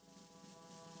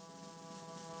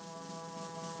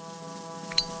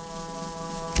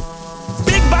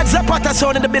got Zapata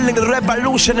sound in the building, the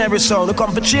revolutionary sound. We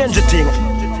come to change the thing.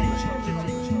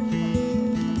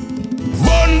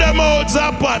 Burn them out,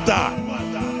 Zapata.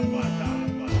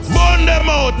 Burn them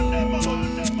out.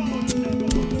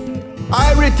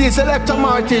 Irity, Selector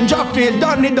Martin, Jaffield,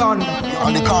 Donny Don.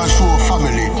 And the car show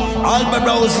family. All my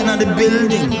browsing in the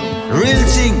building. Real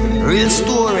thing, real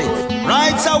story.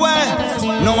 Right away,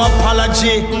 no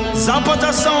apology.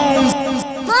 Zapata Soundz.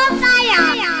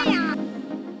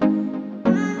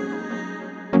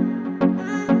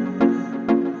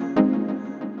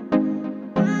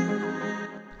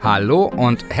 Hallo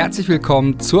und herzlich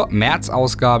willkommen zur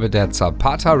März-Ausgabe der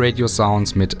Zapata Radio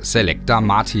Soundz mit Selector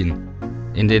Martin.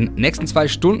 In den nächsten 2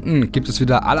 Stunden gibt es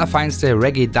wieder allerfeinste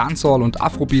Reggae, Dancehall und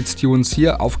Afrobeats-Tunes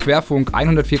hier auf Querfunk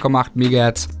 104,8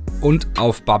 MHz und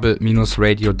auf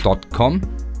bubble-radio.com.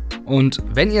 Und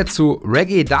wenn ihr zu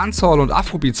Reggae, Dancehall und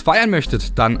Afrobeats feiern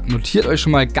möchtet, dann notiert euch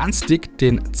schon mal ganz dick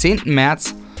den 10.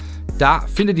 März. Da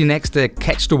findet die nächste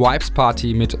Catch the Vibes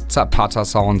Party mit Zapata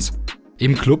Soundz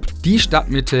im Club Die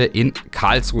Stadtmitte in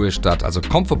Karlsruhe statt. Also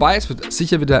kommt vorbei, es wird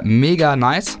sicher wieder mega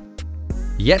nice.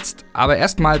 Jetzt aber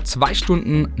erstmal 2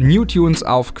 Stunden New Tunes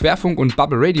auf Querfunk und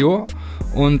Bubble Radio.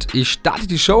 Und ich starte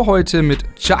die Show heute mit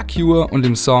Jah Cure und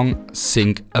dem Song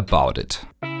Think About It.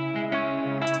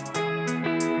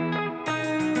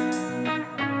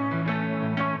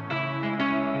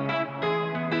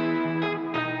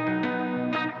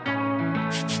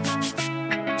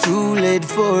 Too late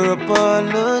for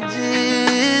apologies.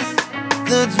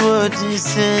 That's what he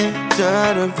said.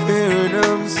 Try to fear it,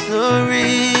 I'm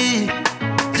sorry.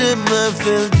 Jim, I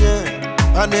felt that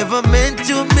I never meant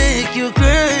to make you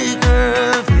cry,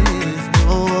 girl. Please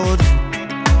don't.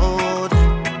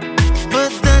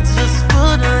 But that's just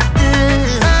what I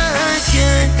did. I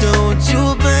can't hold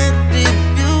you back if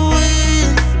you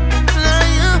wish. Fly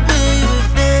away with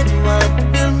that, what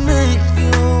will make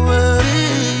you worry?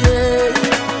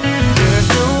 There's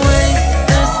no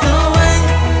way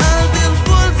I'll build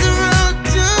walls around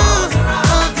you.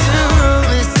 After all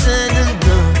is said and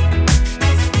done,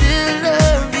 still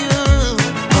love you.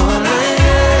 All I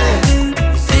ask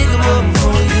is think about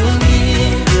what you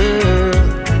need, girl.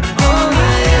 All I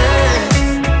ask,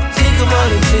 think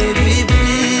about it, baby,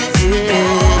 please, yeah.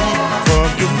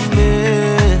 Forgive me,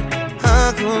 I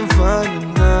couldn't find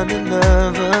another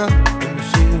lover, and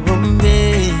she will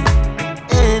make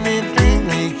anything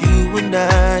like you and I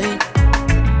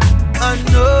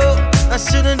know I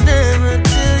should've never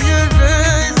tell you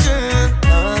lies, girl.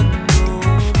 I know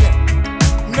that,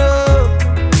 no,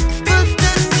 but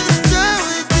that's just how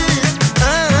it is. I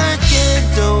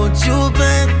can't hold you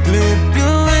back, clip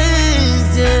your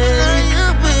wings, yeah. Fly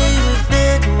away with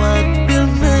that, what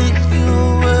will make you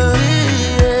worry,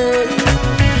 yeah.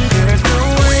 There's no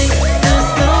way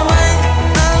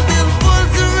I'll build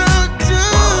walls around you.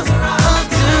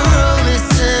 After all is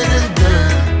said and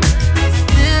done,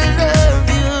 still love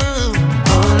you.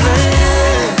 All I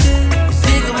ask is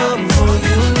think about what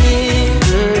you need,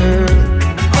 girl.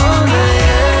 All I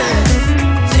ask,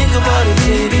 think about it,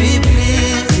 baby,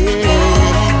 please, yeah.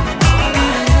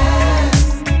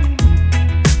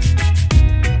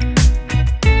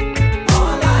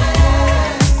 All I ask,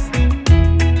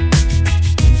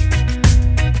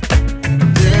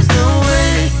 there's no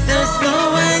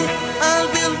way I'll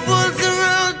build walls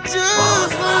around you.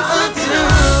 After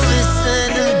all is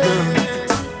said and done,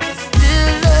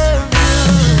 still love you.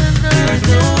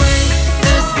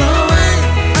 There's no way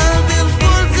I'll build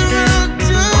walls around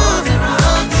you.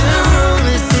 After all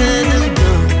is said and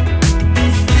done,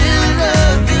 still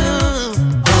love you.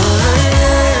 All I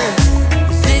ask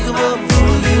is think about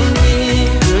what you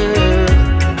need, girl.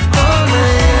 All I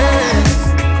ask,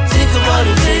 think about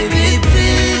it, baby,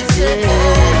 please, yeah.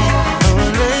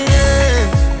 All I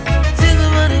ask, think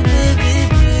about it, baby,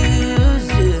 please,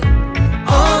 yeah.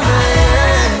 All I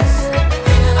ask,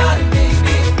 think about it,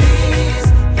 baby, please,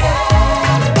 yeah. All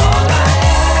I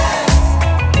ask,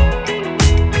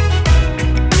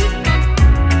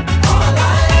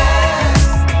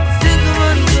 think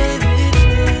about it, baby,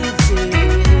 please, yeah.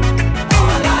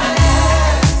 All I ask,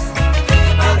 think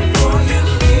about it for you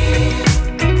leave.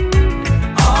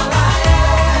 All I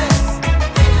ask,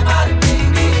 think about it,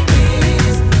 baby,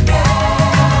 please, yeah.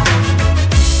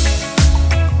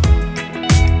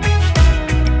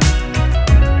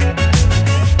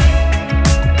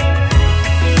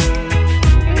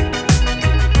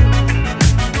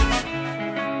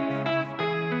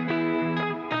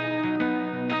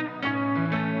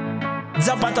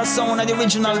 Zapata Sound and the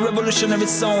original revolutionary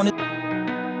sound.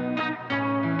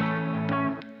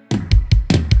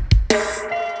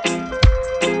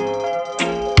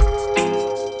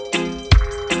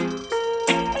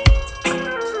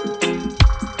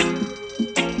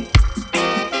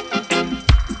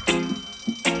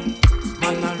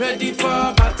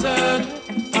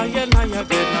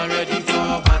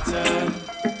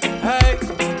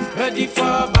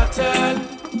 for battle.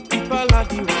 People are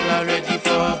the world are ready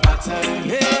for battle.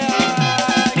 Yeah.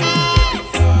 Ready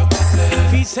for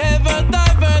battle. We save our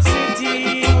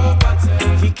diversity.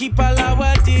 We keep all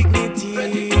our dignity.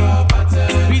 Ready for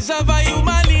battle. Preserve our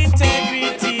human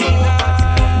integrity.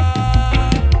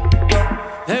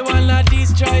 They wanna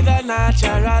destroy the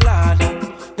natural order.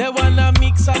 They wanna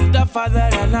mix up the father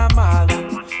and the mother.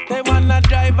 They wanna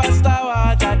drive us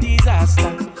toward a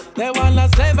disaster. They wanna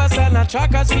slave us and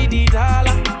attract us with the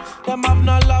dollar. Them have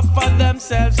no love for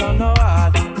themselves or no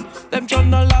other. Them show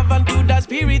no love unto the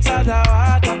spirits of the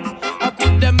water. How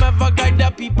could them ever guide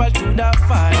the people to the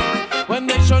fire when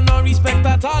they show no respect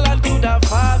at all unto the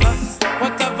Father?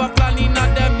 Whatever planning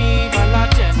of them evil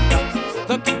agenda,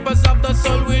 the keepers of the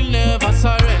soul will never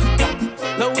surrender.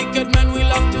 The wicked men will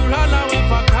have to run away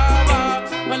for cover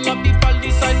when the people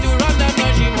decide to run the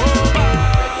regime over.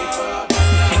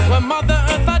 When Mother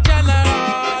Earth a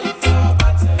general,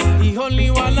 the only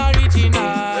one original.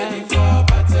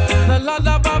 The Lord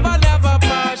above a never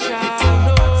partial.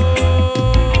 No.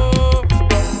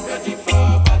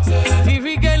 We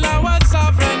regain our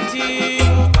sovereignty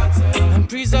and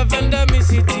preserve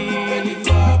endemicity.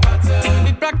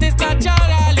 We practice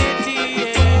naturality.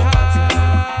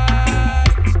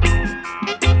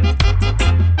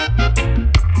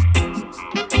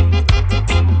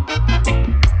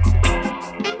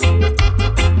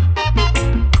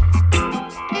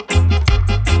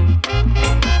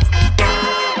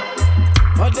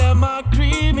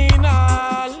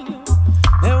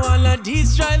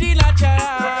 Destroy the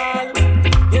natural.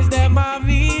 Yes, them are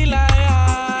real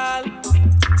loyal.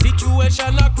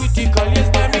 Situation are critical. Yes,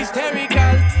 them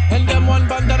hysterical. And them one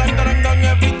band dang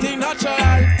everything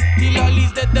natural. The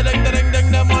lollies dead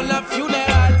dang them all a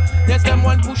funeral. Yes, them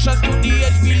one push us to the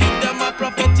edge. Believe them are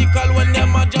prophetical when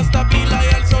them are just a be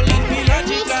loyal. So let's be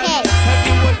logical.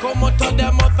 Every word come out of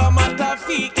them mouth a matter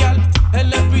fecal.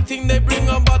 And everything they bring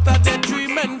about a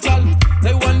detrimental.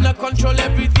 They wanna control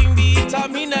everything, be it a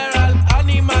mineral,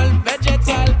 animal,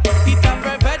 vegetal, it a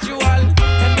perpetual.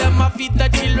 And them a feed the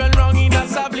children wrong in a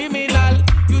subliminal,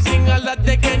 using all that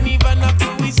they can even up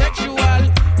to be sexual.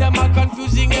 Them are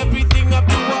confusing everything up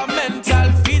to a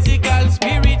mental, physical,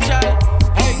 spiritual.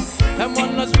 Hey, them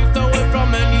wanna drift away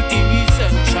from anything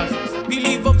essential.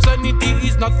 Believe obscenity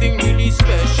is nothing really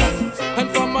special. And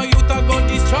from a youth I go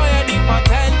destroy any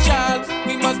potential.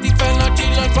 We must defend our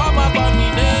children from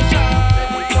abomination.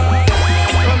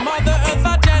 When Mother Earth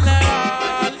a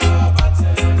general,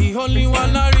 the only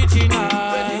one original.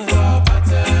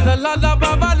 The Lord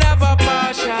above a never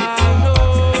partial. No.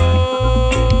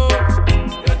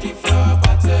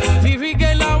 We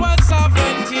regain our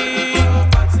sovereignty,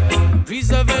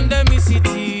 preserve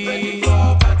endemicity.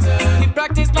 We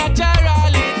practice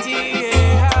naturality.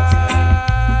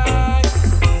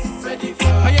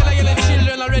 Ayala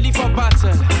children are ready for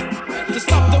battle. To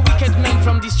stop the wicked men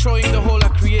from destroying the whole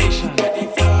of creation.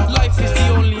 Life is the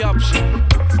only option.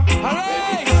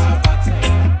 Alright!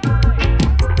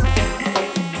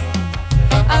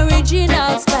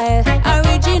 Original style,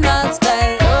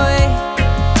 oi.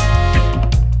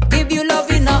 Give you love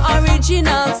in a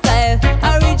original style,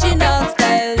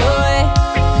 oi.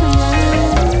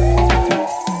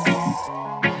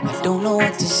 I don't know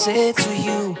what to say to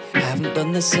you. I haven't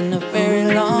done this in a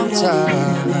very long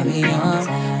time.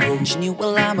 Approaching you,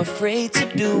 well, I'm afraid to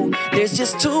do. There's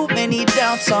just too many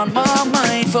doubts on my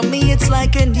mind. For me, it's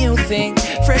like a new thing.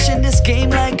 Fresh in this game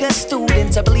like a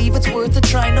student. I believe it's worth a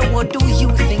try. Now, what do you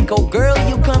think? Oh, girl,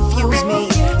 you confuse me.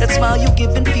 That smile you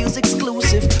give feels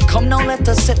exclusive. Come now, let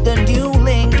us set the new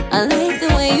link. I like the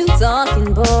way you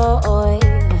talking, boy.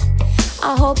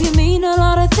 I hope you mean a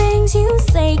lot of things you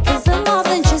say, 'cause I'm more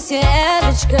than just your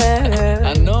average girl.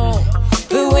 I know.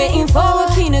 Been waiting for a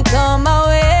king to come my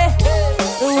way.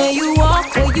 The way you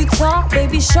walk, way you talk,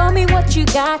 baby, show me what you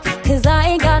got, 'cause I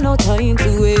ain't got no time to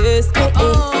waste.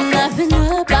 And I've been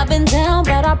up, I've been down,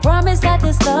 but I promise that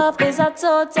this love is a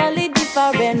totally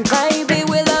different vibe.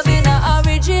 We're loving our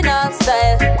original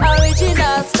style,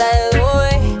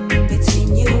 boy. Between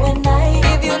you and I,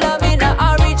 if you love in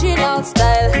our original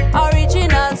style,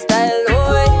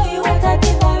 boy.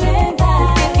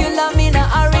 If you love me in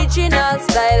our original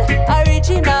style,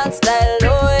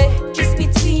 boy. Just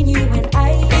between you and I,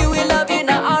 we will love you in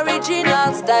our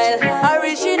original style, boy.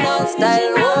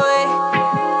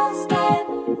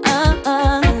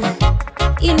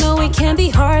 You know it can be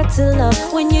hard to love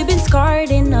when you've been scarred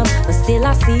enough, but still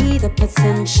I see the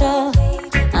potential.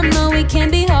 I know it can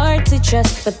be hard to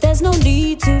trust, but there's no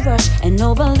need to rush and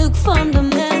overlook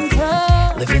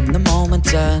fundamental. Live in the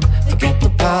moment and forget the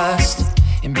past.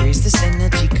 Embrace this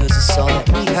energy, 'cause it's all that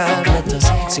we have. Let us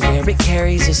see where it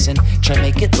carries us and try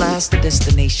make it last. The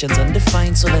destination's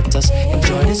undefined, so let us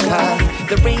enjoy this path.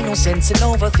 There ain't no sense in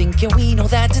overthinking, we know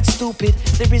that it's stupid.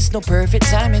 There is no perfect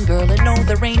timing, girl, and no,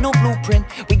 there ain't no blueprint.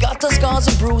 We got the scars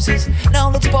and bruises, now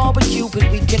let's barbecue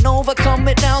it. We can overcome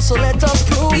it now, so let us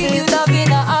prove it. You love in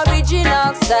a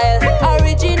original style, boy.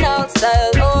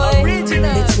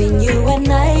 Between you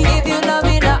and I, give you love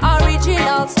in a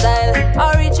original style,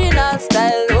 boy.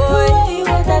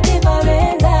 What a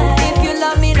different life. If you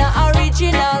love me in a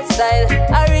original style,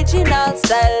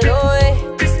 boy.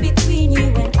 Just between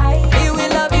you and I, you will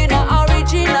love you in a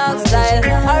original style, boy.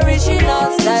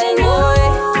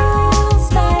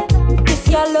 This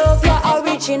your love, your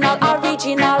original. This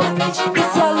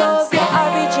your love, your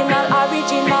original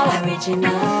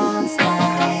style.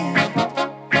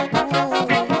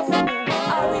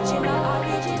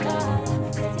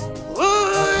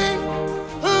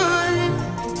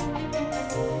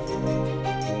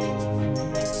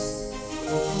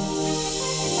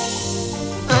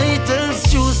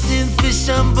 Fish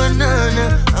and banana,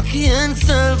 I can't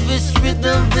selfish with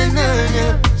the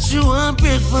banana. She want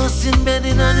breakfast in bed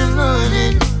in the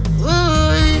morning. Ooh,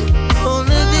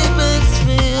 only the best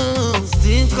for you.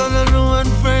 Steam color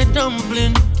and fried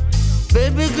dumpling.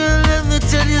 Baby girl, let me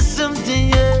tell you something,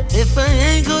 yeah. If I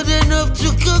ain't good enough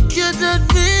to cook you that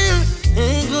meal,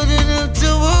 ain't good enough to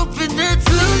open that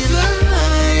seal.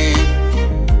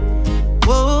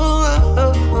 Whoa,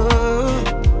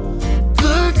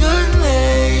 good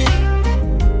life.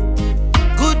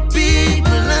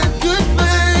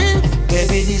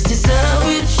 Baby, this is how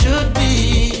it should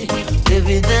be.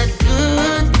 Living that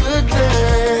good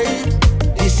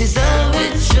life. This is how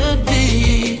it should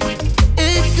be.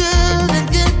 It's good and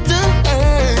get done.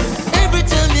 Every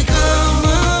time you come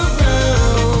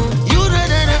around, you know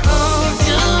that I hold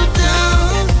you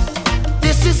down.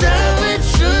 This is how it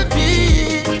should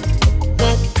be.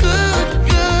 That good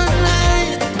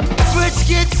life. French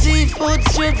get seafood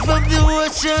straight from the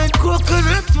ocean.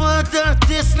 Coconut water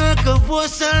tastes like a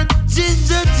potion.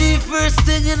 Ginger tea first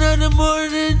thing in the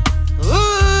morning.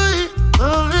 Ooh,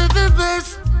 only the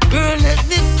best. Girl, let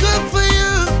me cook for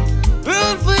you,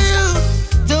 roll for you.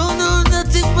 Don't know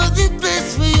nothing but the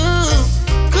best for you.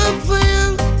 Cook for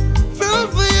you, roll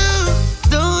for you.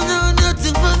 Don't know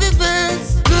nothing but the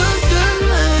best. Good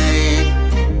life.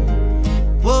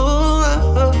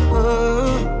 Whoa,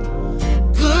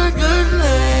 good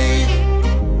life.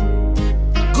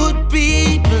 Good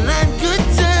people and good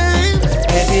times.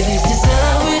 Baby, this is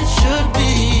how it should be.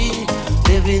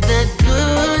 Living that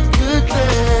good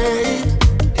life.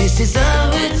 This is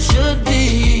how it should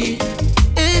be.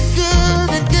 It's good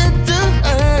and get done.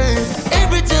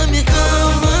 Every time you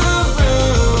come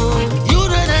around, you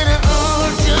know that I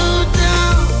hold you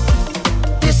down.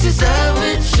 This is how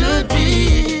it should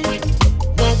be.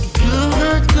 That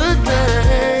good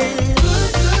life.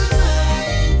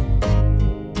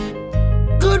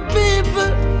 Good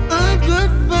people and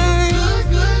good vibes.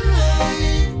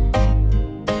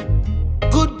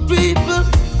 Good people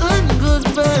and good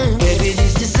vibes. Baby,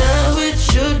 this is how it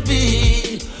should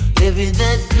be. Living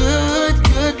that good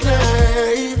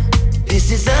life.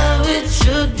 This is how it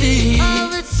should be.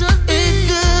 It's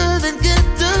good and get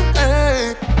done.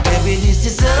 Baby, this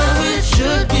is how it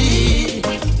should be.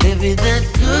 Living that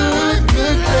good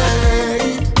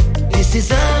life. This is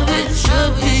how it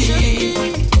should be.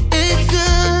 It's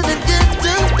good and get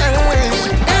done.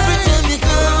 Every time you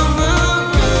come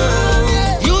around,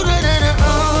 you know that I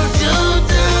hold you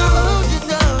down.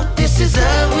 This is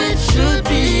how it should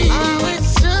be.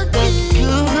 That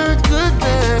good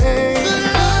life.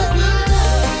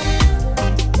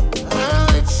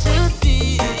 How it should be.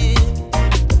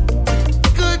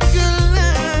 Good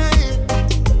life.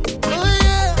 Oh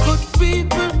yeah. Good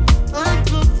people and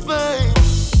good vibes.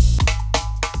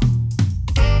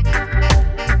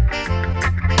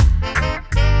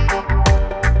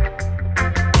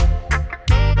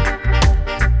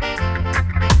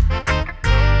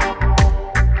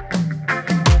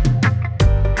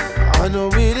 I know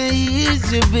it ain't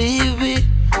easy, baby.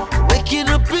 Waking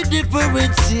up in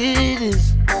different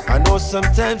cities. I know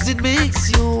sometimes it makes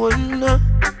you wonder.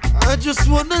 I just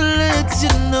wanna let you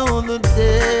know that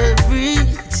every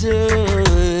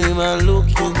time I look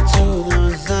into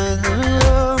those eyes of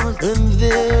yours, and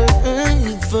there I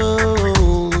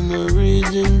found a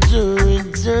reason to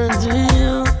return to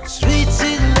you. Sweet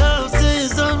love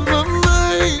says on my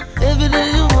mind. Every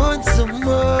day you want some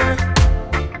more.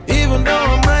 Even though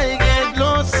I might get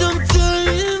lost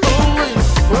sometimes, always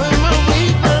find my way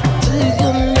back to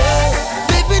your life.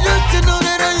 Baby, don't you know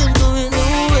that I am going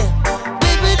nowhere?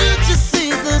 Baby, don't you see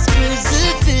those crazy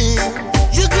things?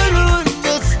 You gotta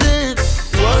understand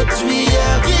what we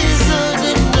have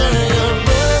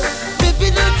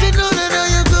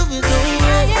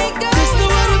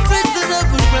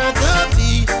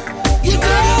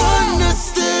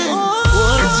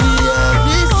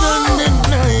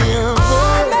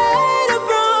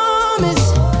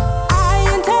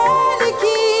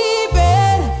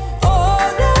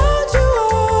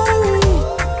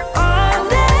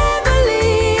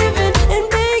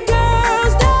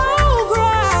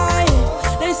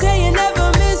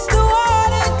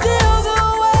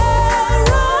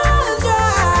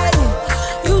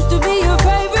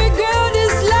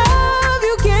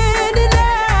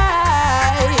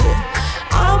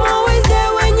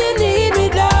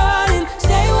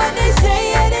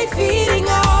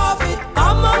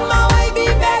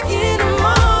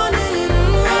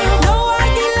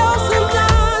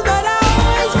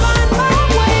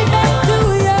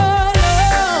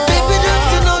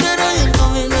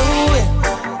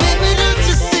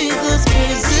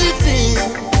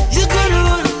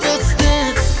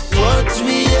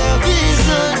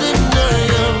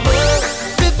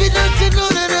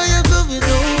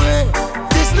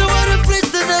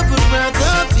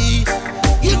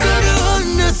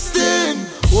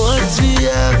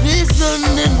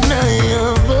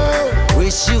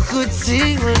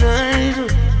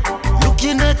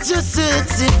at your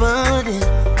sexy body.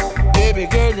 Baby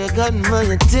girl, you got my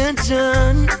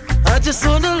attention. I just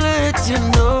wanna let you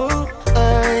know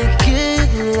I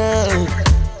can't lie.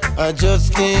 I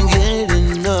just can't get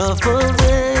enough of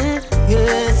it.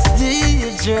 Yes,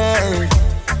 you try.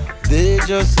 They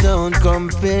just don't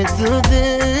compare to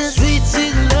this. Sweet,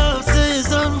 sweet love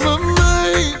stays on my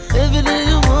mind. Every day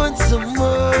you want some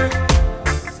more.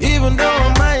 Even though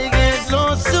I might get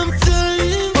lost sometimes.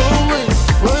 Always,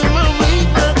 why am I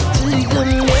waiting up to your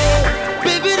left?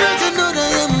 Baby, don't you know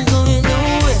that I'm going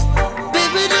nowhere?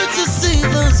 Baby, don't you see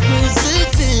those crazy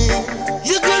things?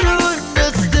 You gotta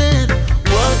understand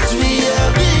what we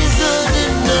have is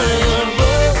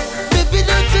undeniable. Baby,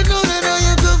 don't you know that I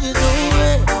am going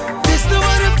nowhere? There's no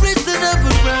other place that I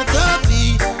would rather be.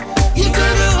 You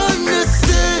gotta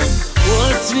understand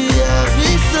what we have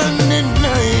is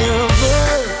undeniable.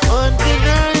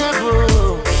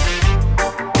 Undeniable.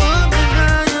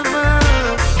 Undeniable.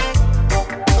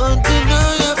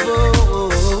 Undeniable.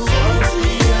 What we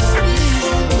have is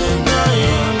undeniable.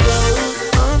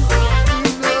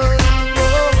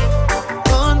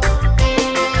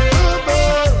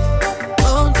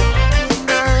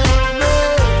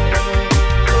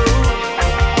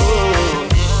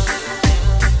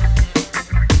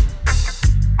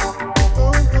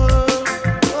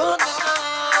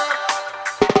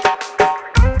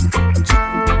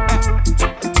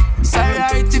 Say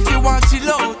right if you want chill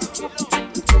out.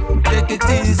 Take it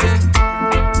easy.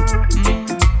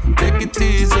 Take it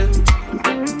easy.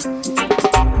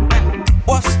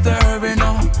 What's the hurry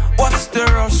now? What's the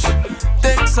rush?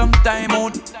 Take some time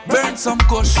out, burn some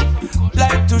kush.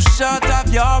 Like to shut up,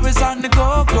 you're always on the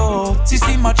go-go.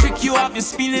 See my trick, you have you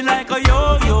spinning like a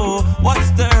yo-yo.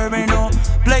 What's the hurry now?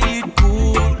 Play it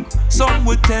cool. Some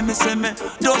would tell me, say me,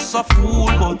 just a fool.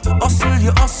 But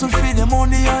you hustle for the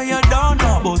money and you don't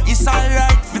know. But it's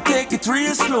alright if you take it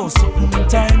real slow.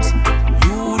 Sometimes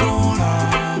you don't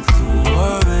have to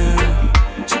worry.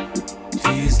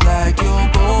 Feels like you're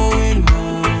going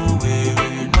nowhere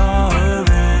in a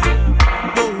hurry.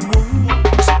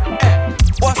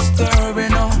 What's the hurry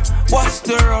now? What's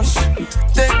the rush?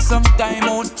 Take some time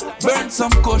out, burn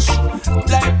some kush.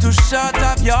 Like to shut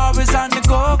up, you're always on the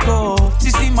go-go.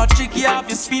 See my trick, you have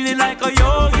you spinning like a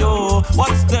yo-yo.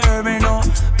 What's the hurry now?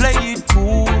 Play it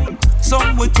cool.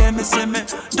 Some would tell me, say me,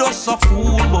 just a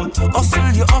fool. But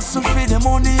you hustle for the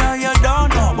money and you don't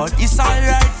know. But it's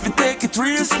alright if you take it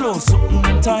real slow.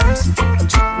 Sometimes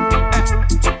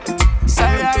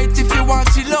say right if you want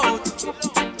chill out.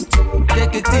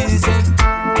 Take it easy.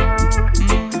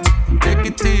 Take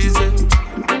it easy.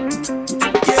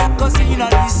 Yeah, cause in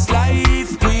this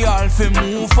life we all fi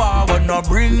move forward. No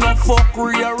bring no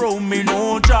fuckery around me,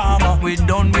 no drama. We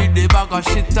done with the bag of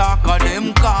shit talk of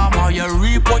them karma. You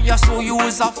reap what you sow, you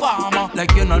is a farmer.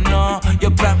 Like you know, you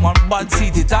plant one bad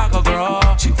seed, it a go grow.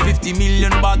 Chick 50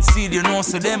 million bad seed, you know,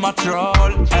 so them a troll.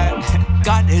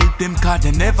 God help them, cause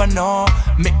they never know.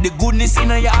 Make the goodness in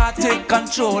your heart take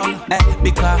control.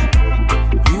 Because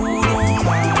you don't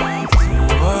have to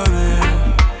worry.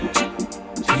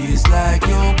 Feels like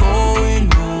you're going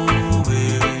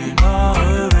nowhere in a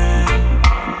hurry.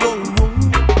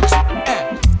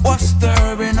 What's the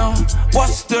hurry now?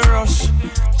 What's the rush?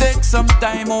 Take some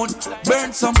time out,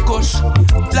 burn some kush.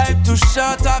 Life too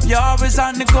short, have you always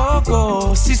on the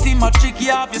go-go. See my trick,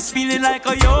 you have you spinning like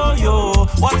a yo-yo.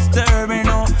 What's the hurry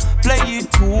now? Play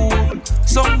it cool.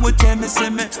 Some would tell me, say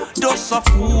me, just a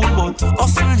fool. But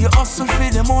you hustle for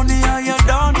the money and you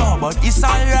don't know. But it's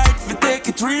alright if you take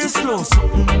it real slow.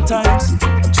 Sometimes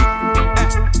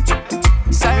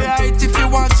say right if you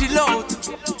want chill out.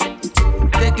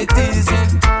 Take it easy.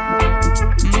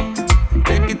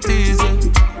 Take it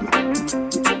easy.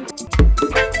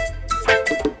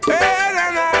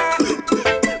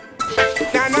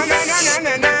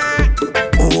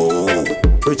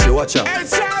 Richie, watch out.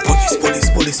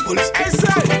 Police.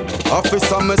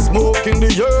 Officer, me smoke in the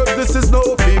herb. This is no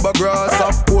fever grass.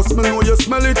 Of course, me know you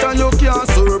smell it and you can't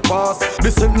surpass.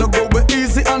 This ain't no go be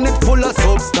easy and it full of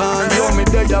substance. Yo, me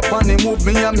day up and he move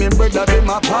me and me brother be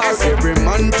my pass. Every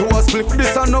man to a split,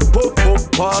 this and no puff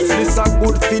pass. This a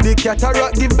good for the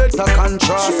cataract, give better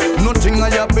contrast. Nothing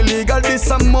I have illegal, this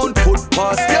amount put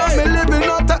past. Yeah, me living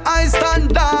out the high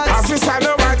standards. Officer,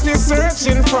 know what you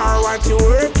searching for, what you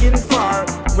working for.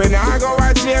 When I go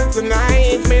out jail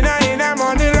tonight, me not in a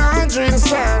money laundering,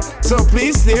 sir. So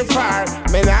please stay far.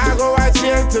 Me not go out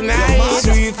jail tonight.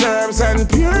 Sweet herbs and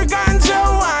pure ganja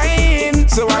wine.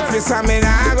 So officer, me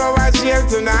not go out jail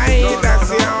tonight. That's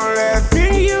the only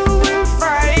thing you will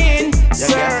find,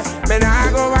 sir. Me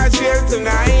not go out jail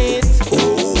tonight.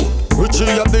 Richie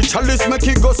we have the chalice, make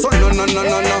it go so na.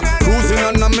 Cruising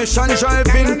on a mission,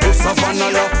 driving to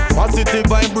Savannah. Positive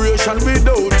vibration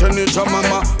without any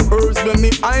drama. Herbs when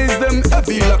me eyes them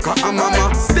heavy like a hammer.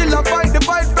 Still I fight the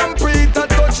fight from pre to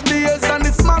touch days, and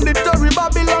it's mandatory.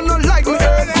 Babylon no like me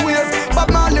earth ways.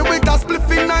 But Marley with a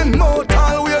spliff in nine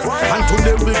mortal ways. And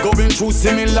today we going through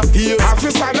similar fears.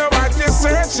 Officer, know what you're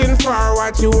searching for,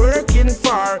 what you're working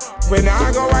for. When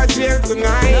I go to jail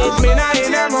tonight, me not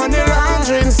in a money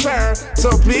laundering, sir. So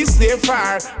please stay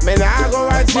far. Me not go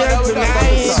to jail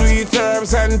tonight. Sweet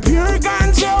herbs and pure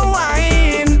ganja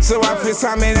wine. So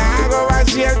officer, me not go to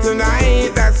jail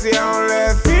tonight. That's the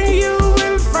only thing you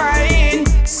will find,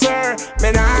 sir.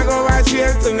 Me not go to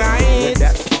jail tonight.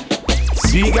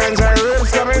 Sweet ganja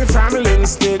herbs coming from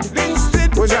Linstead.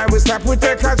 Which I will stop, we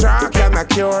take a drug and a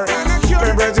cure.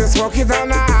 Remember just smoke it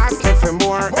and I ask nothing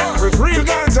more. With real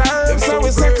ganja herbs, so we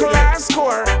say class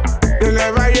score. You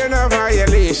never hear no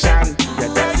violation.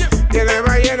 You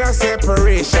never hear no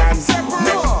separation.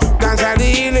 Ganja the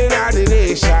healing of the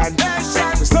nation.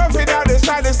 Stuff it out the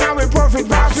side, this time we profit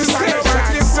past the station.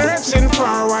 What you searching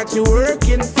for, what you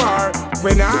working for.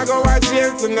 When I go to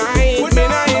jail tonight, me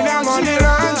not in a money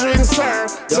laundering, sir.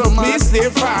 So please stay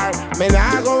far. Me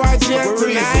not go to jail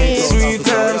tonight. Sweet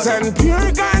herbs and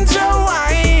pure ganja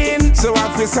wine. So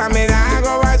officer, me not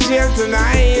go to jail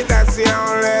tonight. That's the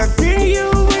only thing you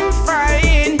will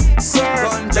find,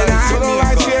 sir. Me not go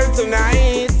to jail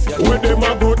tonight. Where them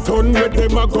a go turn, where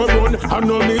them a go run, and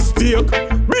no mistake.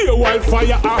 Be a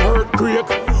wildfire, a earthquake.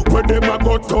 Where them a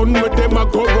go turn, where them a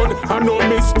go run, and no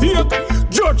mistake.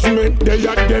 Judgment, they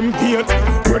at them gate.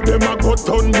 Where them a go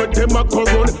turn, where them a go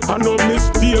run, and no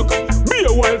mistake. Be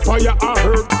a wildfire, a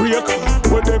earthquake.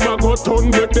 Where them a go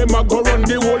turn, where them a go run,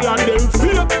 the whole of them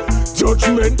fake.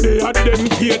 Judgment, they at them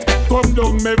gate. Come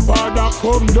down, my father,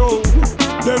 come down.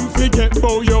 Them forget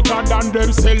about your God and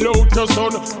them sell out your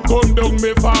son. Come down,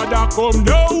 my father, come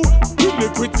down.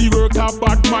 Iniquity work a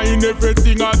bad mind,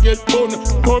 everything I get done.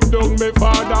 Come down, my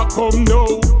father, come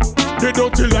down. The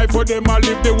dirty life for them, I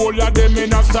live the whole of them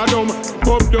in a Sodom.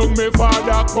 Come down, my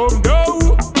father, come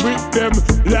down. With them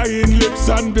lying lips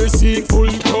and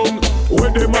deceitful tongue. Where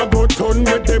them a go turn,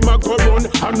 where them a go run,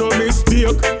 and no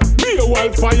mistake. Be a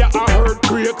wildfire, a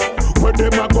earthquake. Where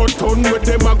them a go turn, where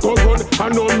them a go run,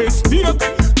 and no mistake.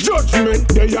 Judgment,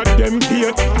 they at them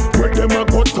gate. Where them a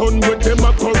go turn, where them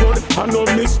a go run, and no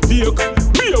mistake.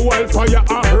 Be a wildfire,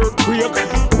 a earthquake.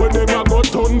 Where them a go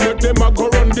turn, where them a go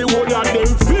run, the whole of them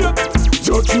fake.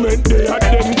 Judgment, they at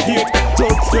them gate.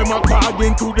 Judge them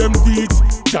according to them deeds.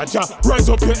 Jaja, rise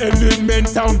up your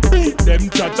element and beat them.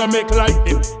 Jaja, make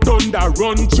lightning, thunder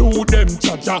run through them.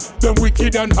 Jaja, them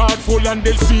wicked and heartful and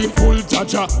deceitful.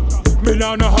 Jaja, me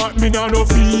nah no heart, me nah no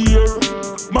fear.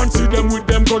 Man see them with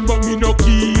them gun, but me no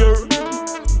care.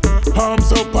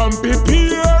 Arms up and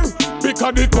prepare,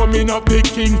 because the coming of the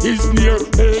king is near.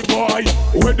 Hey boy,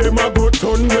 where them a go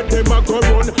turn, where them a go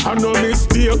run, and no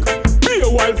mistake. Be a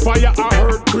wildfire, a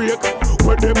earthquake.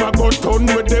 Where them a go turn,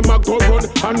 where them a go run,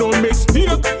 and no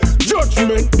mistake.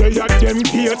 Judgment, they at them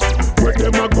gate. Where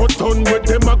them a go turn, where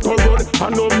them a go run,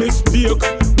 and no mistake.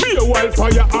 Be a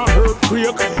wildfire, a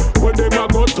earthquake. Where them a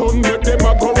go turn, where them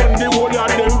a go run, the whole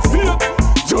of them fake.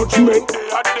 Judgment, they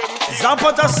at them gate.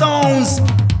 Zapata Soundz.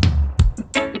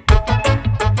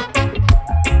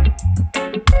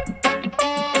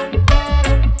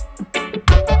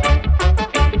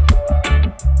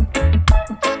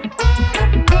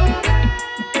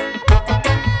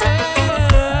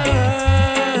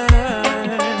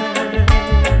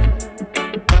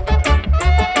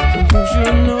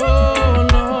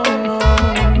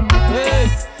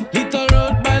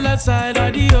 Side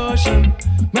of the ocean,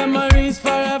 memories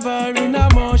forever in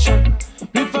emotion.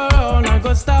 If around I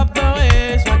go stop the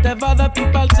waves, whatever the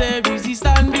people say, resist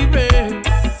and be brave.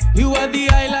 You are the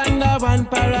island of one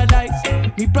paradise.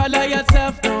 Be proud of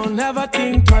yourself, don't never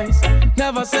think twice.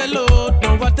 Never sell out,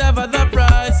 no whatever the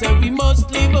price. Say we must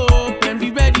live up and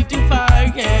be ready to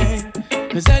fight, yeah.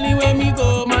 Cause anywhere me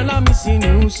go, man, I'm missing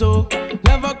you so.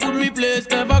 Never could replace,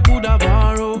 never could have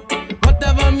borrow.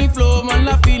 Whatever me flow, man,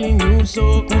 I'm feeling you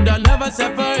so. Coulda never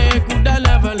separate, coulda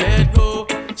never let go.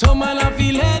 So man, I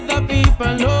feel let the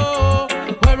people know.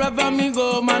 Wherever me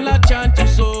go, man, I chant you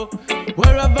so.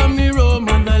 Wherever me roam,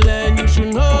 man, the land, you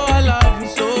should know I love you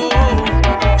so.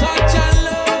 Touch and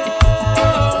love,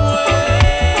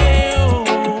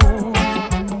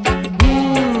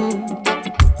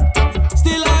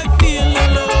 Still I feel the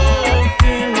love,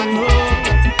 feel the love.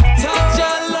 Touch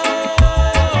and love,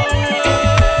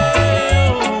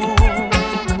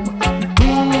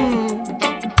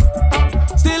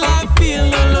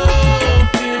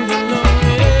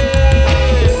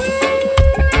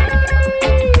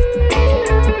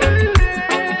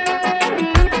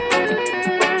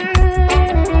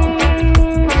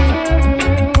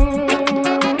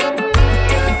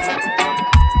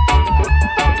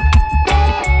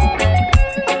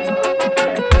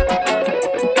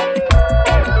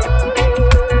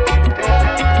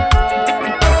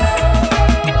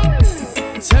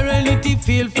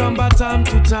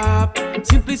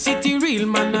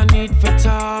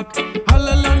 walk. All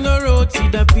along the road, see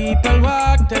the people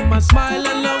walk. Them a smile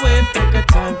and a wave, take a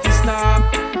time to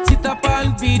stop. Sit up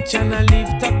on beach and I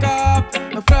lift a cup.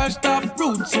 A fresh top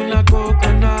roots in a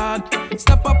coconut.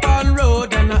 Step up on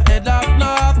road and I head up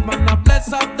north. Man, I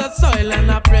bless up the soil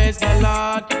and I praise the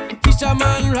Lord.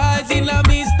 Fisherman rise in a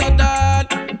Mr.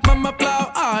 Dad. Mama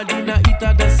plow hard in a heat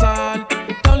of the sun.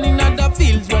 Down in the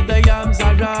fields where the yams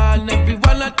are run.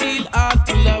 Everyone a till hard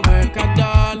till the work are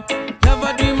done.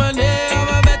 Never dream a day of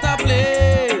a better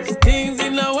place. Things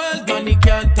in the world money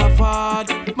can't afford.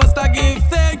 Must I give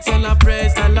thanks and I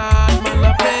praise the Lord. Man,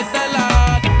 I praise the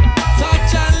Lord.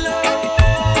 Such a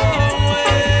long way.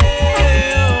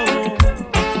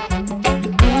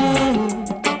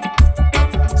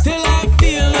 Still I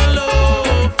feel the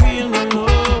love, feel the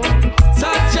love.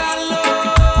 Such a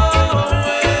long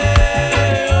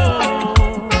way.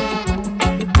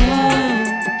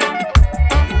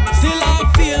 Still I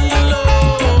feel the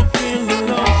love, feel the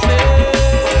love. Such a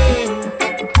long way.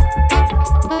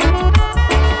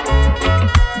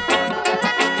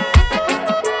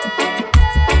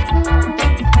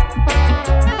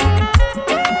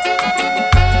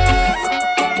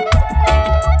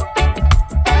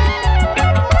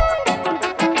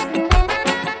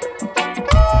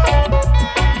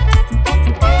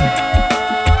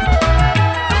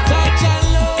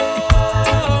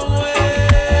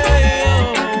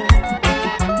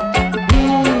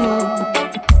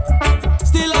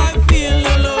 Still I feel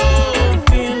the love,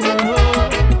 feel the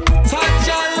love. Such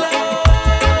a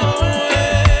long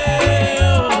way.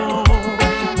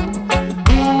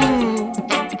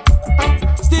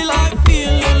 Still I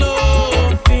feel the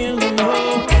love, feel the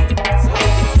love.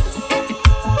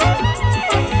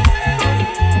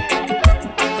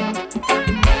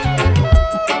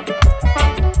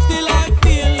 Still I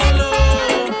feel the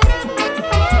love.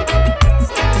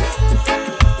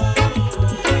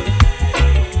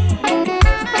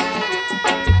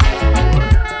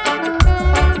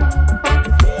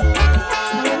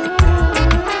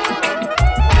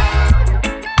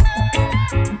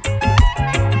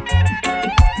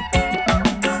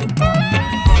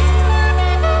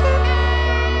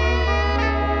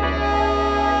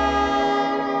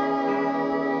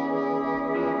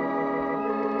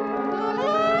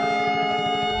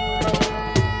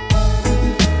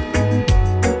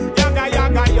 Yaga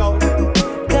yaga yo.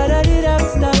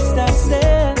 Stop,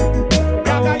 stay.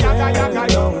 Yaga yaga yaga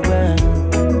yo.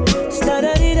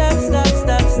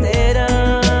 Stop, stay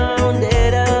down,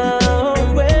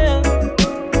 well.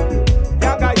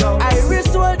 Yaga yo. Irish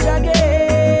soldier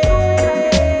again.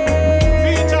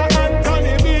 Feature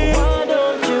Anthony B. Why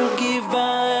don't you give a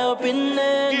helping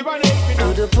hand Give an helping to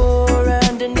hand. the poor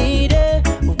and the needy?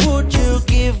 Would you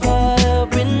give a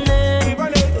helping hand? Give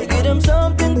an helping Give them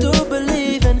something to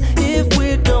believe in. If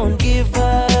we don't give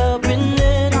a helping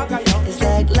hand, Yaga yo. it's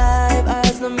like life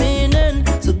has no meaning.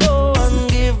 So go and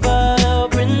give a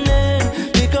helping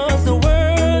hand, because the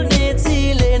world needs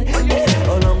healing.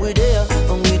 How long we there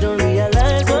and we don't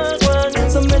realize what's wrong?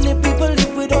 So many people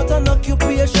live without an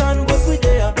occupation, but we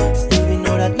there. Still we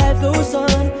know that life goes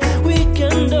on. We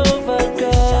can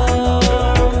overcome.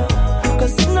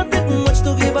 Cause it's not taking much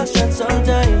to give us strength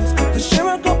sometimes. To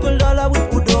share a couple dollars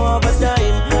with who don't have a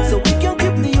dime, so we can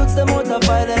keep the youths them out of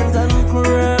violence and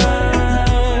crime.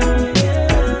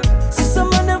 See some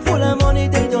of them full of money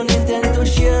they don't intend to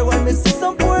share. When we see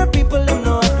some poor people them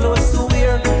not close to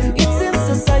where it seems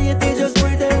society just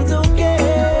pretend to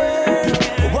care.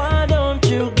 Why don't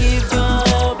you give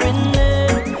up in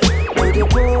them to the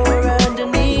poor and the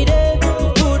needy?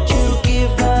 Would you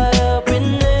give up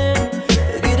in them?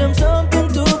 Give them something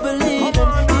to believe in.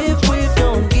 If we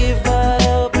don't give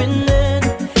up in them,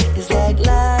 it's like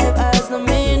life has no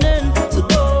meaning. So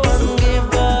go and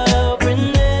give up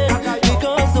in them,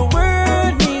 because the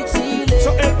world needs healing.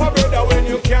 So help a brother when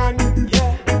you can.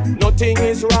 Nothing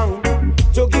is wrong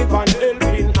to give an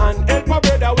helping hand. Help a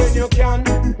brother when you can.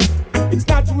 It's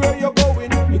not where you're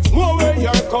going, it's more where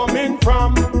you're coming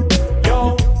from.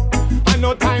 Yo, and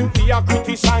no time for you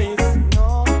criticize.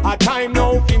 A time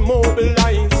now for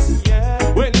mobilize.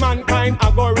 When mankind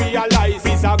a go realize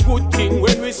it's a good thing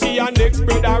when we see our next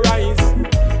brother rise.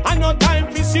 And no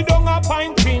time for sit down a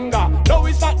point finger. Now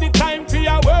it's not the time for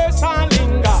your words and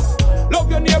linger. Love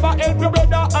your neighbor, help your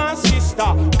brother and sister.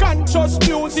 Conscious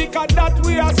music and that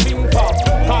we are sing for.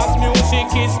 Cause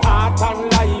music is art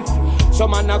and life. So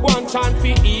man a go and chant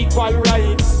for equal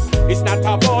rights. It's not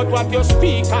about what you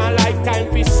speak and like time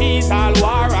for cease all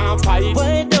war and fight.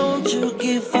 Why don't you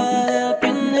give a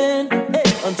helping hand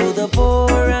unto the poor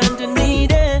and the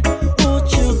needy?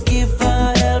 Would you give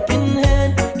a helping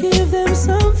hand? Give them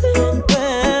something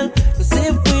well. Cause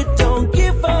if we don't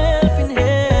give a helping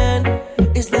hand,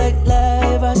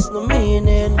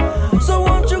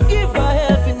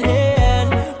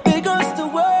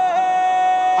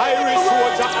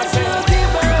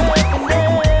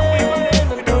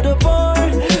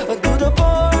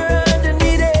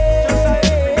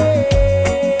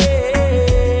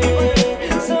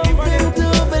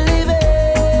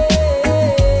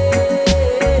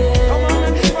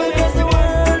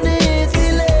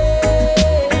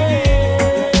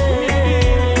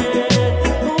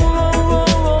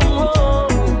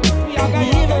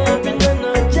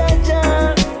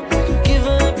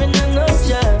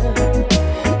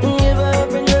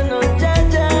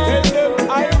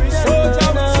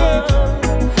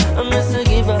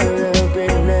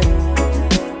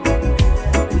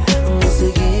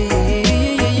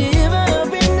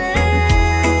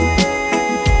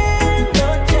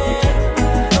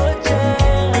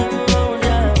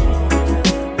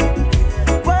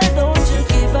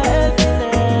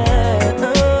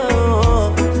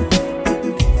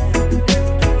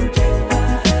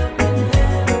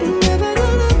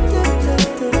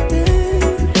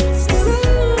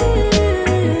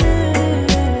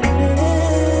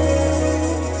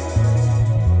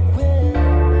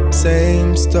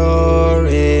 same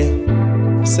story.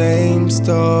 Same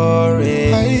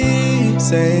story.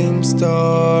 Same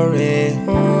story.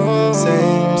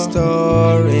 Same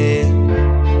story.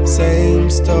 Same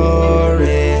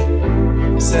story.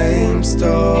 Same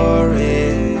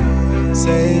story.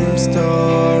 Same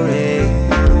story.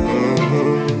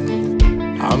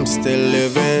 I'm still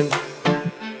living,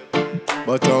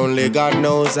 but only God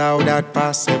knows how that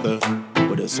possible.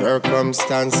 With the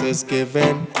circumstances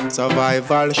given,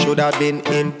 survival should have been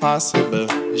impossible.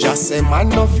 Just say man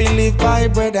no feel live by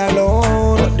bread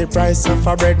alone, but the price of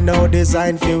a bread now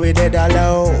designed for we dead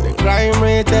alone. The crime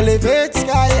rate elevates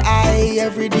sky high.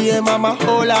 Every day mama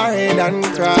hold her head and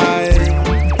cry.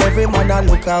 Every man a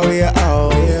look away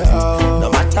out.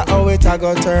 No matter how it a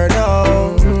go turn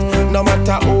out. No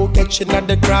matter who catching at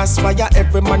the grass fire,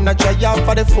 every man a try out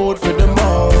for the food for the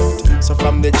mouth. So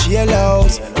from the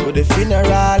jailhouse to the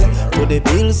funeral to the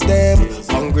bills them,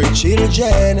 hungry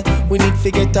children, we need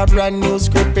to get a brand new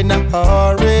script in a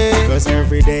hurry. Cause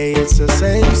every day it's the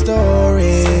same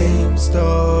story. Same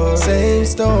story. Same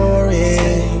story.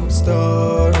 Same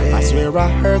story. I swear I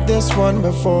heard this one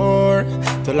before.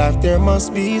 To life there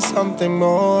must be something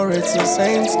more. It's the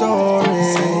same story.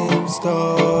 Same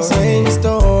story. Same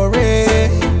story.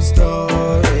 Same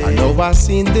story. I know I've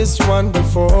seen this one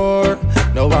before.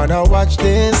 No wanna watch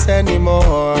this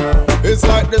anymore. It's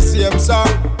like the same song,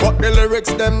 but the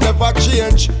lyrics them never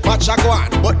change. Watch a go on,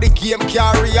 but the game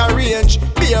can't rearrange.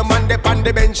 Be a man dep on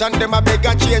the bench and them a beg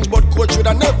a change, but coach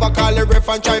woulda never call the ref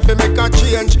and try to make a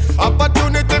change.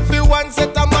 Opportunity for one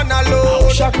set a man alone.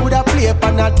 Shaq woulda play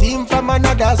upon a team from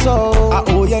another zone.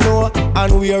 Who you know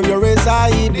and where you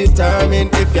reside determine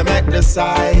if you make the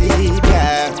side.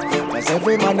 Yeah. Cause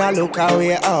every man a look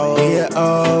away out.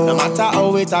 No matter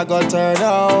how it a go turn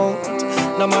out.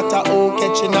 No matter who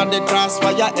catching at the grass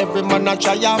fire, every man a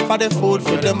try out for the food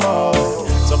for the mouth.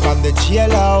 So from the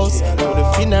jailhouse to the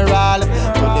funeral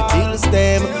to the bills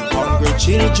them, hungry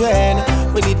children,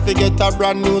 we need to get a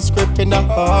brand new script in a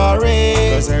hurry.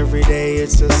 Cause every day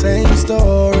it's the same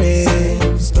story.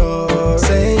 Same story.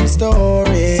 Same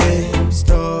story. Same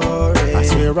story. I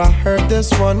swear I heard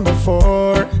this one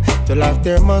before. To life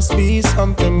there must be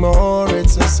something more.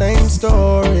 It's the same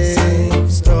story. Same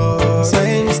story.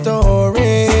 Same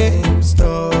story. Same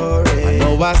story. I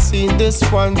know I've seen this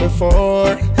one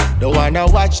before. Don't wanna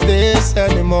watch this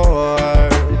anymore.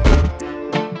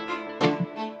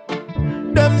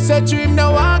 Them say dream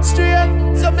now walk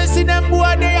straight. So me see them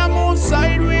boy they a move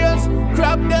sideways.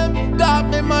 Grab them, got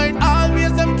me mind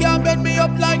always. Them can't bend me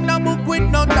up like no book with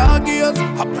no dog ears.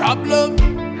 A problem.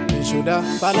 Shoulda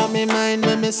follow me mind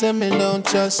when me say me don't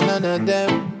trust none of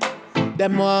them.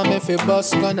 Them want me fi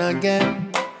bust gun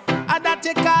again. And that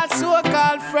you call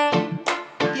so-called friend.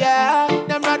 Yeah,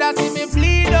 them rather see me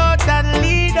bleed out and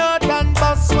lead out and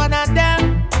bust one of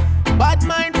them. Bad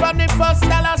mind from the first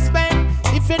dollar spent.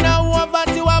 If you know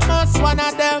over you a must one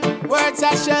of them. Words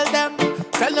I shell them.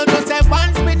 Tell them to say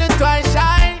once minute twice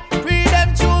shy. Free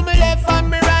them through me left and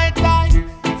me right eye.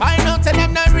 Find out to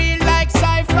them not real like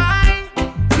sci-fi.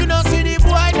 See the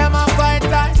boy, them a fight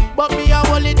tight. But me a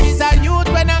hold it is a youth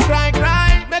when I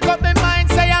cry. Make up my mind,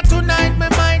 say tonight me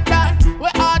might die. We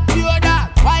hard pure that,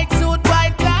 white suit,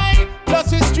 white tie.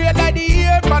 Plus we straight like the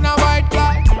ear from a white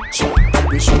guy.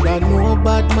 We shoulda know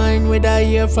bad mind with a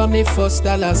year from the first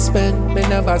dollar spent. Me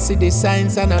never see the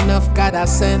signs and enough God a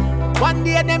send. One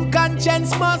day them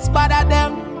conscience must bother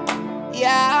them.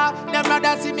 Yeah, them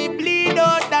rather see me bleed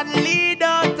out than lead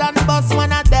out and bust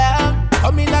one of them.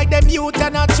 Coming like them youth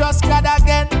and not trust God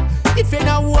again. If you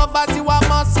know who of us, you a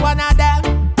must one of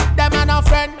them. Them and a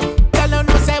friend. Tell them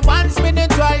no say once minute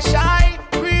twice shy.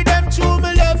 Read them through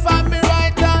me left and me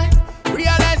right eye.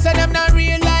 Realize that them not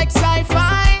real like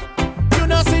sci-fi. You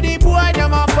know see the boy,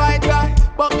 them a fight guy.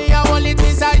 But me a hold it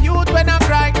is a youth when I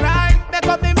cry. Make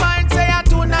up me mind, say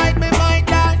tonight me might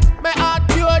die. Me heart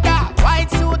pure that, white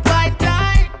suit, white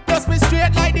tie. Just me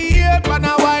straight like the ear on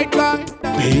a white guy.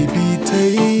 Baby,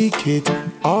 take it.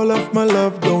 All of my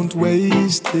love, don't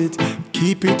waste it.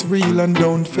 Keep it real and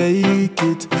don't fake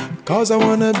it. Cause I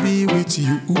wanna be with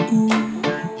you.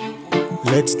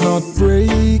 Let's not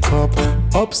break up.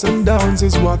 Ups and downs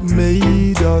is what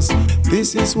made us.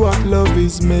 This is what love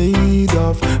is made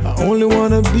of. I only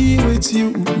wanna be with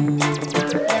you.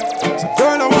 So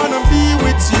girl, I wanna be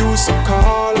with you. So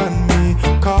call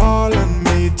on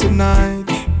me tonight.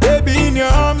 Baby, in your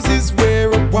arms is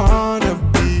where I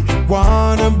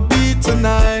wanna be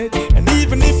tonight. And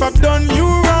even if I've done you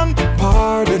wrong,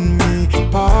 pardon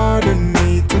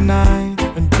me tonight.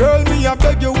 And girl, me I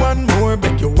beg you one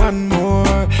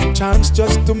more chance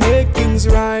just to make things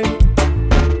right.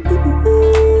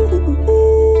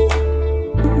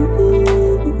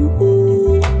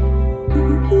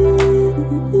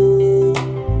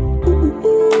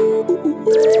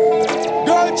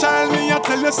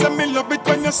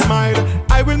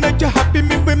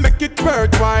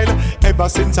 ever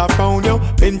since I found you.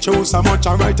 Been through so much,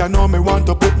 alright, I know me want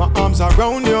to put my arms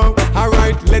around you.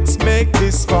 Alright, let's make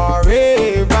this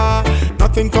forever.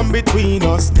 Nothing come between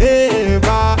us,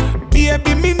 never.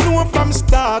 Baby, me know from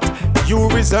start, you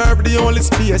reserve the only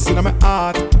space in my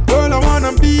heart. Girl, I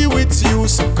wanna be with you,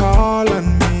 so call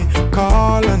on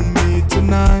me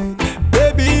tonight.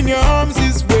 Baby, in your arms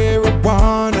is where I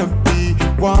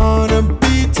wanna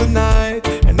be tonight.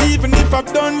 And even if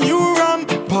I've done you wrong,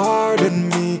 pardon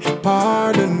me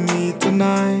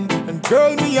tonight. And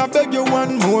girl, me I beg you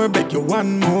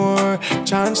one more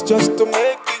chance just to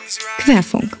make things right.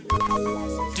 Querfunk.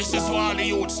 This is all the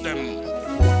youths them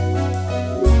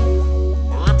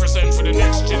represent for the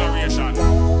next generation.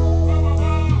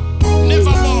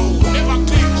 Never bow, never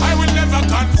click, I will never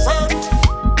convert.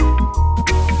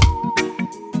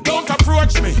 Don't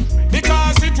approach me,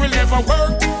 because it will never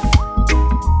work.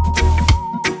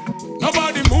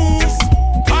 Nobody move,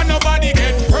 and nobody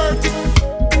get hurt.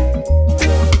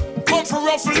 Come for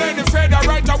ruffle any feather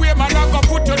right away, man, I go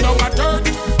put you down a dirt.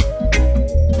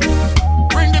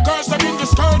 Bring the girls them in the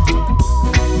skirt.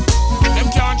 Them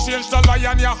can't change the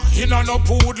lion, yeah, in a no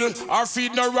poodle. Or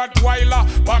feed no Rottweiler,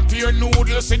 vampire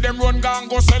noodle. See them run gang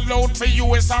go sell out for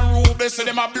US and rubles. See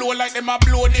them a blow like them a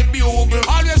blow the bugle.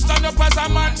 Always stand up as a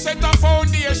man, set a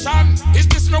foundation. Is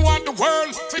this me want the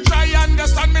world? Fi try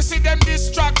understand me, see them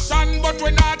distraction. But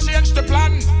we not change the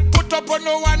plan. Put up on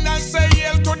no one and say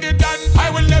hail to the Dan. I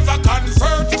will never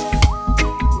convert.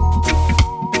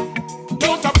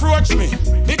 Don't approach me,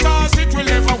 because it will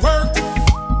never work.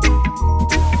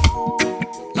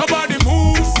 Nobody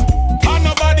move, and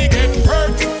nobody get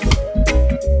hurt.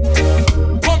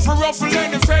 Come for ruffle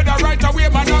any feather right away,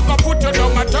 man, I go put you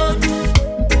down a dirt.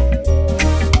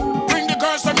 Bring the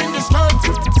girls them in the skirt.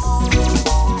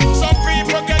 Some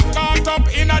people get caught up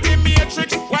in the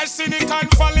matrix, while cynic and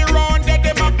falling round dead,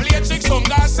 them a play tricks. Some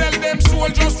guys sell them soul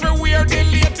just for wear the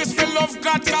latest. Me love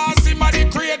God cause him a the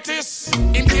greatest.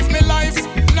 Him give me life,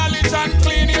 knowledge and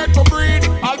clean air to breathe.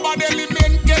 All bodily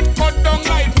men get cut down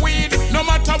like weed. No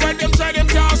matter where them try, them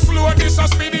can't slow this a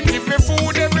speed. Him give me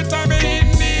food every time in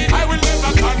need. I will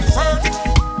never convert.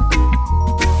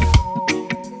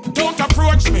 Don't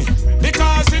approach me,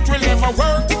 because it will never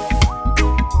work.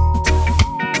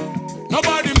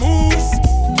 Nobody move,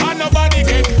 and nobody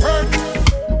get hurt.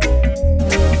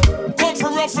 Come for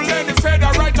ruffle any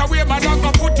feather right away, man, I'm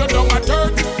gonna put you down a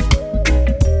dirt.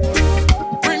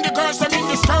 Bring the girls them in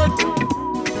the skirt.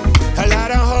 A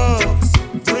lot of hopes,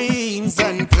 dreams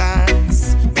and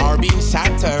plans are being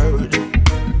shattered,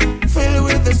 filled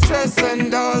with the stress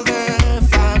and all the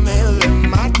family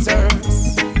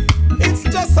matters. It's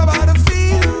just about a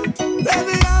feel, let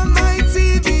the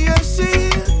Almighty be your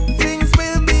shield. Things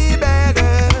will be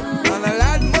better, and a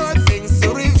lot more things to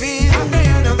reveal. At the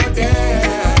end of the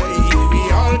day, we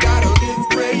all gotta give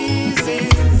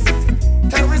praises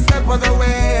every step of the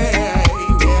way.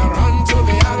 We're on to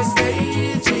the other stages.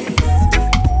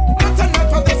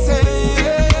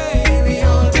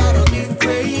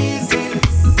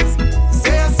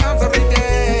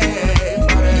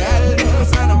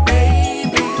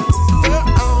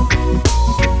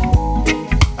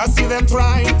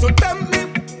 Trying to tempt me,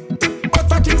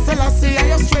 but I King Selassie, I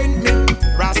have strength me.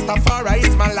 Rastafari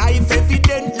is my life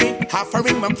evidently,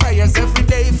 offering my prayers every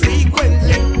day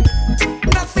frequently.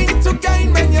 Nothing to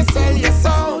gain when you sell your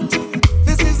soul.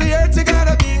 This is the earth, you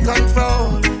gotta be in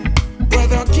control.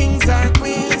 Whether kings or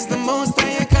queens, the most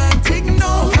I can't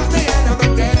ignore. At the end of the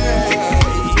day,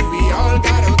 we all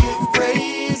gotta give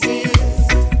praises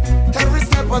every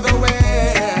step of the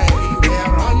way.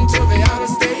 We're on to the other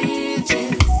stages.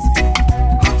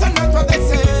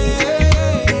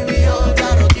 We all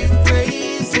gotta give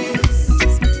praises.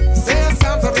 Say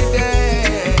Soundz every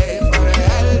day for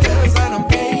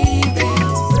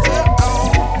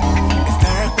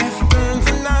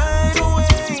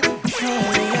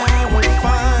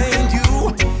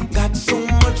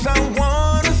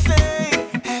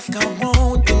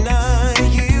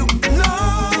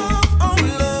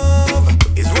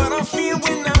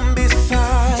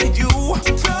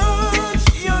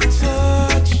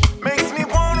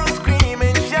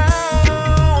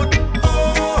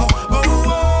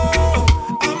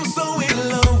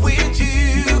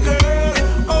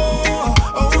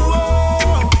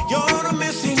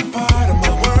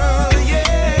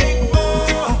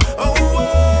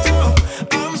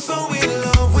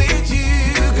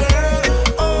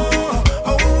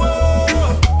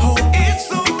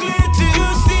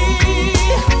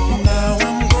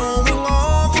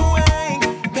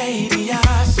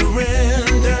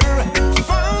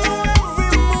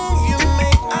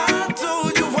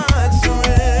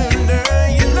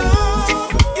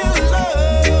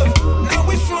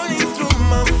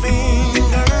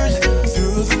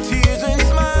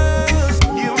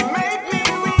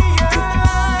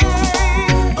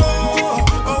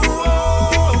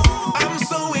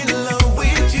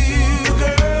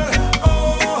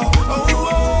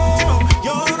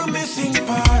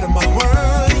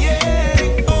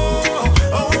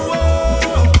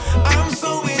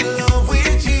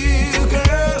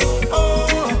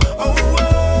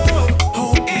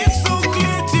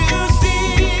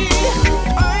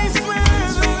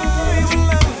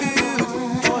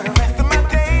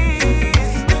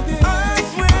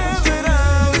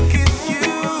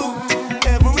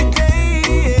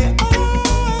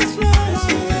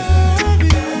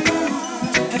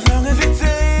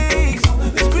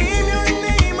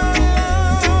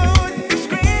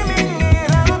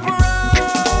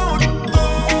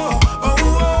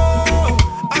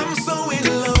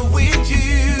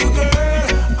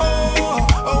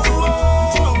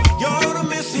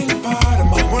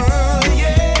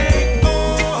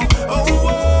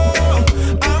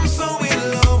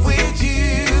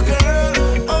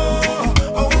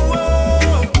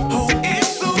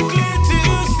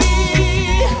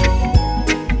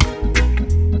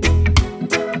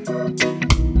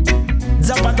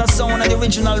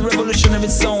original revolutionary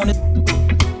sound.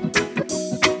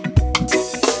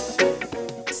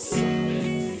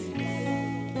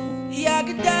 Yeah,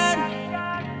 get done.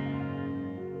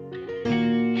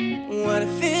 What it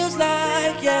feels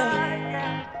like,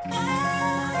 yeah.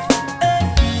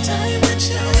 Time with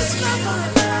you is never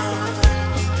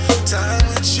enough. Time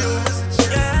with you is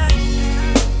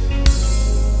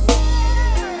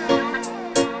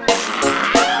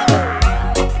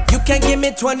Can't give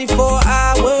me 24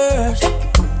 hours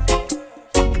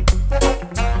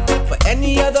for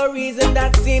any other reason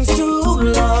that seems too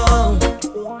long.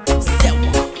 So,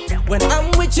 when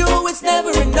I'm with you, it's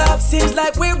never enough. Seems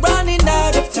like we're running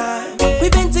out of time.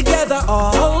 We've been together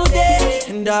all day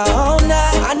and all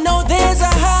night. I know there's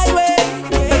a highway,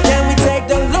 but can we take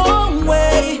the long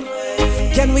way?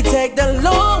 Can we take the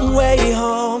long way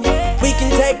home? We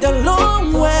can take the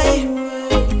long way.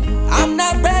 I'm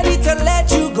not ready to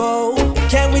let you go.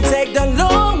 Can we take the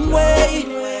long way?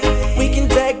 We can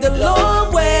take the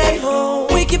long way home.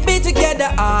 We can be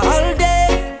together all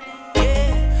day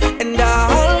and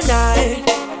all night.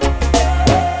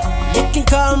 You can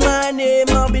call my name,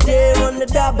 I'll be there on the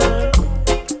double.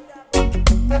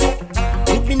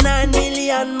 With me 9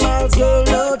 million miles, girl,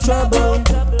 no trouble.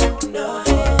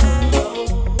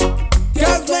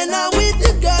 Cause when I'm with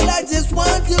you, girl, I just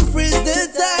want to freeze the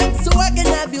time so I can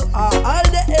have you all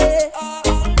day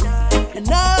and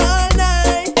all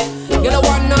night. You don't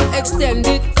wanna extend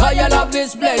it, cause your love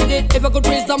is splendid. If I could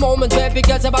freeze the moment, baby,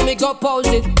 girl, about me go pose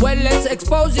it. Well, let's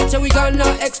expose it, so we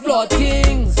gonna explore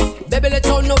things. Baby, let's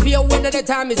all know fear when the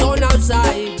time is on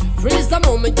outside. Freeze the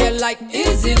moment, girl, like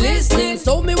easy listening.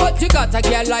 Show me what you got, I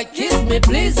girl, like kiss me,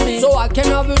 please me. So I can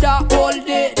have you that all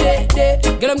day.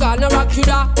 Girl, I'm gonna rock you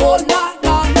that all night.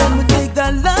 Can we take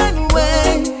that long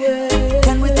way?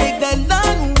 Can we take that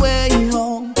long way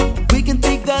home? We can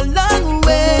take that long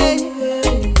way.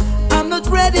 I'm not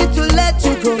ready to let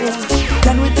you go.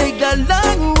 Can we take that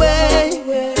long way?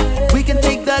 We can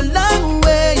take that long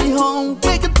way home.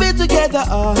 We can be together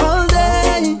all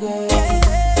day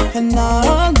and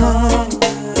all night.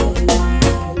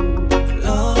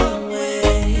 Long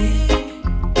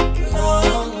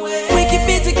way. We can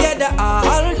be together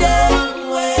all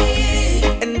day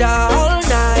and all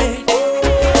night.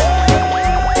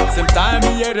 Sometime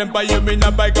here and by you me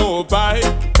not by go by.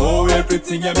 Oh,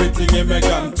 everything you make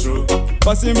come true.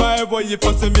 Passing my way, you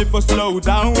forcing me for slow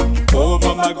down. Oh,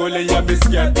 mama go lay ya me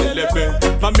scared to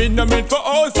live. Mama no mean for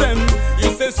awesome.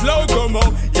 You say slow go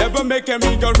more. You ever making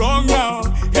me go wrong now.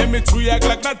 Hear me 3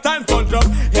 o'clock, not time for drop.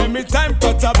 Hear me time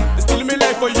cut up. Still me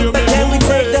life for you. But can we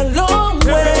take the long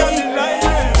way?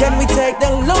 Can we take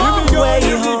the long way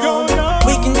home?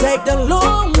 We can take the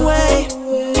long way.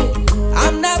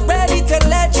 I'm not ready to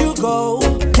let you go.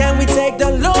 Can we take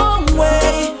the long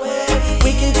way?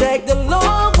 We can take the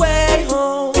long way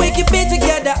home. We can be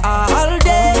together all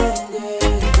day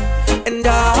and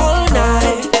all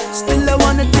night. Still I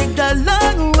wanna take the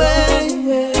long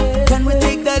way. Can we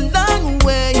take the long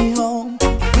way home?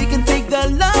 We can take the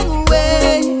long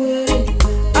way.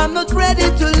 I'm not ready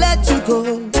to let you go.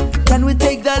 Can we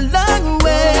take the long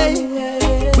way?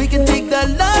 We can take the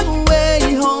long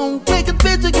way home. We can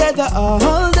be together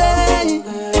all day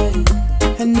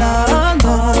and all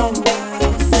night.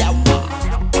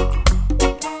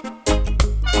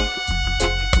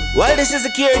 Well, this is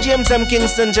Akira James from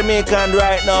Kingston, Jamaica, and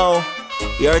right now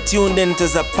you're tuned into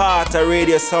Zapata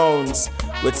Radio Sounds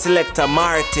with Selector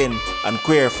Martin and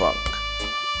Queer Funk.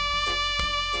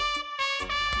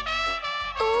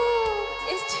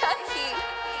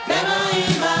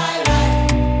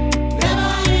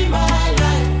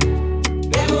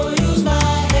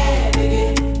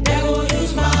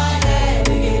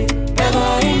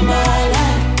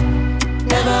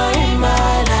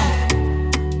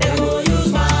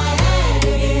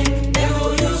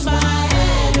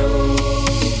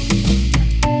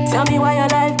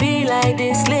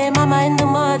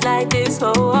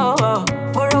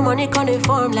 Money can't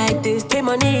form like this. Pay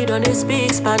money, don't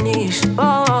speak Spanish.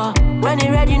 Oh, when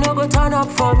you ready, no go turn up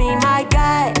for me, my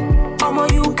guy.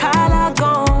 Omo, you call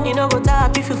gone. You no go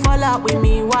tap if you fall out with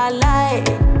me, walai.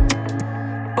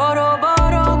 Boro,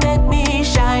 make me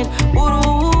shine.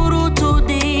 Uru to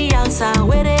the answer.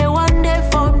 Where they one day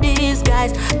from these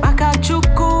guys.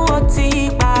 Makachuku oti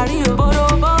pari.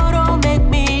 Boro, make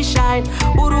me shine.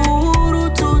 Uru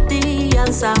to the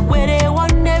answer. Where they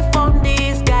one day from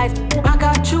these guys.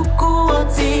 Makachuku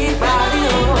oti pari.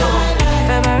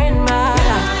 Never in my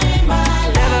life.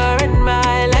 Never in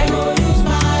my life.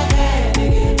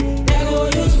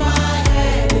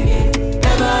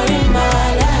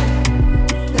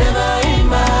 Never in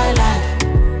my life.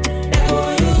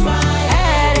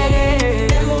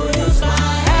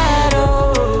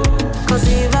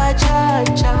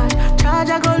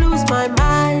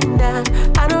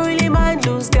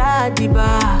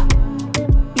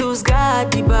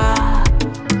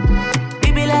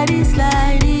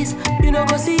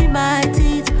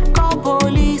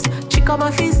 on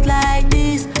my feet like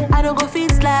this. I don't go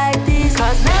feet like this.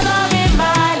 Cause never in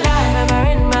my life, never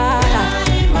in my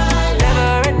life,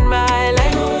 never in my life.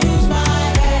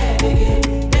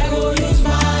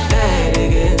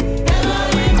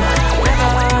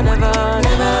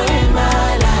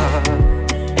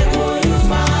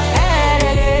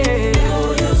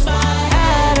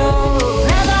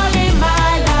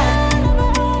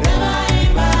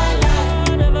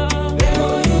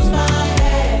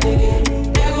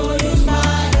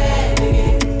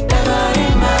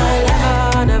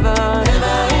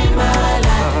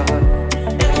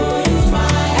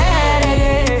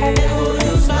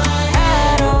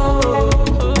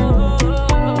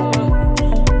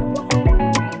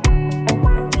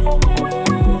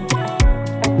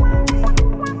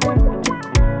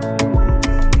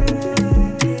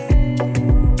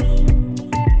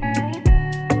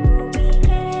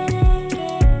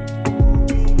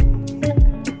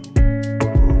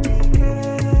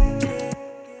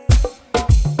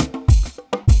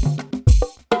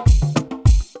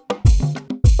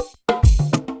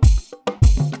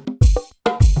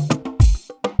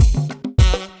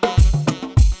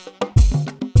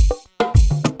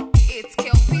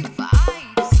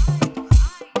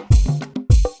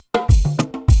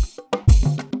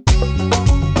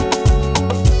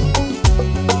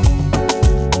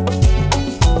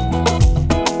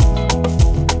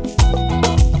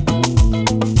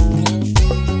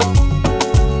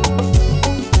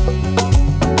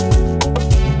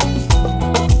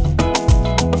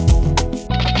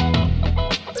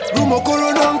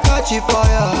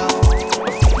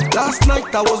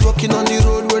 I was walking on the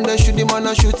road when they shoot the man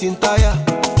a shooting tire.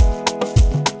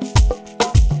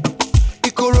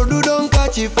 Ikorodu don't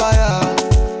catch a fire.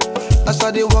 As I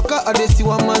dey walk out, I dey see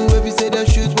one man where we say them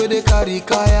shoot where they carry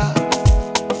kaya.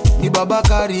 The baba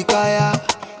carry kaya.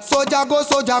 Soldier go,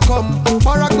 soldier come.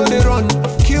 Barak no dey run.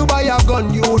 Kill by your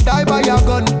gun, you will die by your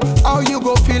gun. How you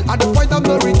go feel at the point of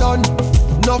no return?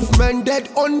 Enough men dead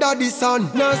under the sun.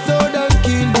 Now so them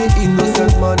kill the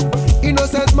innocent man.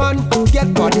 Innocent man,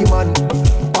 get body man.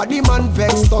 Body man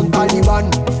vexed on Taliban.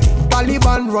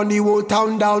 Taliban run the whole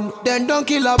town down. Then don't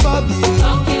kill a Bobby.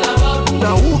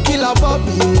 Now who kill a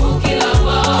Bobby?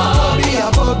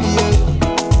 A Bobby.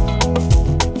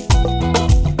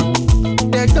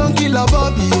 Then don't kill a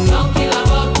Bobby.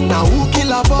 Now who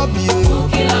kill a Bobby?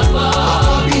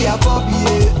 A Bobby.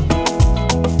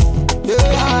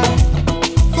 Yeah.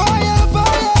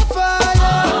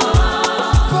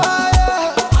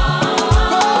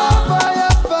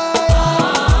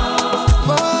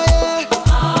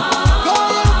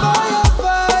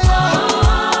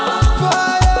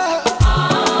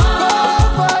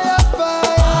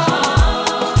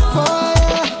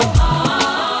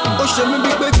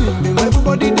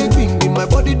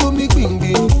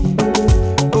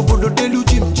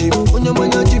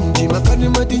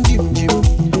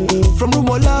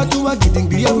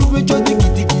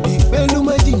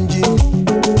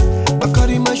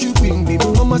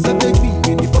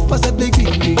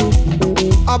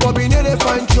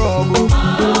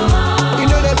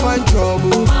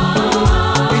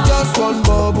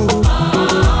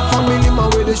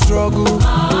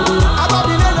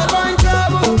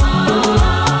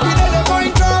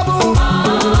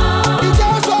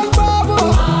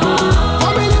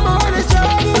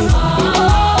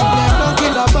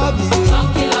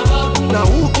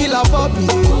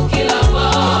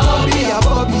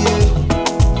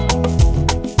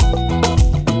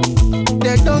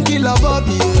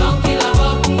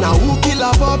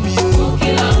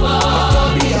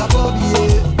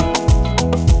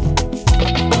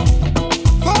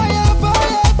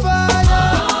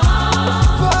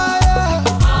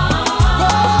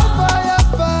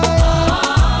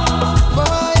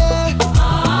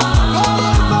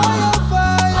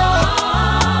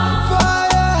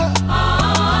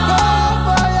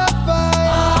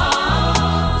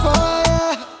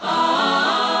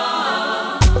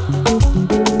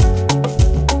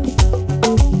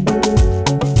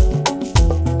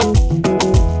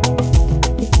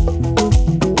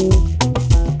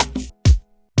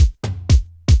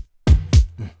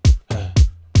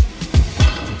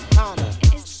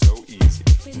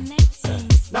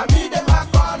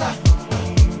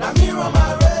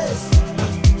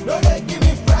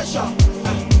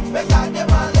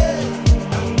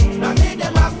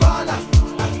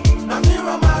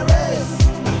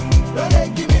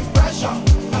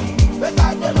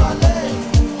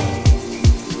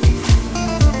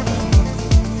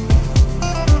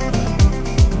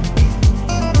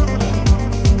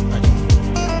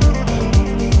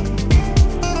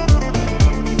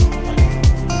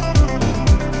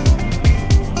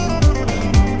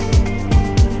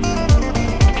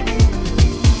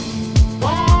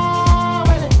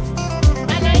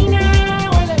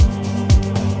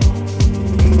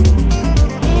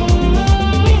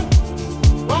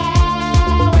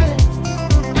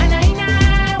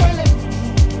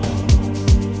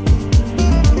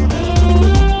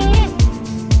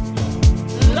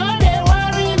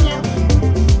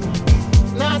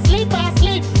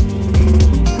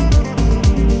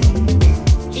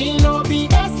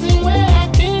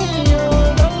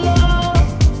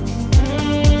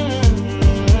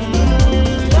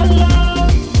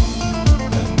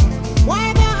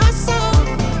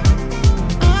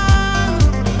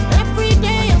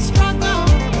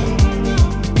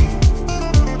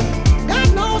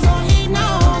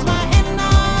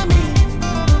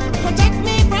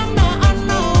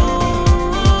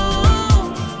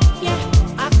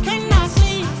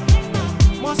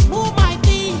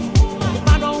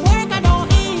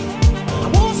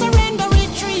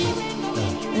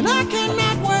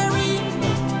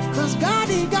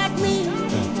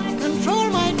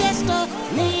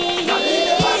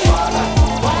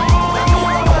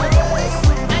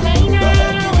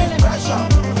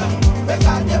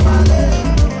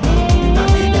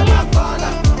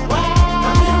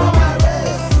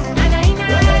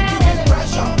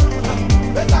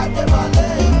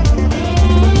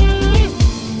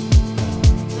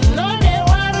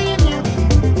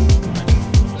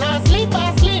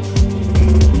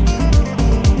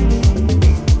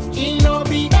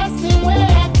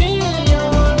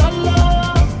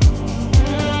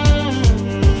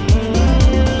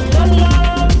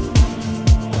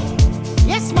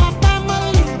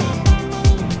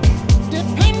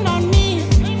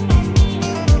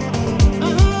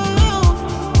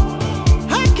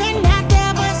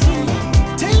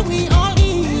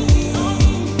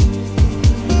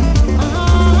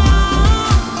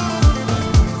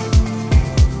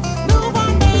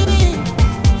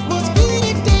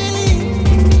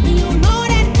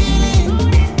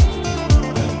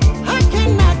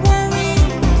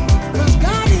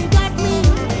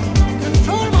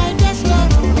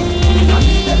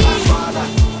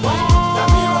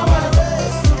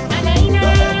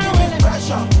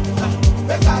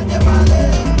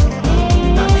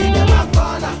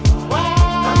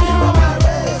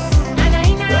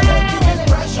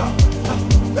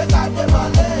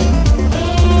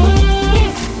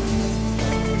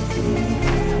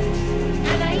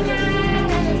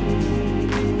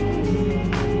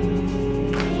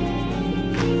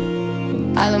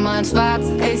 Alle malen schwarz,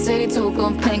 ich seh die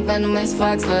Zukunft pink. Wenn du mich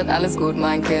fragst, wird alles gut,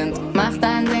 mein Kind. Mach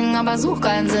dein Ding, aber such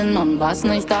keinen Sinn. Und was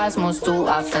nicht da ist, musst du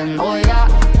erfinden. Oh ja.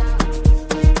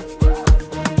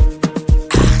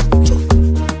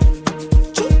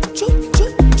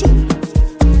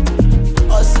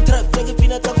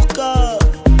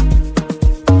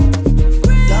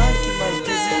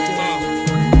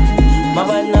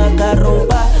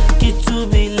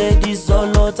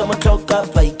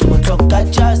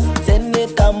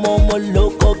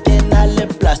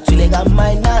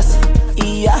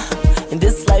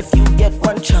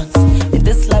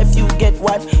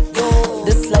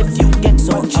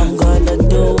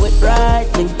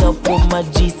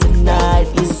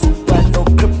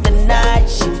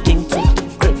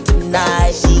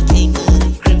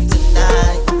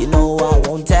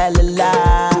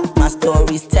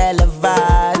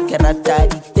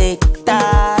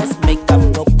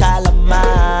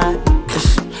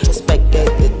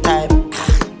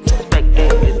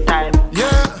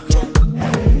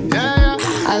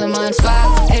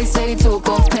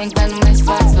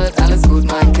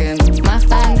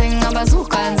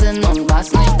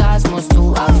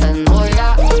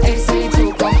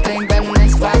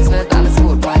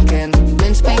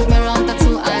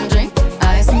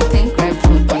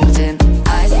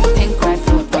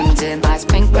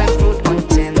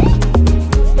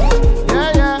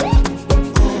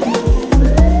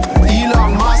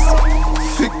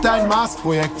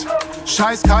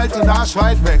 Scheiß kalt und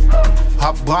arschweit weg.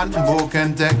 Hab Brandenburg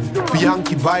entdeckt.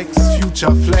 Bianchi Bikes,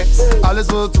 Future Flex. Alles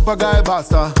wird super geil,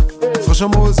 basta. Frische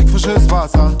Musik, frisches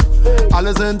Wasser.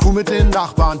 Alle sind cool mit den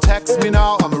Nachbarn. Text me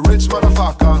now, I'm a rich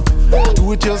motherfucker.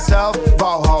 Do it yourself,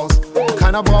 Bauhaus.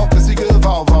 Keiner braucht bissige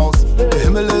Wauwaus. Der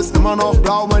Himmel ist immer noch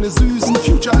blau, meine süßen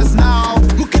Future is now.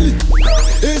 Mukili,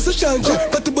 esa shanje,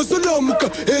 pati bosolomuka,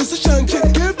 esa shanje,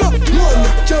 keba, mwana,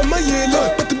 chama yela,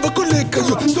 pati bakoleka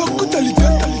yo, soko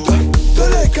talita.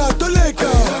 Toleka, toleka,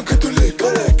 toleka,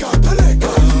 toleka, toleka,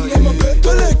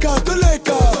 toleka,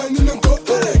 toleka,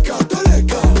 toleka,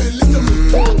 toleka,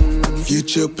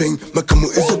 Future ping, makamu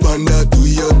is a banda, do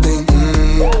your thing.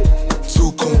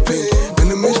 Zukunft, wenn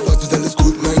du mich fragst, ist alles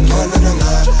gut, mein Mann.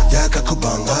 Ja,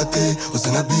 kakubangate,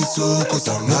 usana biso,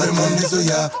 kosangare mandiso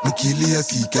ya, mukili ya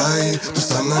sikae, du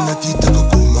sangana tita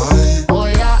kukumae. Oh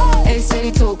ja, ich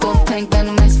seh die Zukunft pink, wenn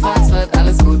du mich fragst, wird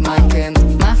alles gut, mein Kind.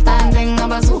 Mach dein Ding,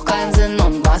 aber such keinen Sinn.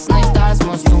 Und was nicht da ist,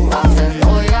 musst du erfinden.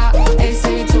 Oh ja, ich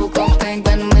seh die Zukunft pink,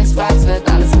 wenn du mich fragst, wird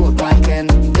alles gut, mein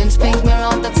Kind. Binge pink, mir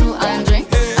und dazu ein Drink.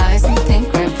 Eis und Pink,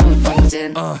 Grapefruit und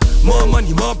Gin. More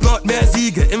money, more blood, mehr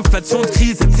Siege.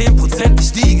 Inflationskrise, 10%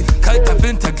 gestiegen. Kalter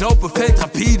Winter, Glaube fällt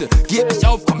rapide. Gib nicht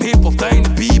auf, komm heb auf deine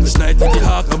Bibel. Schneid dir die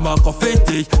Haare, mach auf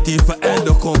wichtig. Die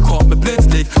Veränderung kommt mit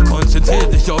Blitzlicht. Konzentrier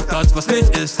dich auf das, was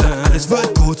nicht ist. Es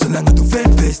wird gut, solange du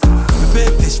fit bist.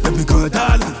 Beweg dich, Baby Girl,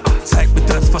 darling. Zeig mir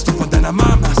das, was du von deiner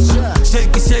Mama hast.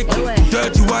 Shake it, shake it,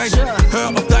 dirty wine. Hör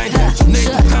auf dein Herz, nicht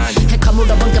rein.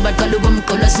 Kamuda bonke bakaluba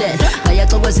mkolosel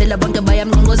bayaqokozela bonke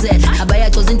bayamnqonqozela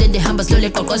abayaqozinde ndihamba slowly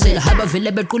qoqozela haba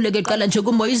vele bequleke qala nje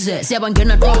kumoyise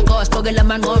siyabangena qoqo siqokela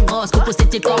amanqonqo sikhuphu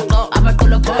sithi qoqo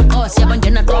amaqolo qoqo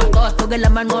siyabangena qoqo siqokela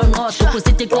amanqonqo sikhuphu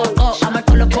sithi qoqo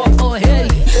amaqolo qoqo hey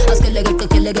askeleke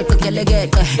qokeleke qokeleke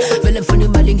vele mfuna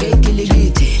imali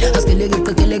ngeyikilikithi askeleke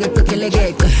qokeleke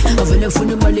qokeleke vele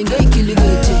mfuna imali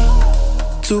ngeyikilikithi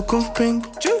Zukunft bringt,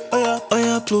 euer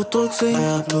Blutdruck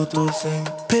sinkt.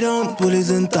 Peter und Bulli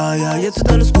sind da, ja, jetzt wird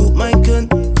alles gut, mein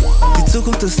Kind. Die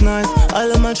Zukunft ist nice,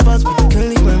 alle mal schwarz, bitte kill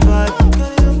nicht mein Vibe.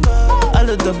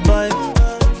 Alle dabei,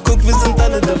 guck, wir sind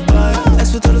alle dabei.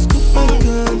 Es wird alles gut, mein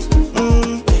Kind.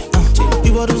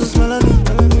 Überdosis Melanin,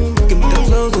 gib mir den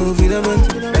Flow so wie der Wind,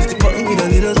 bis die Potten wieder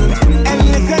Lieder sind.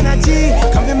 Endless Energy,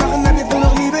 komm, wir machen ab jetzt nur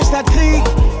noch Liebe statt Krieg.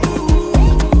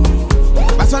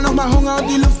 Was soll noch mal Hunger und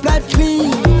die Luft bleibt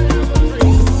clean?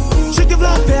 Schicke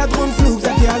Flach, Pferd und Flug,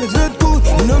 sagt ihr, alles wird gut.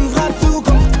 In unserer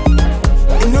Zukunft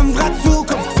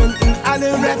finden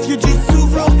alle Refugees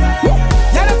Zuflucht.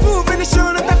 Ja, das Move bin ich schon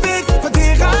unterwegs, von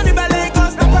Teheran über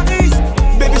Lagos nach Paris.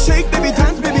 Baby shake, Baby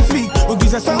tanz, Baby flieg, und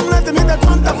dieser Song läuft im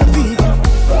Hintergrund auf dem Beat.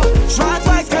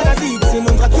 Schwarz-Weiß, keiner sieht's, in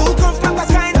unserer Zukunft macht das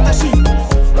keinen Unterschied.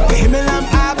 Der Himmel am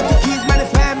Abend, die Kies, meine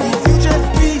Family, Future is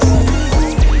Peace.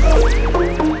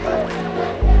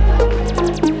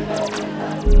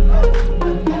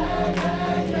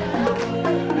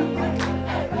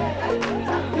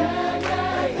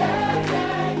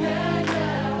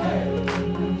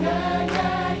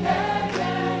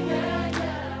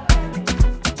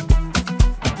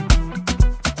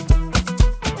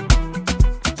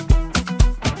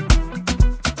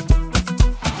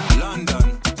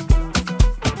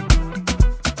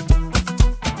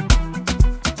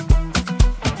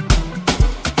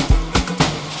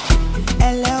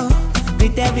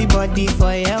 ready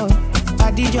for you.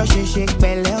 Body just shake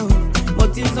belly.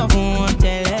 Motin so fun wọn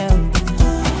tẹ́lẹ̀.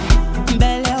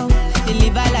 Belly,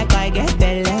 deliver like I get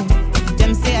belly.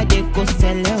 Them say I dey go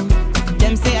sell it.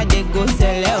 Them say I dey go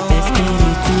sell it.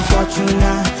 Espiritu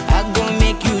Fortuna, I go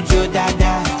make you Joe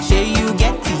Dada. Say you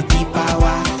get the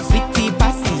power. Sweetie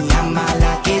Passy,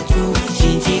 Amala Ketu.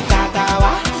 Shinji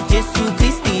Kagawa, Jesu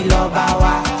Christi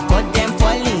Lobawa. Got them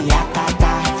falling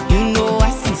yakata. You know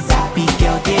I see sabi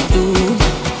girl they do.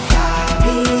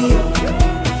 Sabi,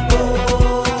 oh,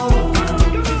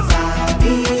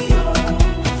 sabi,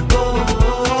 oh,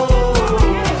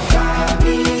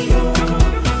 sabi,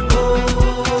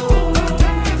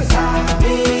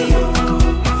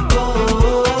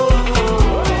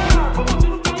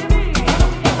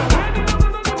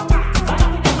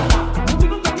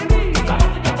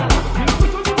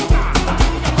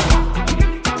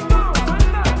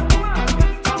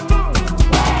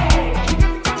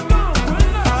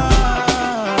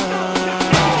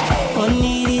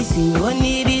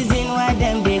 Only reason why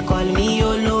them they call me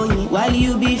Yolo. While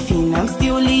you be fin, I'm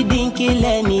still leading, kill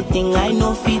anything I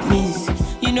know fitness.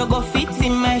 You know go fit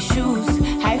in my shoes.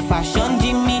 High fashion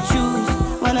Jimmy choose.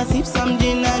 Wanna sip some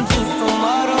gin and juice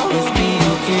tomorrow.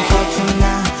 Espiritu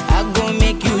Fortuna, I go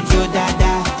make you Joe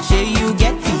Dada. Say you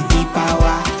get the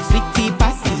power. Sweetie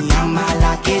Passy,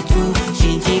 Amala Ketu.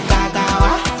 Shinji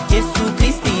Kagawa, Jesu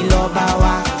Christi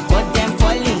Lobawa. Got them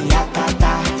falling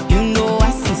yakata. You know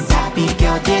I see sabi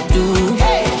girl they do.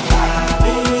 Hey,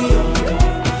 sabi,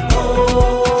 oh,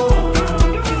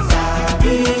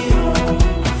 sabi,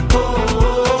 oh,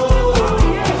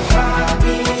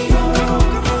 sabi,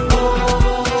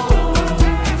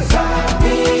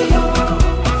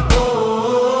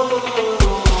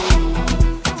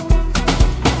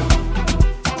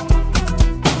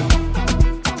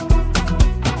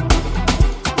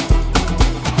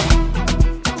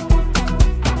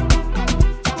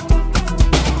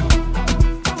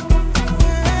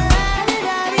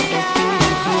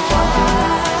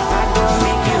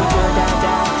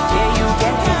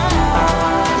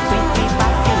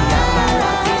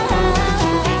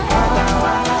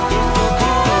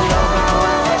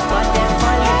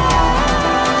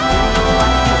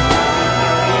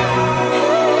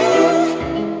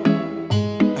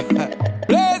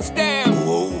 Bless them.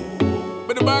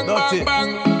 With the bang, bang, bang.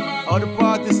 How the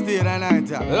party stay tonight?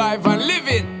 Live and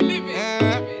living.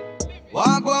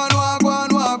 Wagwan, wagwan,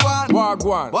 wagwan.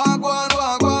 Wagwan. Wagwan,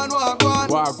 wagwan, wagwan.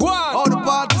 Wagwan. How the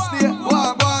party stay?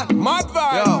 Wagwan. Mad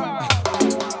vibe.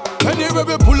 Anyway,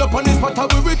 we pull up on this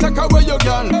spot, we will take away your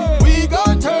girl. We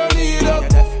gon' turn it up.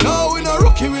 No, we no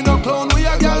rookie, we no clown, we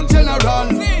a girl general.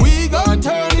 We gon'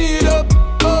 turn it up.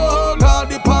 Oh, Lord,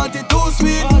 the party too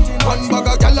sweet. One bag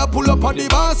of gyal a pull up on the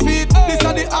boss feet. This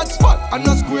a the hot spot, and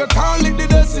no square can't lick the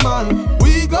decimal.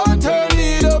 We gon' turn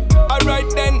it up. Alright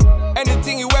then,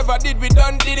 anything you ever did, we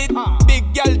done did it. Big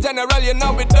girl general, you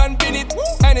know we done been it.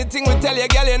 Anything we tell you,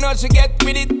 girl, you know she get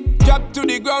with it. Drop to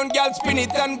the ground, girl, spin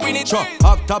it and win it. Sure.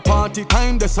 After party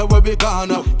time, that's where we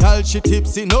gonna. Girl, she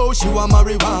tipsy, know she want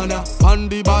marijuana. On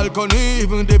the balcony,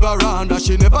 even the veranda.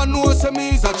 She never knows me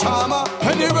is a charmer.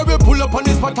 Anyway, we pull up on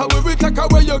this spot, we will take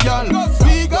away your girl.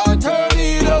 We gon' turn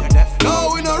it up. No,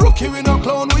 we no rookie, we no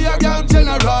clown, we a girl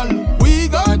general. We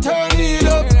gon' turn it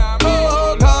up.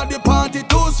 Oh, God, the party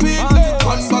too sweet.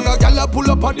 One bag of gyal a pull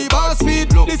up on the boss feet.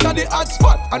 This a the hot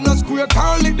spot, and no square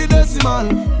can't lick the decimal.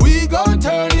 We gon'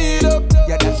 turn it up.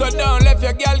 So don't left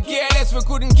your girl careless, we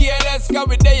couldn't care less. Cause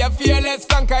we there fearless,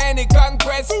 conquer any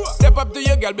conquest. Step up to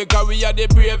your girl because we are the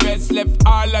bravest. Left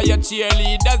all of your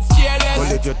cheerleaders cheerless.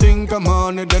 Well, if you think I'm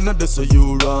on it, then I just say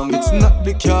you wrong. It's not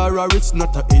the car or it's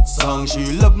not a hit song. She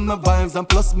love my vibes and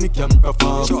plus me can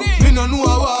perform. Me no know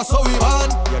how so we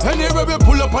want. Anyway, we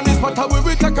pull up on this spot, we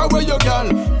will take away your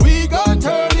girl. We gon'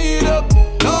 turn it up.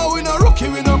 No, we no rookie,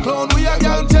 we no clown, we a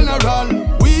girl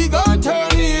general. We gon'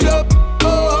 turn it up.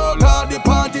 Oh, Lord, the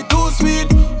party too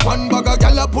sweet. One bag of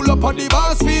gyal a pull up on the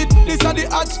boss feet. This a the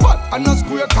hot spot, and no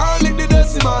square can't lick the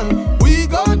decimal. We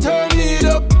gon' turn it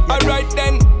up. Alright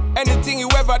then, anything you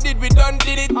ever did, we done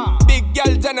did it. Big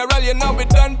girl general, you know we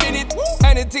done been it.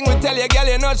 Anything we tell you, girl,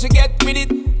 you know she get with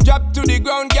it. Drop to the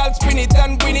ground, girl, spin it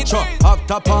and win it. Sure.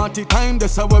 After party time,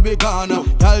 that's where we gonna.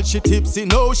 Girl, she tipsy,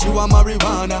 know she want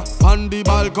marijuana. On the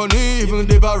balcony, even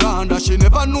the veranda. She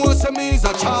never knows me is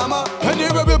a charmer.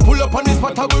 Anyway, we pull up on this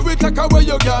spot, we will take away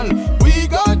your girl. We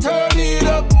gon' turn it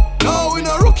up. No, we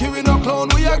no rookie, we no clown,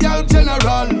 we a girl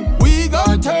general. We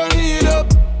gon' turn it up.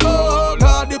 Oh,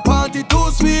 Lord, the party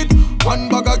too sweet. One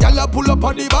bag of gyal a pull up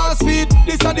on the boss feet.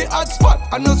 This a the hot spot,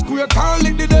 and no square can't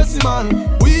lick the decimal.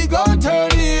 We gon'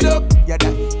 turn it up.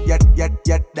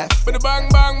 With the bang,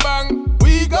 bang, bang.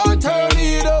 We gon' turn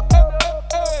it up.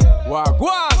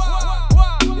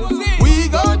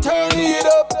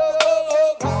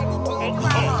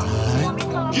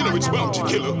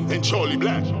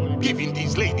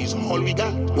 is all we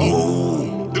got.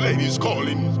 Oh, the ladies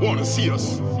calling, wanna see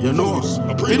us. You know,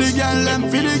 for the girl them,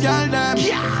 for the girl them.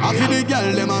 I for the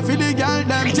girl them, I for the girl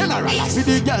them. General, I for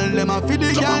the girl them, I for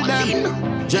the girl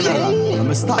them. General,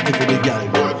 I'm starting for the girl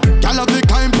them. Girl of the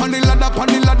kind, pan the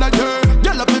ladder, yeah.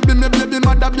 Girl of the baby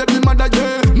mother,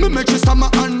 yeah. Me make she summer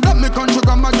and that me country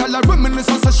grandma. Girl a reminisce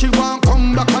and say she want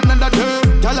come back another day.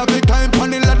 Girl of the kind,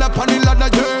 pan the ladder,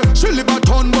 yeah. She live a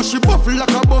town but she buff like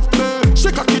a buff play.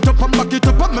 She cock it up and back it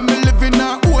up and me live in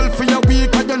a hole for your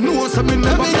week. And you know so me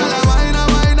never. Every girl a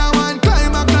wine,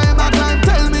 climb,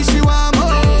 tell me she want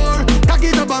more. Cock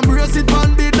it up and brace it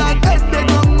on the dance. Head the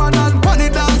young man and pon the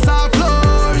dance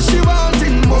floor. She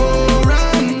wanting more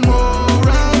and more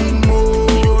and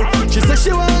more. She said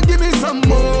she want give me some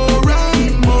more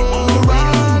and more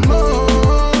and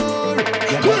more.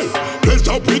 Well, let's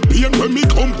stop with pain when me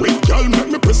come with y'all. Make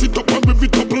me press it up and rev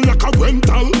it up like a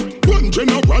rental. One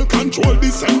general control the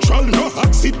central. No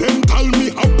accidental,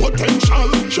 me have potential.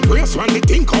 She brace when the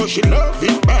thing cause she love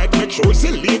it bad. Make sure it's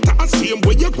later I see him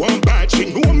when you go bad. She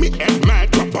know me head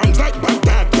mad. Drop bombs like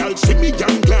Baghdad. Girl see me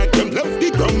young glad. Them love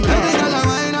the ground bad. Every girl a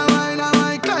wine,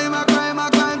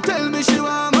 climb, tell me she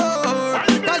want more.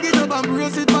 Cock it up and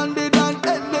brace it on the dance.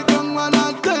 Head the young man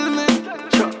and tell me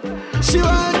she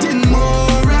wanting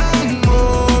more and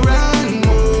more and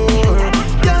more.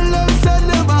 Girl love said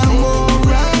they want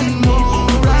more and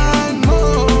more and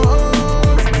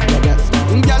more.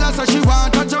 Girl a say she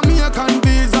want a Jamaican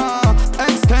visa.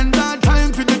 Extend that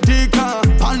time for the tika.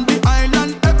 On the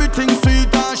island everything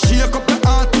sweeter. Shake up the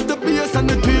heart with the bass and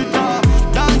the tweeter.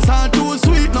 Dance all too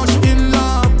sweet, now she in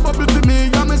love. Bubble for me,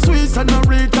 I'm a sweet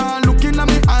senorita. Looking at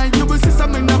me eye, you will see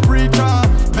some in the preacher.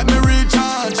 Let me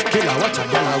recharge. Killer, watch a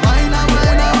girl a wine,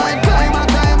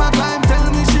 climb.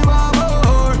 Tell me she want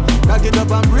more. Cock it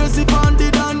up and brace it on the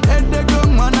dance. Head the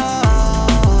young man on.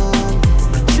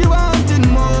 She wanting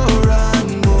more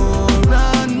and more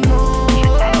and more.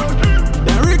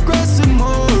 They requesting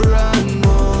more and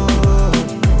more.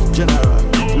 General,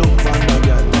 look for the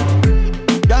girl.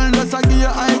 Girl just a give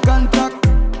you eye contact.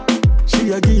 She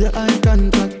a give you eye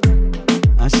contact.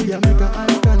 And she a make a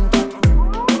eye contact.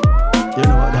 You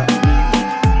know what that mean?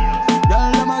 Girl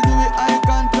them a give you eye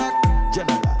contact.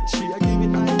 General, she a give you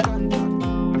eye contact.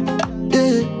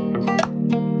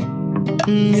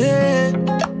 Yeah.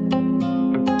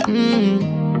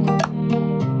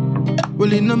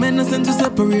 Well, it no make no sense to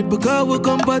separate because we're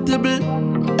compatible.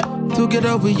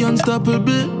 Together we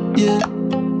unstoppable, yeah.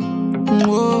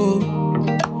 Whoa,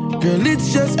 girl,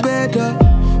 it's just better.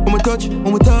 When we touch,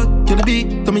 when we talk, you're the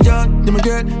beat, tell me yard, you're my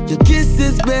girl. Your kiss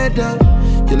is better.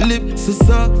 Your lips are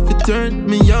soft, you turn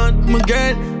me on, my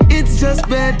girl. It's just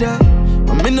better.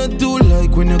 I may not do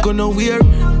like when you're gonna wear.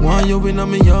 Want you in on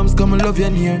my arms, come and love you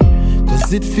near.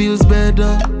 Cause it feels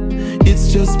better.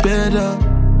 It's just better.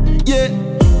 Yeah.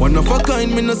 One of a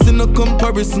kind, me no see no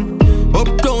comparison.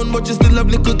 Uptown, but you still have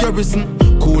little garrison.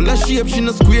 Cool as shape, she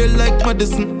no square like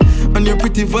Madison. And your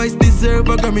pretty voice deserve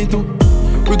a Grammy too.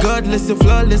 Regardless, you're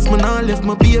flawless, man, I left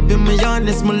my baby, my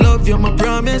honest, my love you, my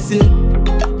promise, yeah.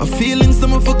 I'm feeling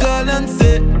some for God and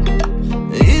say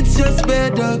it's just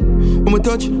better. When we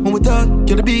touch, when we talk,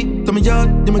 you're the beat, tell me yard,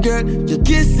 you're my girl. Your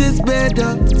kiss is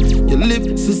better. Your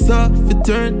lips are soft, you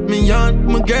turn me on,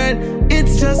 my girl.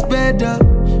 It's just better.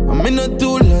 I may not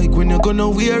do like when you're gonna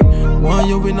wear. Want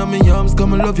you in on my arms,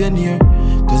 come and love you near.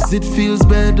 Cause it feels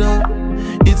better.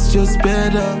 It's just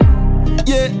better.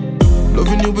 Yeah.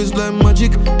 Loving you is like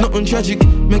magic, nothing tragic.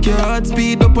 Make your heart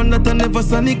speed up and that I never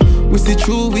sonic. We see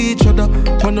through each other,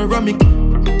 panoramic.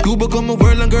 You become a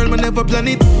world and girl, man never plan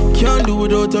it. Can't do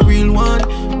without a real one.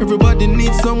 Everybody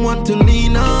needs someone to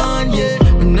lean on, yeah.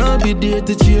 And I'll be there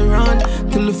to cheer on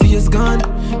till the fear's gone.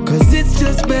 Cause it's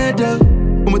just better.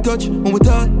 When we touch, when we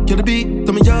talk, you're the beat,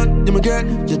 tell me yard, you're my girl.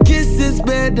 Your kiss is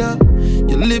better.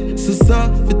 Your lips are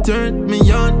soft, you turn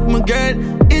me on, my girl.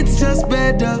 It's just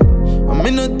better. I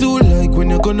may not do like when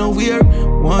you're gonna wear.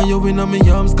 Want you in on my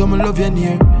arms, come and love you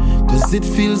near. Cause it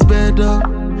feels better.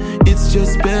 It's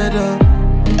just better.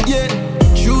 Yeah.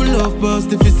 True love past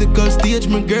the physical stage,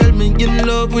 my girl. Me in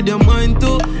love with your mind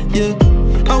too, yeah.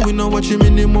 And we know what you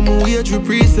minimum wage. We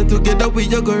preset together, we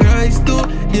you go rise to,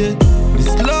 yeah.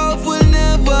 This love will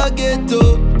never get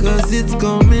to, cause it's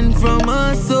coming from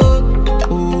our soul.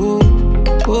 Oh,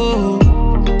 oh,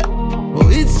 oh,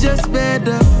 it's just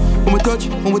better. When we touch,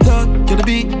 when we talk, you're the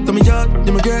beat, tell me yard,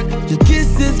 you're my girl. Your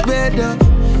kiss is better.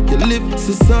 Your lips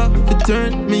are soft, you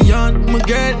turn me on, my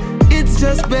girl. It's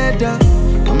just better.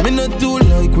 I may not do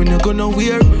like when you're gonna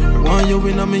wear. Want you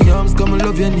in on my arms, come and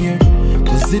love you near.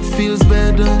 Cause it feels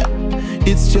better.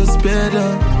 It's just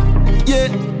better. Yeah.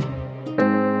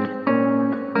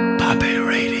 Poppin'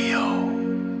 Radio.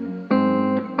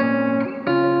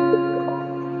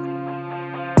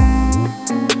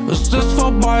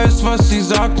 vorbei ist, was sie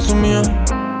sagt zu mir.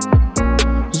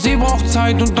 Sie braucht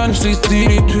Zeit und dann schließt sie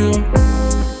die Tür.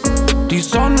 Die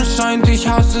Sonne scheint, ich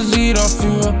hasse sie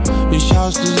dafür. Ich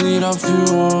hasse sie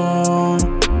dafür,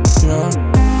 ja.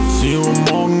 4 Uhr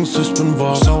morgens, ich bin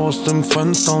wach. Schau aus dem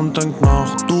Fenster und denk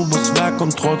nach. Du bist weg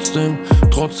und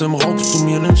trotzdem raubst du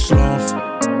mir den Schlaf.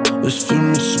 Ich fühl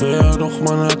mich schwer, doch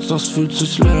mein Herz, das fühlt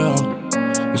sich leer.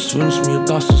 Ich wünsch mir,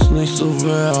 dass es nicht so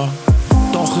wär.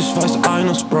 Doch ich weiß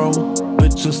eines, Bro,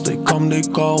 Bitches, they come, they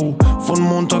go. Von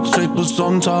Montag straight bis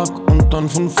Sonntag und dann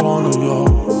von vorne, ja.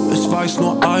 Ich weiß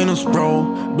nur eines, Bro,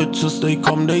 Bitches, they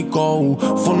come, they go.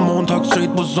 Von Montag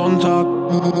straight bis Sonntag.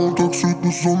 Montag straight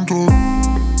bis Sonntag.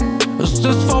 Es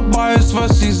ist vorbei, ist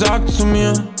was sie sagt zu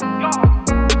mir.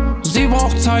 Sie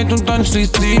braucht Zeit und dann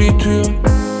schließt sie die Tür.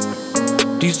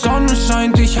 Die Sonne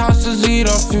scheint, ich hasse sie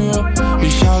dafür.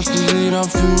 Ich hasse sie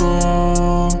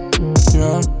dafür,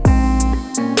 ja.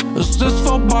 Es ist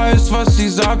vorbei, ist was sie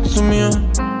sagt zu mir.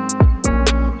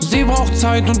 Sie braucht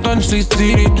Zeit und dann schließt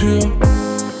sie die Tür.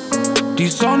 Die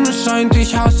Sonne scheint,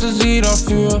 ich hasse sie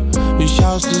dafür. Ich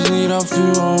hasse sie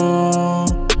dafür,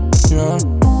 ja.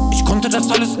 Ich konnte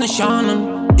das alles nicht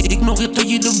ahnen, ignorierte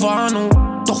jede Warnung.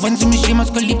 Doch wenn sie mich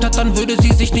jemals geliebt hat, dann würde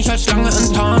sie sich nicht als Schlange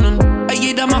enttarnen. Ey,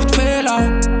 jeder macht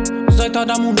Fehler, seit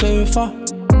Adam und Eva.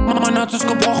 Mein Herz ist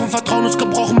gebrochen, Vertrauen ist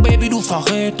gebrochen, Baby, du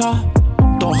Verräter.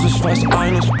 Doch ich weiß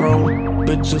eines, Bro,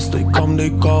 Bitches, they come, they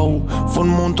go. Von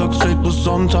Montag straight bis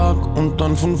Sonntag und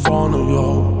dann von vorne,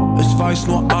 yo. Ich weiß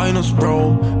nur eines,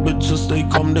 Bro, Bitches, they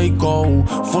come, they go.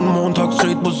 Von Montag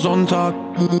straight bis Sonntag.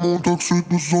 Montag straight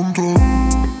bis Sonntag.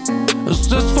 Es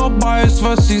ist vorbei, ist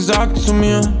was sie sagt zu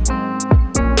mir.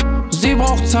 Sie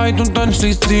braucht Zeit und dann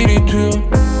schließt sie die Tür.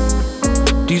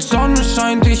 Die Sonne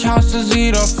scheint, ich hasse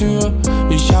sie dafür.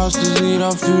 Ich hasse sie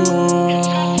dafür,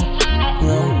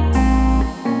 ja.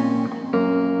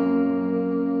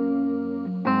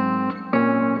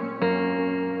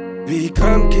 Wie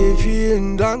krank,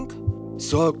 vielen Dank.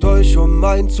 Sorgt euch um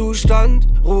meinen Zustand.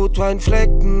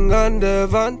 Rotweinflecken an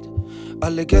der Wand.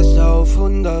 Alle Gäste auf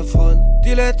 100 von.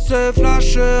 Die letzte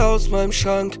Flasche aus meinem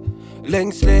Schrank.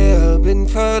 Längst leer, bin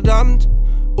verdammt.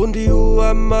 Und die Uhr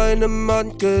an meinem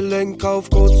Handgelenk auf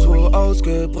kurz vor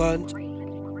ausgebrannt.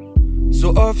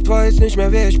 So oft weiß nicht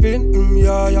mehr, wer ich bin,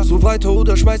 ja. So weiter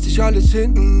oder schmeiß ich alles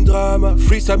hinten, Drama.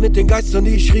 Freestyle mit den Geistern,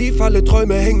 die ich rief. Alle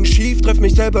Träume hängen schief, treff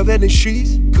mich selber, wenn ich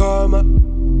schieß. Karma,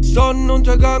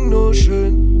 Sonnenuntergang nur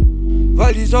schön,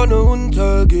 weil die Sonne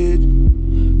untergeht.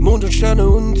 Mond und Sterne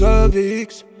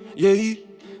unterwegs, yeah.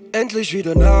 Endlich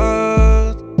wieder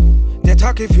Nacht, der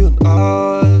Tag geht für'n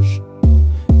Arsch.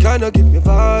 Keiner gibt mir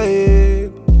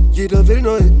Vibe, jeder will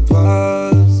nur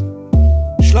irgendwas.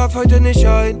 Schlaf heute nicht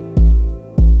ein,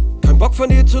 kein Bock von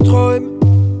dir zu träumen.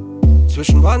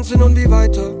 Zwischen Wahnsinn und wie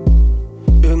weiter,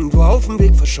 irgendwo auf dem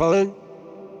Weg verschollen.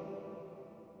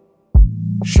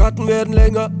 Schatten werden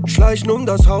länger, schleichen um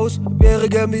das Haus. Wäre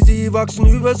gern wie sie, wachsen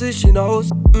über sich hinaus.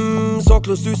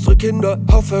 Sorglos düstere Kinder,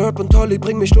 Haufe Herb und Tolly,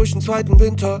 bring mich durch den zweiten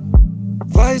Winter.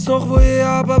 Weiß noch woher,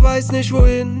 aber weiß nicht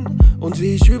wohin. Und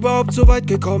wie ich überhaupt so weit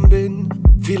gekommen bin.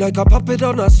 Feel like a puppet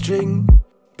on a string.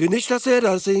 Bin ich, dass er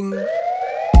da singt.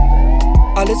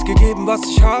 Alles gegeben, was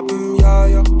ich hab,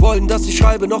 ja. Wollen, dass ich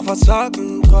schreibe, noch was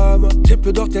sagen, Drama.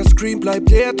 Tippe, doch der Screen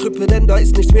bleibt leer. Trippe, denn da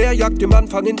ist nichts mehr, jagt dem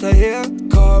Anfang hinterher.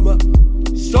 Karma,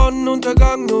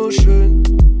 Sonnenuntergang nur schön,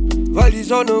 weil die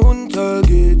Sonne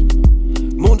untergeht.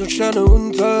 Mond und Sterne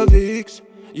unterwegs,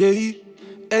 yeah.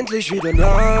 Endlich wieder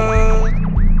Nacht,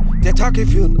 der Tag geht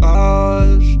für'n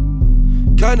Arsch.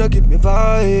 Keiner gibt mir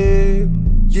Vibe,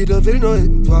 jeder will nur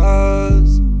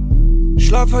irgendwas.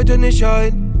 Schlaf heute nicht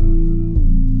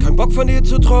ein, kein Bock von dir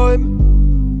zu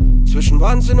träumen. Zwischen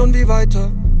Wahnsinn und wie weiter,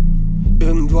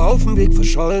 irgendwo auf dem Weg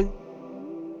verschollen.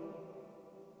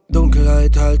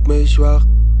 Dunkelheit, halt mich wach,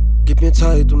 gib mir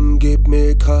Zeit und gib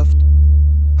mir Kraft.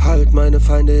 Halt meine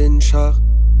Feinde in Schach,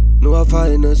 nur auf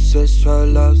eines ist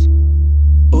Verlass.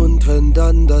 Und wenn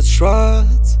dann das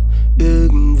Schwarz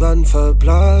irgendwann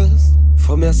verblasst,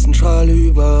 vom ersten Strahl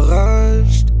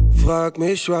überrascht, frag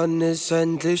mich, wann ist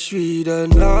endlich wieder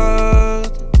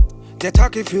Nacht. Der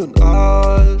Tag geht für'n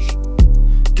Arsch,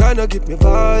 keiner gibt mir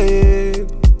Vibe,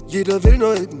 jeder will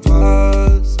nur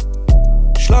irgendwas.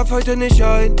 Schlaf heute nicht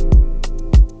ein,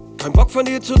 kein Bock von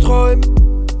dir zu träumen.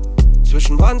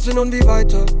 Zwischen Wahnsinn und wie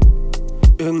weiter,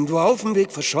 irgendwo auf dem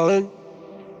Weg verschollen.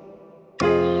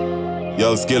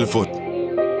 Yo, Skillfoot.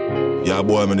 Yeah,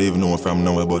 boy, I don't even know from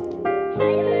nowhere, but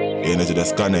energy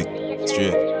just connect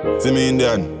straight. See me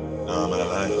Indian. Nah, man,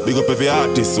 I lie. Big up every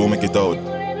artist who make it out.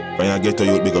 When you get to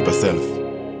youth, big up yourself.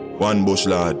 One Bush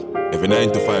lad, every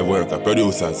 9 to 5 worker,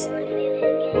 producers.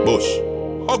 Bush.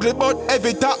 Ugly but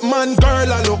every top man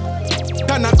girl I look.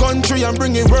 Can a country and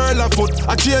bring a world afoot.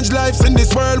 I change lives in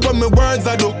this world when my words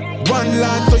I do. One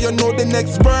line so you know the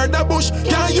next word a bush.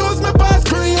 Can't use my past,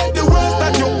 create the worst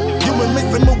that you. You will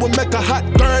miss me, will make a hot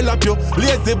girl up you.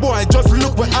 Lazy boy, just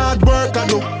look what hard work I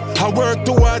do. I work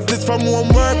towards this from one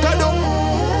work I do.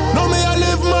 Now me I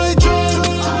live my dream.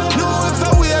 No it's a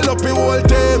wheel up the whole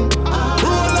time.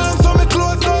 Roll on so me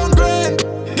clothes don't grain.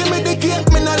 Give me the cake,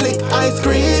 me no lick ice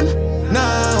cream.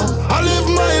 Now I live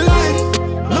my life.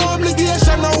 No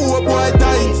obligation, no hope boy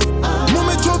tight.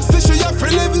 Mommy joke say she have to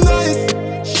live nice.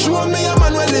 Show me a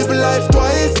man will live life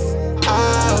twice.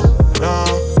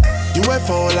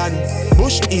 UFO land,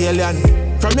 bush alien.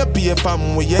 From your pay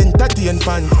fam, we entertain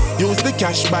fans. Use the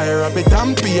cash buy a bit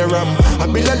and pay ram. I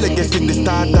build a legacy, the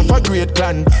start of a great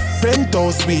clan.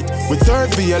 Penthouse suite with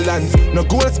surveillance. No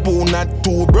gold spoon at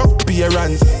 2 broke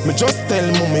parents. Me just tell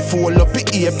mommy fold up the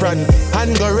apron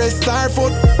and go rest her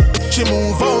foot. She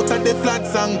move out of the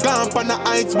flats and camp on the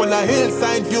heights. While a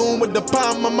hillside view with the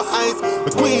palm of my eyes.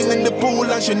 The queen in the pool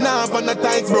and she nav on the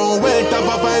tights. Bro, weight of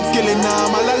a vibes killing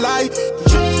them all a lie.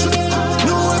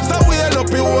 No it's a wheel up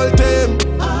the whole time.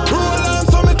 Roll on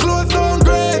so me clothes don't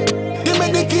grain. Give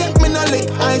me the cake, me no lick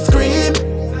ice cream.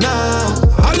 Now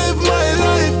I live my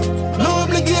life. No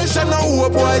obligation, no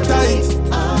hope boy tight.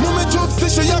 Mommy joke say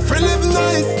she have to live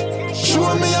nice.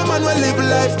 Show me a man will live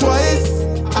life twice.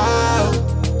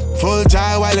 Full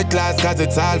joy while it lasts, cause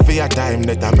it's all for your time.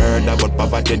 That a murder, but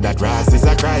poverty that ras is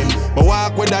a crime. I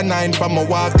walk with a 9 from a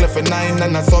walk left a 9.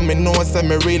 And I saw me know, say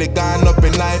me really gone up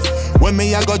in life. When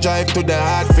me I go drive to the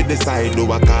heart for the side.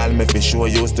 Do I call me for sure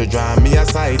used to draw me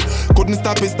aside. Couldn't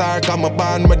stop it start, come a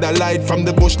band with the light. From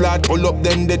the bush lad, pull up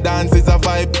then the dance is a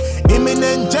vibe.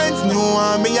 Imminent gents, new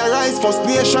army arise. First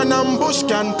Nation and bush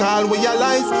can call we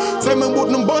allies. Say me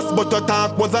wouldn't bust, but the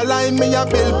talk was a lie. Me a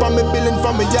bill for me billing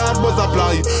from me yard was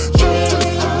apply.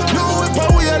 No if I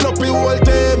wheel up the whole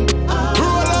time.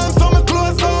 Roll on so my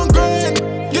clothes don't grain.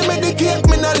 Give me the cake,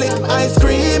 me no lick ice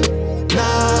cream.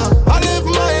 Nah, I live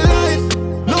my life.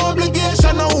 No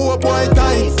obligation, no hope boy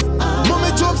tights.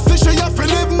 Mommy joke say she have to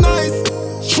live nice.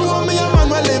 Show me a man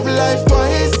will live life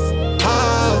twice.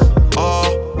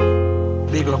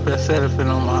 Big up yourself, you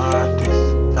know, my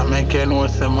artist. I make you know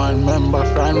some man member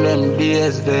from them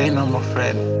days there, you know, my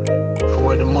friend.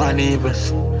 For the money even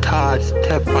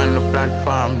step on the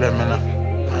platform, them, you know.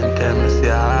 And tell me, say,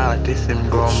 artist, him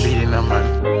gon' be, you know, man.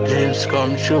 Dreams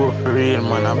come true for real,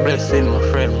 man. A blessing, my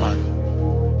friend, man.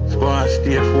 So go and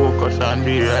stay focused and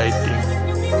do the right thing.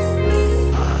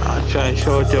 I try and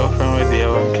shout you from where they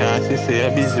are. Can't see, say,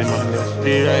 you're busy, man. Just do the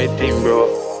right thing, bro.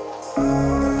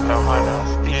 Come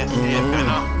on, stay safe, you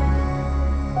know.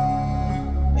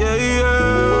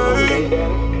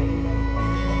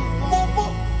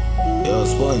 Yo,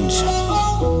 Sponge.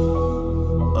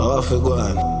 Off it go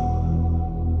on.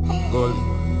 Gold.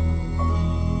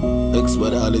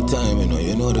 Expert all the time,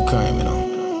 you know the crime,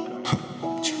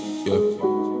 Yeah.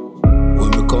 Where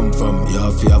me come from, you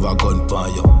have to have a gun for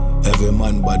you. Every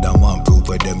man bad and want proof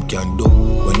what them can do.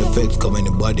 When the feds come,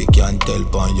 anybody can't tell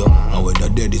on you. And when the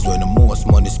dead is when the most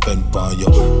money spent on you.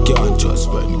 Can't trust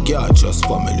friend, can't trust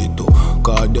family too.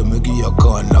 Cause them give you a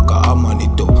gun like a harmony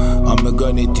too. And me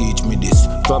granny teach me this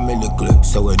family clip.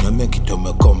 So when you make it to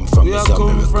me come from this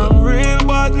America. From real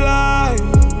bad life.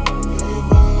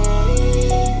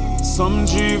 Some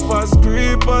G-fast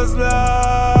creepers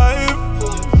life.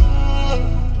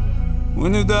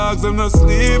 When the dogs them not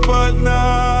sleep at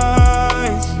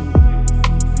night.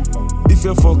 If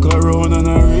you fuck around on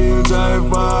a real drive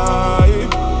by,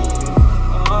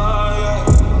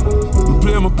 me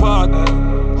play my part.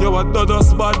 Yo, I do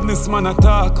us badness man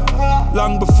attack.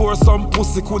 Long before some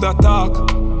pussy could attack.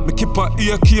 Me keep a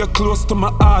AK close to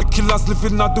my heart. Killers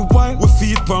living at the wild, we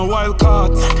feed pan wild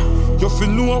cards. You fi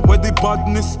know where the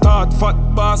badness start. Fat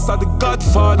boss are the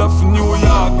godfather for New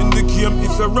York. In the game,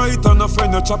 if you're right on a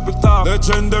friend, you chop it off.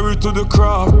 Legendary to the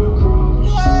craft. The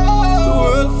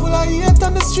world full of hate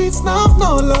on the streets, now have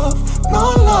no love,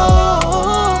 no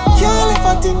love. Can't live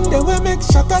a thing that will make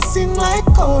shatter sing like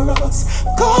chorus,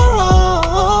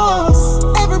 chorus.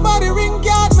 Everybody ring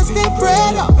guard, me still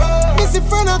pray up. Missy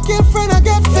friend, I kill friend, I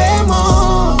get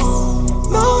famous.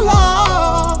 No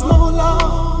love, no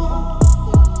love.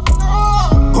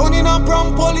 Running up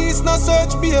from police, no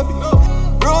search, baby.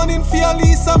 Running for your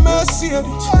lease, a Mercedes.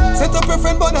 Set up a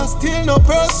friend, but I still no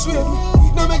persuade.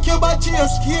 No make your body a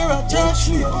scare a church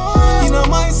lady. You know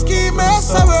my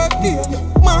schemers, I work there.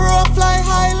 My road fly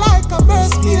high like a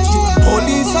bird cage.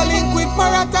 Police are linked with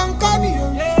marathon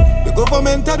canyon. The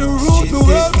government are the root to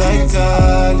work like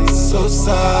God, it's so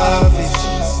savage.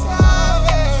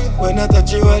 When I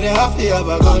touch you, they have to have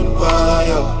a gun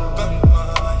fire.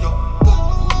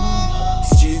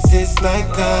 this like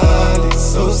God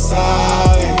is so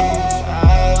sorry.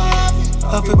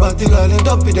 Everybody girl end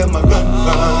up with them a run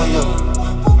fire.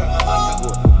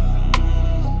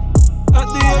 At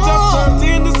the age of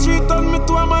 13, the street turned me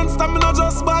to a monster, me not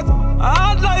just bad.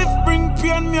 Hard life bring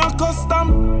pain, me a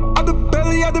custom. At the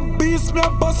belly of the beast, me a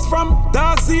bust from.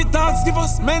 Dogs eat dogs, give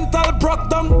us mental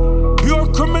breakdown. Pure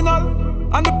criminal,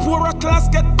 and the poorer class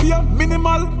get paid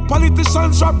minimal.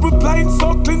 Politicians drop replying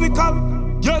so clinical.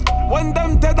 Yet, when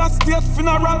them dead at state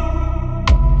funeral.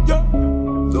 Yeah.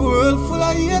 The world full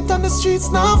of hate and the streets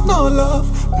now have no love,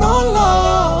 no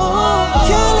love.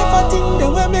 Can't live a thing that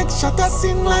will make shatter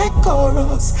sing like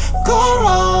chorus,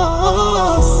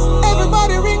 chorus.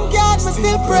 Everybody ring God, me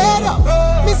still pray up.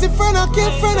 Missy friend or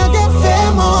kill friend or get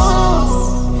famous.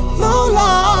 No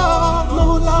love, no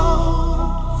love.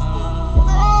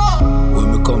 Where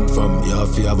me come from, you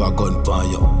have to have a gun for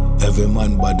you. Every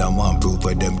man bad and want proof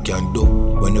what them can do.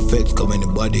 When the feds come,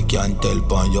 anybody can tell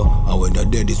upon you. And when you're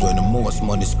dead is when the most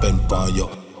money spent upon you.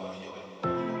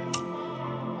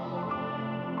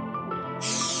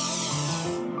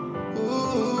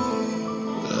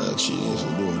 Cheers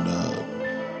for doing that.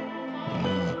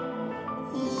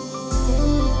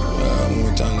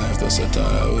 More time life to set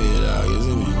all away, dog. You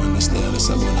see me? When I stay on the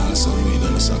sabon and the sun, we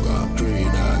done the sack and pray,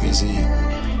 dog. You see?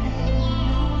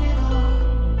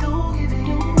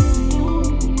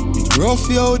 Rough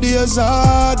your days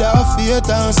hard, have faith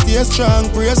and stay strong.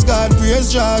 Praise God,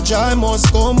 praise George. I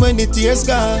must come when the tears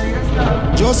gone.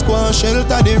 Just go and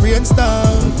shelter the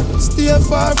rainstorm. Stay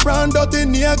far from dirty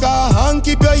nigga and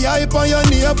keep your eye on your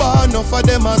neighbor. Enough of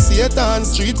them a Satan,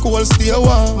 street cold stay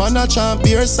warm. Man a chant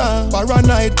beer song,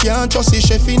 paranoid can't trust the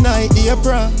chef in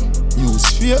April. Use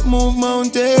faith move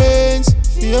mountains.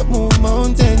 Faith move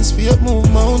mountains, faith move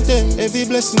mountains. Every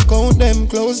blessing count them,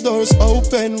 closed doors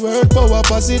open. Word power,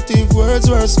 positive words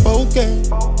were spoken.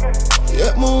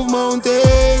 Faith move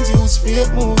mountains, use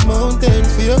faith move mountains,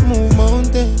 faith move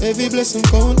mountains. Every blessing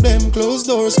count them, closed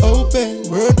doors open.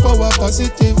 Word power,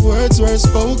 positive words were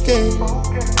spoken.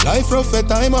 Life rough at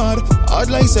time hard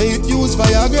like say it use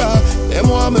Viagra. Them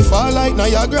want me fall like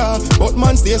Niagara, but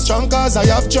man stay strong cause I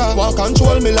have jaw. Want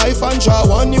control me life and draw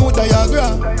one new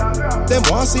diagram. Them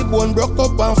want see bone broke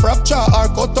up and fracture or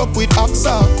cut up with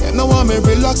axa. Them no want me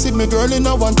relax with me girl in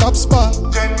a one top spot.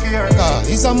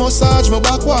 It's a massage my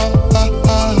back wall.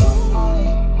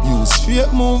 Use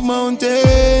faith move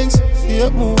mountains,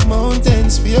 faith move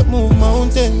mountains, faith move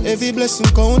mountains. Every blessing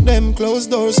count them, closed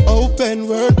doors open.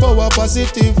 Word power,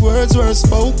 positive words were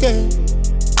spoken.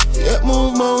 Faith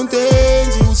move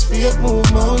mountains, use faith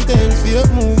move mountains,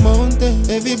 faith move mountains.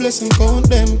 Every blessing count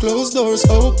them, closed doors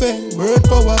open. Word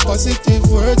power, positive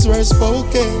words were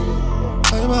spoken.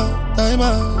 Time out,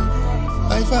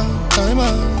 life out, time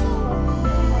out.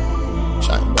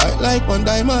 Shine bright like one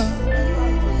diamond.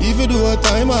 If you do a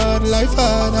time hard, life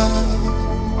harder.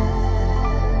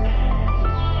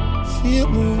 Faith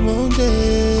move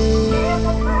mountains.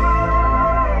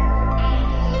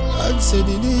 I'd say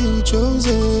the day you chose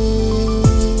it.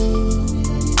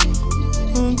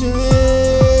 Mountains.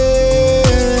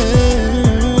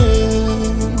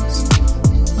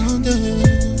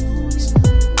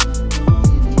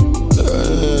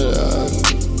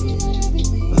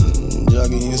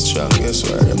 Jogging is strong, guess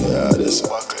where them the hardest,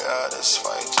 buckle hardest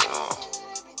fight, you know.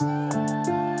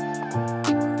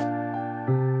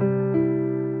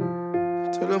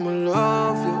 Tell them I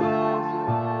love you,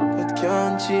 that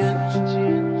can't change.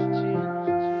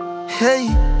 Hey,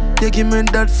 you give me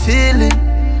that feeling.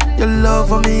 Your love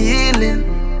for me healing.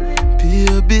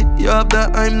 Baby, you have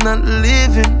that I'm not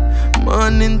leaving.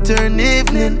 Morning turn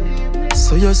evening.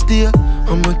 So you stay,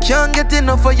 and I can't get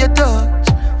enough of your touch.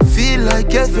 Feel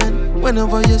like heaven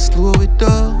whenever you slow it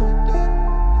down.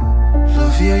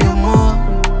 Love you, you're more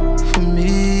for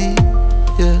me.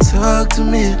 Yeah, talk to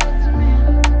me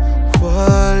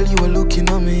while you are looking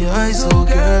at me eyes. Oh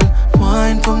girl,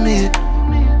 wine for me.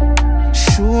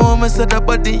 Show me so that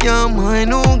body you're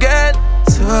mine. Oh girl,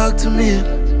 talk to me.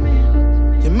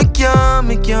 Yeah,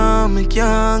 me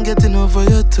can't get enough of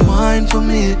your touch. Wine for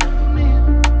me.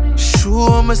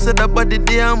 Show me so that body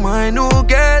you're mine. Oh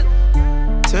girl.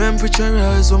 Temperature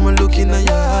rise when I'm looking at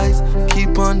your eyes.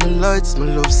 Keep on the lights, my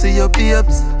love, see your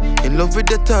babes. In love with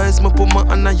the ties, my put my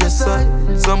hand on your side.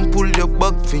 Some pull your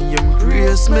back for you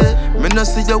embrace me. Me not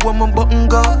see you when my button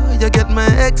go. You get me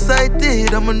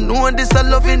excited, I'ma know this I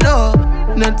love you now.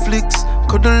 Netflix,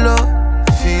 cuddle up.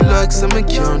 Feel like something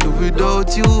can't do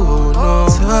without you, oh no.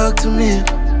 Talk to me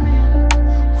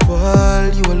while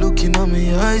you are looking at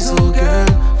me eyes, oh girl.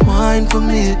 Wine for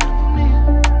me.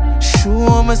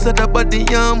 Show me so that body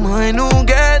you're mine, oh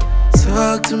girl.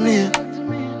 Talk to me.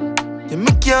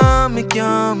 Yeah, me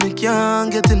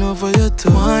can't get enough of your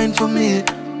time. Wine for me.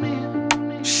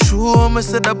 Show me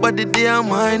say that body there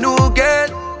mine, oh girl.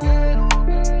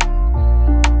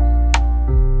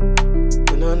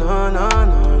 No.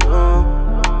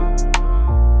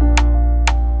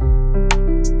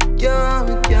 Yeah.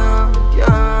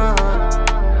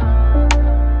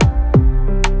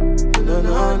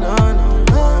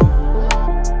 No.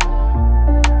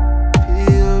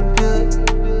 Feel.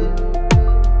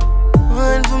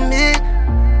 Wine for me.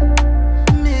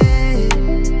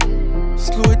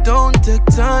 Slow it down, take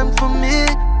time for me.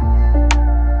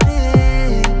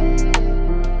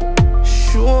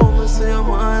 Show me say I'm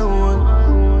my one.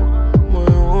 No.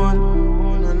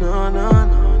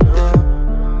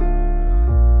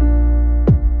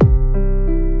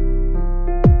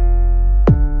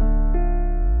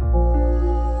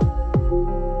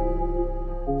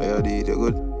 Yeah, you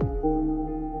good.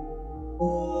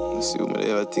 You see what the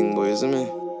other thing, boy, you see me?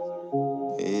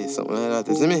 Yeah, something like that,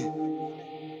 you see me?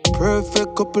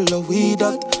 Perfect couple of we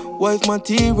that. Wife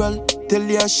material, tell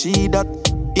ya she that.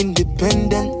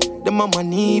 Independent, the mama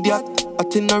need that.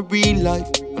 At in a real life,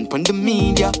 and pon the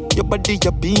media. Your body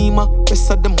a beamer, best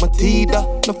of them a teeter.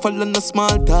 No follow no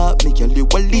small talk, make you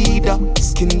a leader.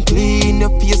 Skin clean,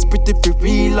 your face pretty for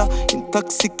realer.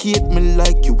 Intoxicate me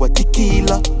like you a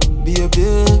tequila.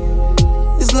 Baby,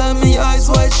 it's like me eyes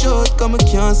wide shut, cause me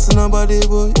can't see nobody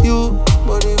but you.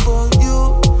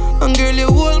 And girl, you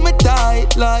hold me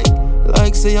tight like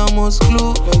say I must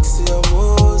glue.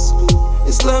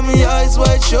 It's like me eyes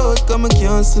wide shut, cause me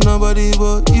can't see nobody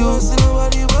but you.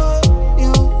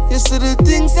 You see the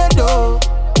things I do,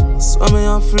 so me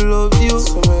have to love you.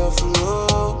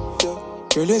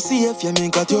 Girl, you see if you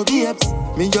got your babes.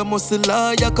 Me your muscle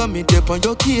liar, cause me dip on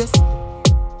your case.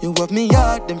 You have me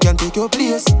hard, them can't take your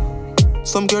place.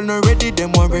 Some girl not ready,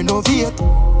 them want renovate.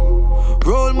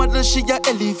 Role model, she a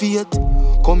elevate.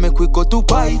 Come make we go to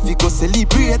buy, we go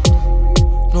celebrate.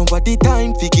 Nobody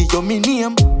time, fi give you me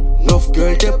name. Enough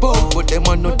girl they bow, but them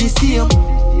are not the same.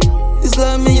 It's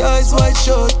like me eyes wide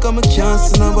shut, cause me can't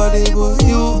see nobody but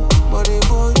you.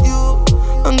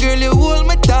 And girl you hold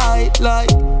me tight like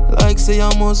say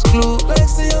I must glue.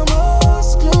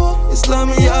 It's like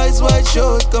me eyes wide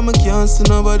shut, cause me can't see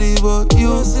nobody but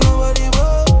you.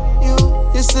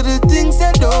 You see the things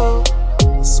I do,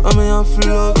 so me have to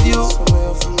love you.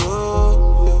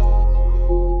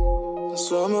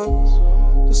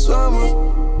 That's why me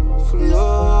for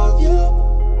love you.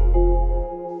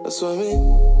 That's why me.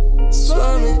 It's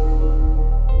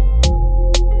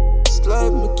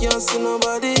like me can't see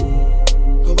nobody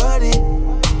for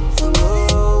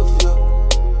love you.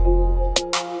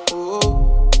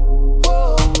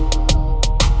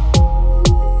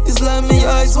 It's like me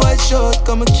eyes wide shut,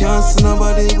 cause me can't see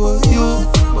nobody but you.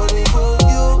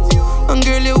 And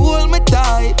girl you hold me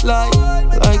tight like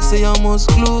say I must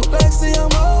glue.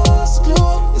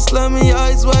 It's like me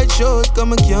eyes wide shut, cause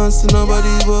me can't see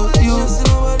nobody but you.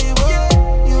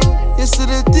 You see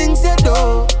the things I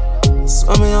do,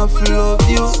 so me have to love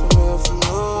you.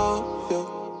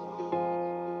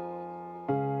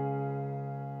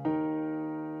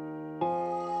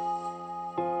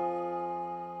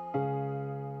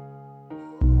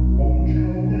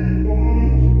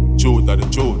 Truth are the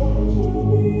truth,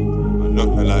 and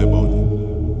nothing to lie about it.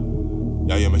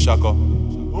 Yeah, hear me, Shaka?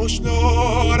 Push no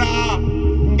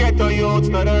order, get your youths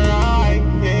to the right,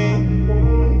 yeah.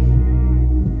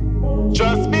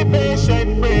 Just be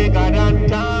patient, break than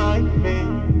time, yeah.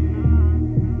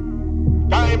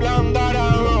 Time longer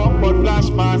than rope, but flash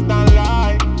fast than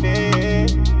lightning.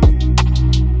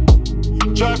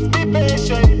 Just be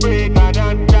patient, break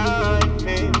than time,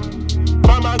 yeah.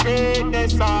 From a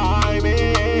greatness I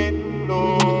mean,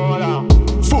 Lord.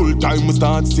 Full time we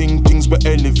start seeing things we're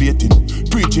elevating.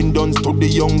 Preaching dons to the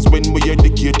youngs when we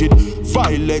educated.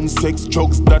 Violence, sex,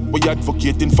 drugs that we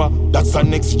advocating for. That's our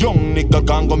next young nigga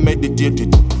can't go meditate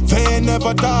it. They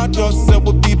never taught us that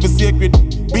we people sacred.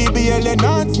 BBL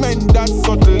enhancement, that's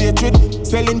subtle hatred.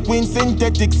 Selling queen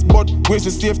synthetics, but where's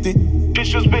the safety?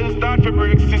 Tissues will start to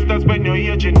break sisters when you're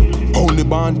aging. Only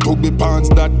band to be pants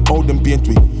that how them paint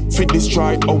we. Fit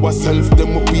destroy ourselves,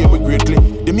 them we pay we greatly.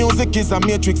 The music is a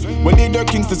matrix. We need our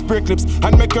kings to spray clips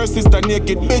and make her sister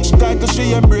naked. Bitch title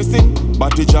she embracing,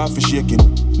 body jaw for shaking.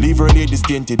 Leave her ladies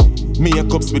tainted.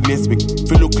 Makeups with lace wig.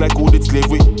 Feel look like who did slave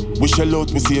with. We shell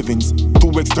out with savings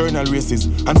to external races,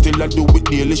 and still I do it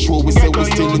daily. Show we say we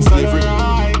still in slavery.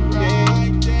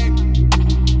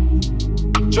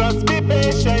 Just be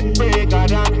patient, breaker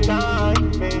than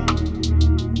time.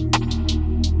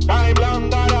 Time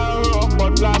longer than rope,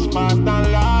 but flash fast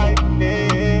than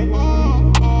lightning.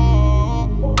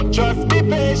 Just be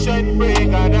patient,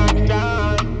 breaker than time.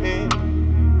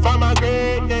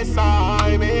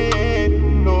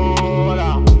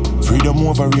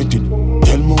 overrated.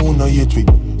 Tell me who no hate we.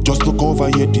 Just look over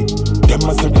Yeti. Them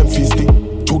a set them feisty.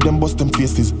 To them bust them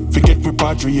faces. Forget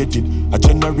repatriated. A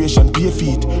generation pay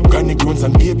feet. Granny groans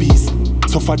and babies.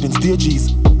 Suffered in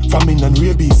stages. Famine and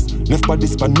rabies. Left by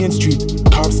this pan Main Street.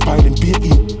 Carbs piling PE.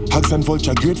 Hugs and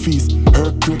vulture great fees.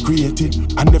 Earthquake created.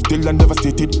 And left till and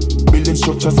devastated. Building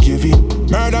structures gave in.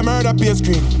 Murder, murder, pay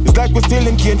screen. It's like we're still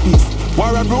in cane peace.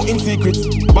 War and rooting secrets.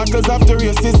 Battles after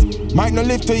races. Might not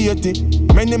live to 80.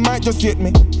 Many might just hate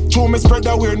me. True me spread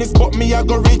awareness. But me I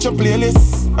go reach a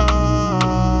playlist.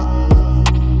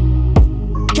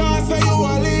 Can't say you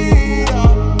a leader.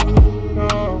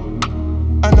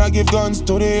 And I give guns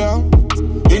to the young.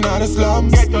 In all the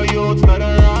slums. Get the youth to the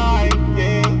right,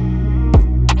 yeah.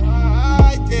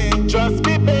 Just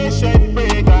be patient,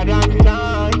 pray God and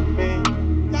time, yeah.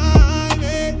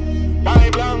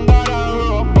 Time longer than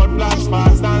rope, but flash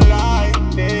fast and light,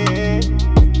 yeah.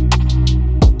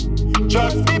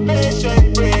 Just be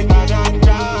patient, pray God and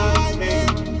time, yeah.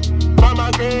 From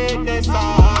a greatest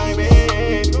time, yeah.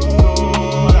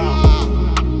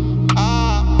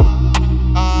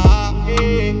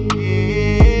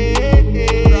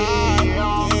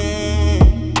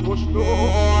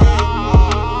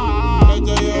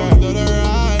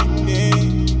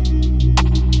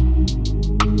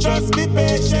 Just be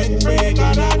patient, pray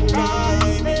God and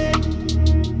time.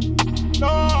 No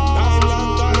time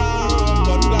longer now,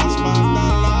 but flash fast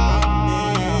and light.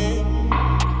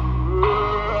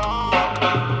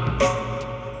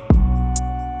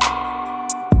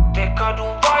 Denk du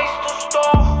weißt es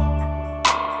doch.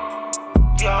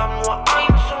 Wir haben nur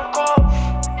eins im Kopf.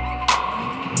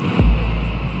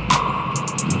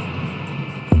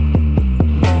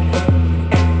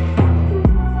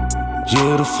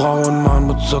 Jede Frau in meinem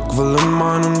Bezirk will in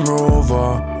meinen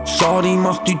Rover. Shorty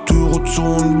macht die Türe zu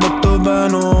und bitte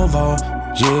bend over.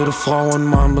 Jede Frau in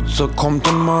meinem Bezirk kommt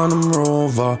in meinem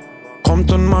Rover.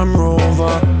 Kommt in meinem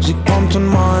Rover, sie kommt in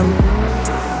meinem.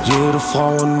 Jede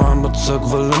Frau in meinem Bezirk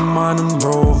will in meinen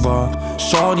Rover.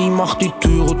 Shorty macht die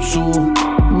Türe zu,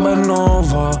 bend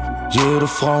over. Jede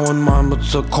Frau in meinem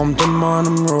Bezirk kommt in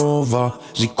meinem Rover.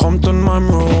 Sie kommt in meinem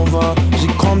Rover,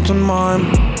 sie kommt in meinem.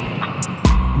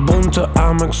 Bunte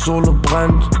Amex-Sohle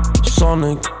brennt,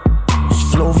 Sonic. Ich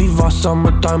flow wie Wasser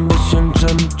mit ein bisschen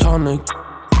Gin Tonic.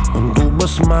 Und du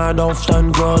bist mad auf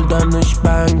dein Girl, denn ich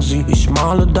bang sie. Ich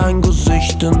male dein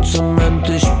Gesicht in Zement,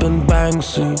 ich bin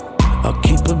Banksy. I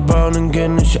keep it burning, geh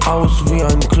nicht aus wie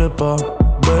ein Clipper.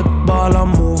 Big Baller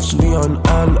Moves wie ein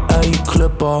LA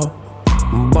Clipper.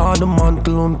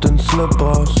 Bademantel und den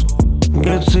Slippers.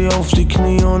 Geht sie auf die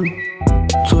Knie und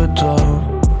Twitter.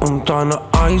 Und deine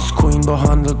Ice Queen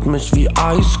behandelt mich wie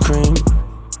Ice Cream,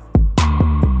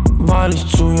 weil ich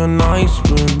zu ihr nice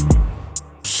bin.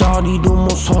 Shadi, du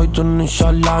musst heute nicht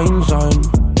allein sein.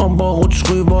 Aber rutsch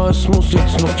rüber, es muss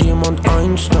jetzt noch jemand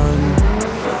einsteigen.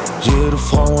 Jede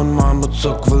Frau in meinem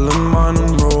Bezirk will in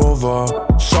meinen Rover.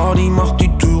 Shadi, mach die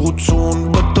Türe zu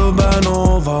und bitte bend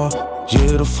over.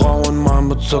 Jede Frau in meinem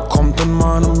Bezirk kommt in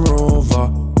meinem Rover.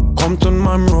 Kommt in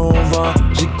meinem Rover,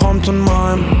 sie kommt in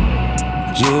meinem.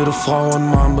 Jede Frau in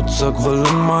meinem Bezirk will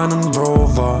in meinen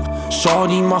Rover.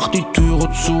 Shorty macht die Türe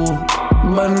zu,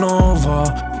 bend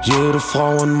over. Jede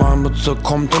Frau in meinem Bezirk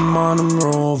kommt in meinem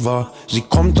Rover. Sie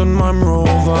kommt in meinem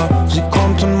Rover, sie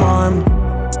kommt in meinem.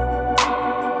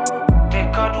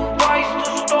 Digga, du weißt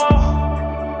es doch.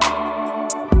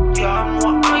 Wir haben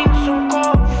nur eins im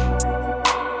Kopf.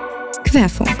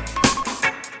 Querfunk.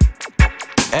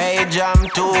 Hey, Jam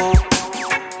 2.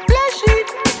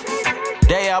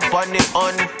 They up on the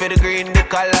hunt for the green, the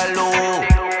color look.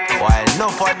 While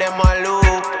enough of them a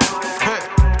look.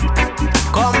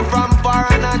 Come from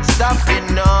far and not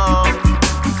stopping now.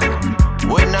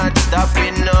 We're not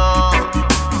stopping now.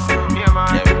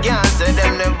 Them can't say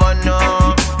them never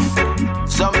know.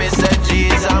 So me say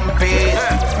cheese and peas.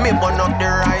 Me burn up the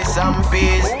rice and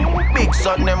peas. Big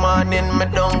Sunday morning, me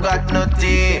don't got no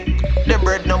tea. The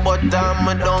bread no butter,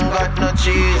 me don't got no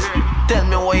cheese. Tell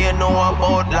me what you know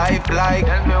about life like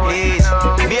this.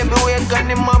 Baby, wake up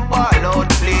in my ball out,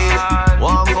 please.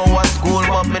 Want go to school,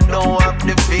 but me don't have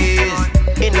the fees.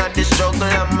 Inna the struggle,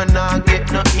 and me not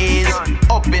get no ease.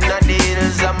 Up inna the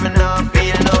hills, and me not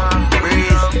feel no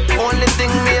breeze. Only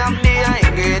thing me have the high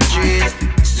grade trees.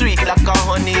 Sweet like a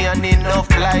honey and enough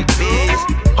like bees.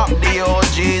 Have the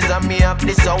OGs and me have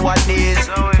the sour days.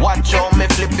 Watch how me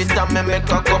flip it and me make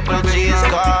a couple G's.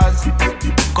 Cause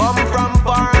come from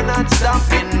far and not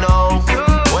stopping now.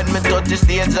 When me touch the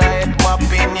stage I head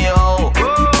popping, yo.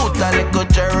 Put a little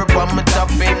cherry on me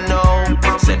topping now.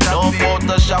 Say no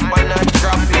Photoshop and not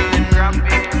dropping.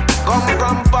 Come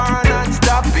from far and not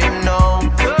stopping now.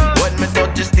 When me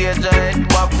touch the stage I head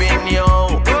popping, yo.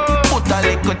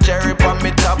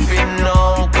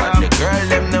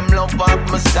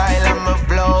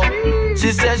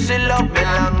 she love me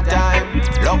long time.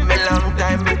 Love me long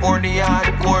time before the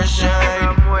hardcore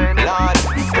shine. Lord,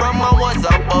 from I was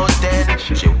about 10,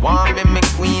 she want me my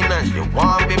queen and she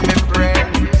want me my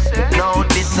friend. Now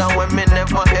this is when me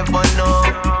never ever know.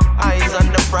 Eyes on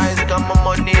the prize, got my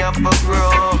money up for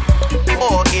grow.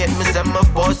 Oh, hate me say my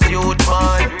first youth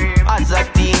man. As a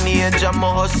teenager, I'm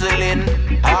hustling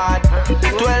hard.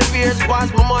 12 years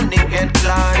past, my money get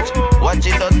launched. Watch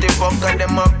it out the fuck and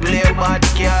them a play bad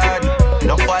card.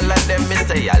 No follow them, me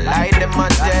say I lie, them a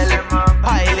tell.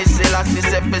 Highly Selassie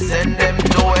say fi send them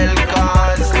to hell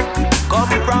cause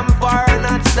come from far,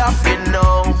 not stopping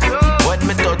now. When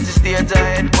me touch the stage, I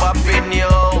head popping,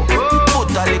 yo.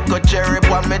 Put a little cherry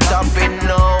on me topping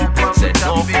now. Say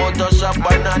no Photoshop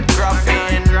and not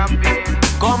graphing.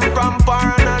 Come from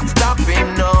far, not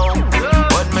stopping now.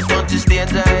 When me touch the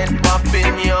stage, I head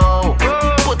popping, yo.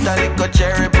 Put a little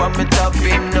cherry on me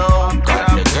topping now.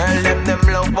 Cause the girl, them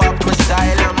love up my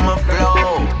style and my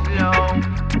flow.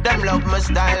 Them love my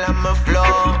style and my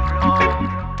flow.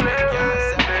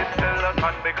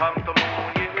 Sun become the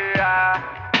moon, yeah.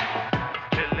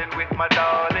 Chilling with my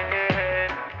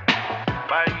darling,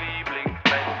 my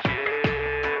Lieblingsmensch,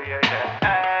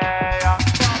 yeah.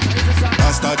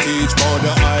 Rasta teach about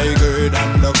the high grade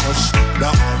and the kush. The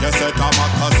higher set of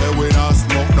Maca say we not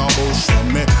smoke no bush. When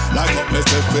me light up me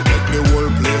stuff it make the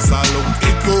whole place a look.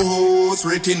 It goes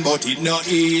written but it not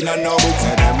in and no book.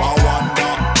 Say them a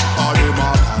wonder, or them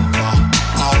a ponder.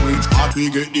 How which part we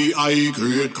get the high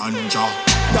grade ganja.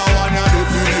 That one a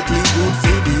definitely good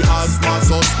for the asthma,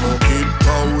 so smoke it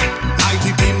proud. Light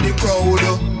it in the crowd.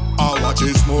 I watch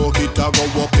it smoke it, I go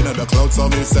up in the clouds, so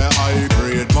me say high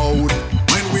grade mode.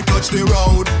 When we touch the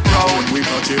road, we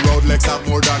touch the road, legs have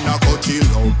more than a coachy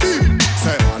load.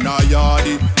 Say on a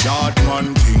yardie, yard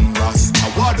man king ras.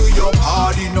 What do your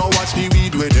party? Now watch the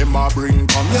weed where them a bring.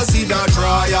 Come you see the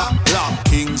dryer. Lock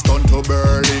Kingston to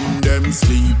Berlin, them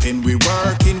sleeping. We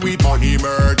working with money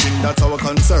merging, that's our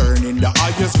concern. In the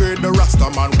highest grade, the Rasta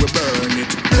man we burn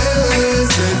it.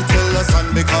 Blazing till the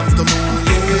sun becomes the moon,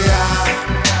 yeah.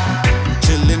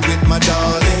 Chilling with my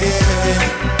darling,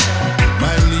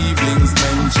 my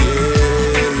Lieblingsmensch,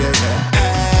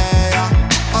 yeah.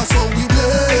 So we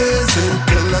blaze it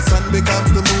till the sun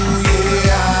becomes the moon,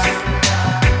 yeah.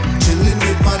 Chilling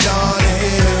with my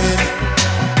darling,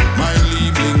 my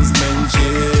Lieblingsmensch,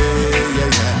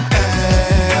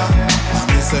 yeah. I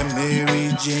miss a Mary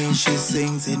Jane, she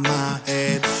sings in my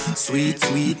head. Sweet,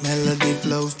 sweet melody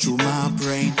flows through my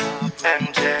brain.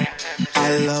 MJ,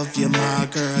 I love you, my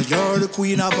girl. You're the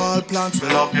queen of all plants. We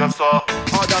love you so.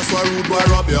 Oh, that's why rude boy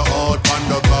rub your heart on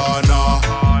the corner.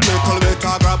 Little bit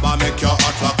of grab and make your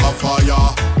heart like a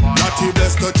fire. Natty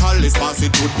bless the chalice, pass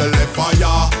it to the left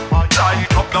fire. Light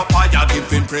up the fire,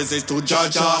 giving praises to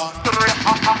Jaja.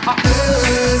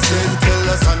 Blazing till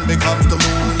the sun becomes the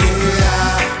moon,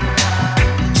 yeah.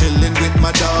 Chilling with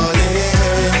my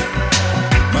darling,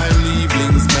 my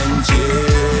Lieblingsmensch,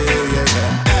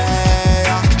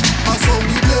 yeah. So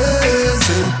we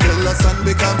blazing till the sun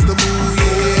becomes the moon,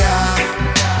 yeah.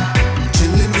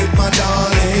 Chilling with my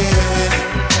darling,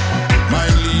 my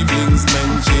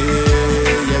Lieblingsmensch, yeah.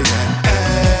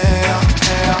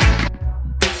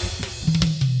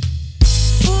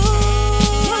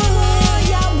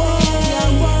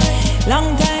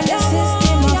 Long time the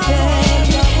system of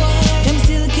fail. Them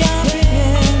still can't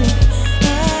prevail.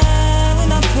 We're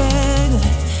not afraid.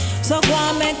 So go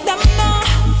and make them know.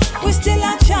 We still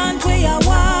a chant, we are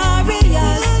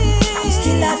warriors. We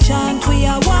still a chant, we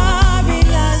are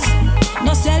warriors.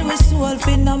 No sell we soul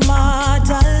for no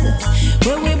mortal.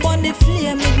 Where we burn the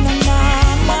flame with no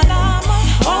normal.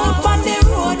 Out on the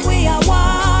road we are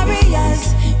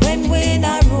warriors. When we in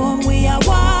a room we are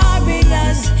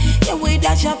warriors. Yeah, we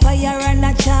dash a fire and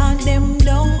a chant them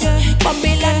down.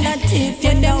 Babylon a thief,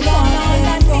 you don't want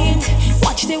them down.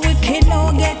 Watch the wicked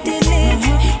now get it lit.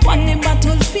 On the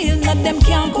battlefield, not them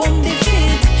can't come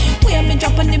defeat. Where me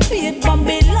drop on the beat,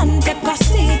 Babylon take a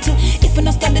seat. If you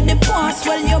not study the past,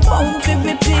 well you're bound to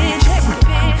repeat.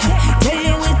 Tell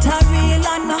you it's a real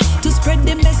honor to spread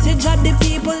the message of the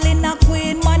people in a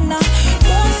queen manner.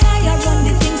 Once I run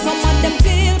the things, some of them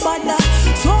feel bad.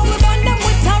 So we burn them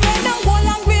with a red and gold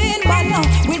and green banner.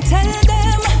 We tell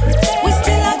them, we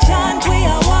still a chant, we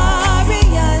are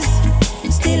warriors.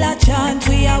 Still a chant,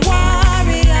 we are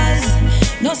warriors.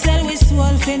 No sell we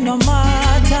soul for no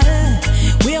mortal.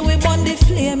 Where we burn the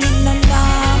flame in the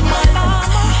normal.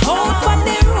 Out on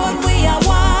the road we are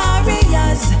warriors.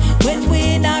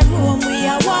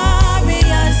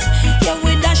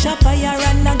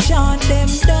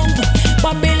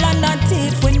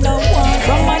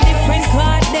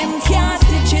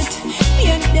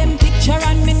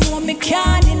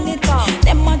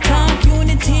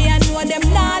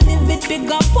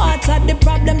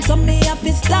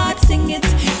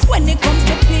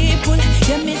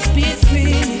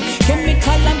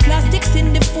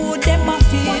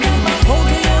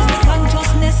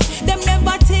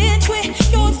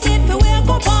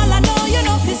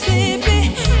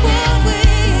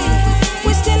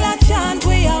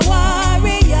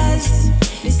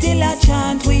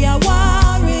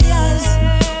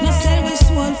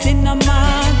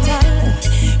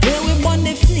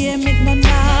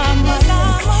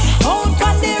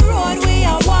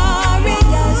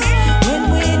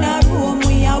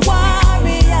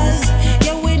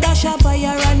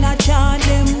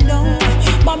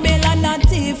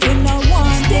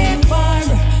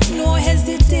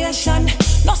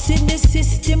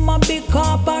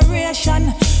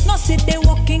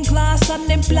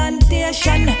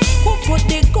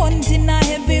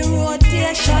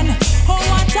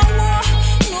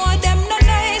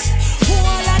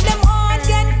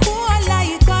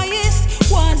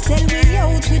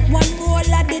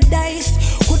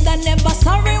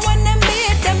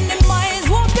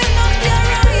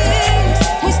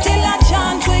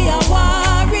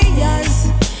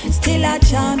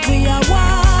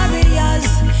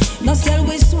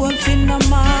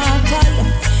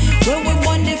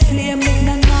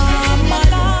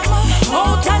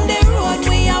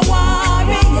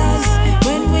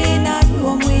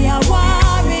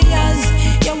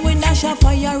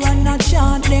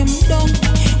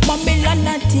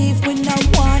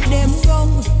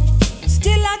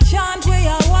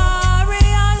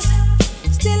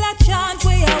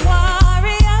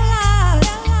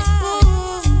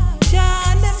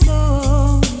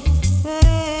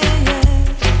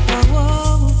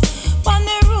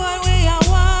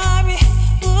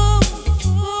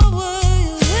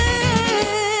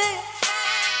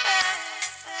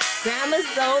 Grandma's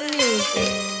Soul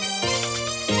Music.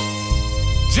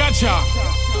 Jaja.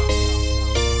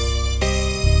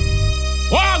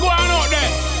 What going on out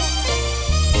there?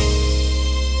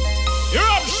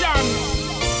 Eruption.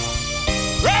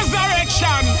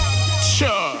 Resurrection.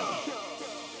 Sure.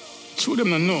 Show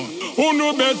them no know. Who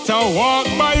know better walk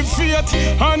by faith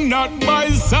and not by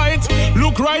sight.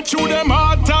 Look right through them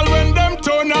heart all when them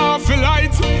turn off the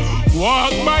light.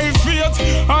 Walk by faith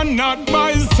and not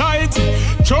by sight.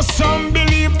 Trust and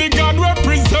believe the God will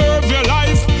preserve your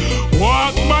life.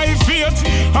 Walk by faith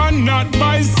and not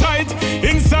by sight.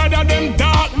 Inside of them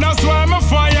darkness where my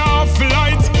fire off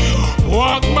light.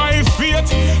 Walk by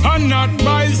faith and not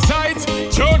by sight.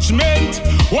 Judgment,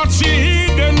 what she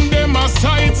hidden them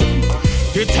aside.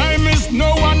 The time is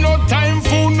now and no time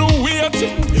for no wait.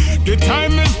 The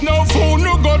time is now for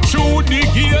no go through the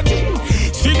gate.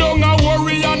 Sit down and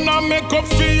worry and a make up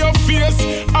for your face.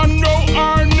 And no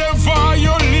are never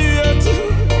you late.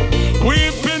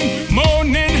 Weeping,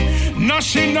 moaning,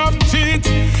 gnashing of teeth.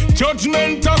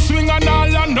 Judgment a swing and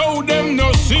all I know them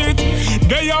no sit.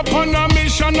 They upon a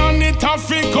mission and it have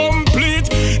to complete.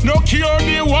 No cure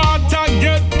the water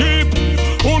get deep.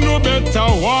 Who know better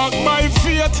walk by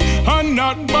faith and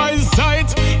not by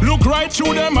sight. Look right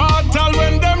through them heart all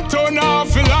when them turn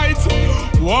off the light.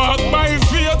 Walk by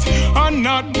faith and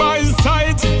not by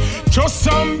sight. Trust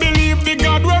and believe the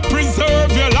God will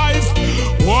preserve your life.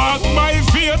 Walk by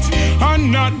faith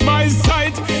and not by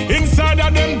sight. Inside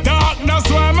of them darkness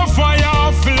where my fire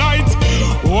off light.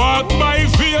 Walk by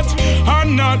faith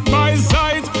and not by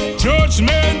sight.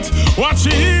 Judgment, watch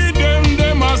you heed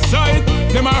them aside.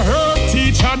 Them a hurt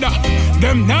each other,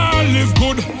 them now live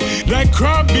good. Like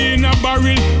crab in a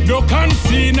barrel, no can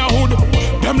see in a hood.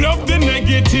 Them love the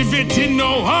negativity,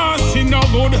 no hearts in no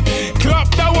good. Clap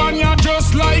the one ya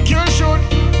just like you should.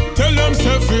 Tell them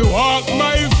self you walk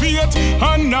by faith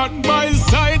and not by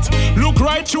sight. Look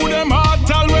right through them heart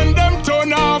all when them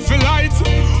turn off the light.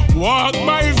 Walk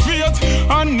by faith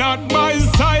and not by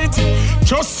sight.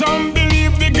 Trust and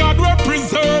believe the God will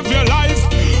preserve your life.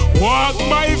 Walk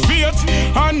by faith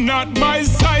and not by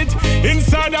sight.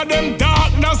 Inside of them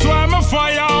darkness where my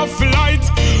fire off light.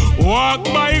 Walk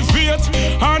by faith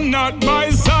and not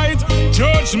by sight.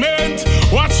 Judgment,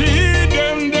 watch you heed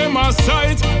them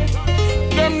aside.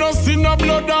 Them no see no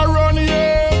blood a run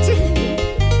yet.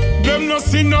 Them no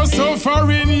see no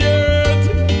suffering yet.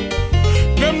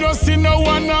 Them no see no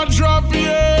one a drop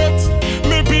yet.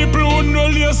 Me people who no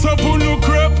lace up, who no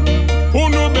creep, who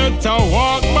no better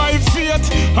walk by faith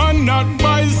and not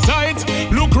by sight.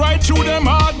 Look right through them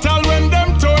heart all when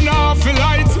them turn off the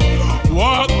light.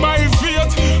 Walk by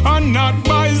faith and not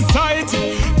by sight.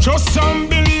 Trust and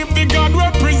believe the God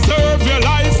will preserve your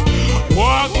life.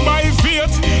 Walk by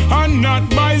faith and not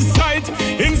by sight.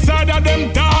 Inside of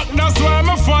them darkness where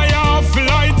my fire off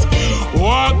light.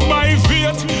 Walk by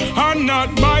faith and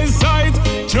not by sight.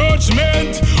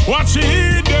 Judgment, watch you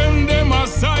heed them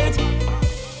aside.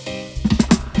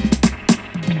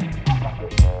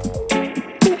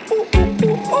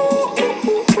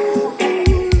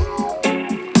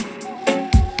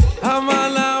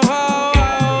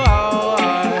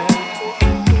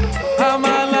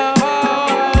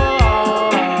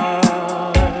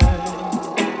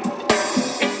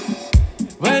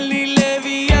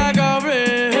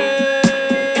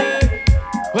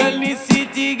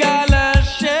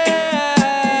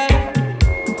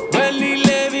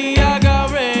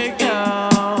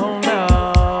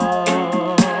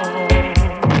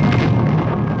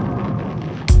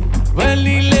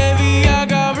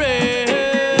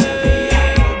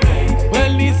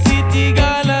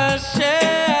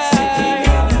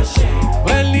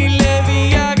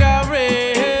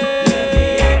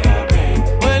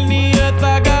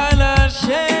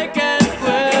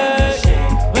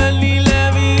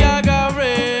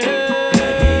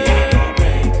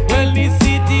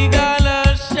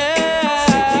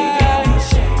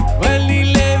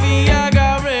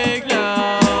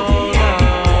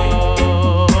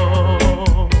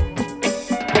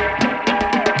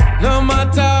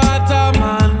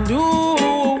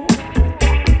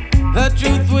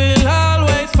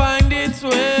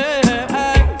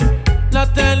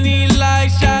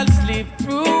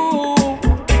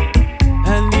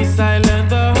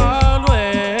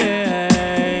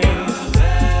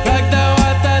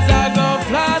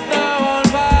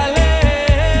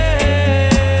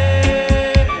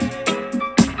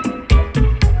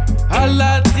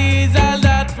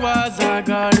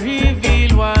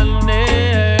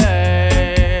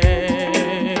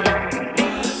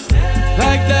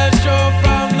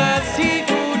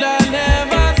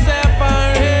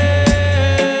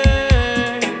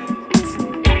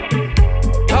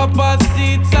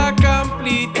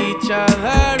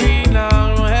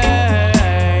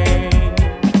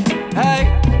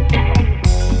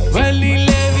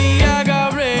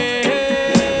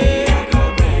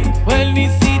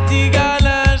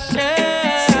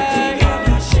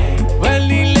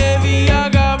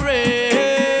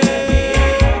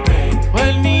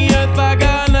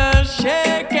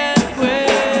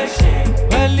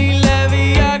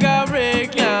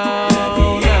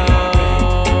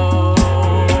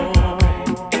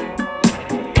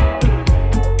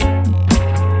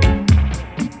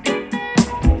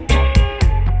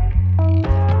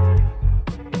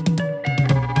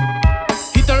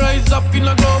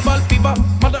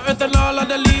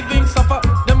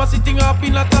 sitting up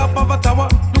in the top of a tower,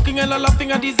 looking and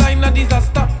laughing at design a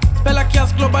disaster. Spell a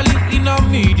chaos globally in a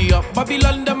media.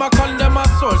 Babylon them a con them a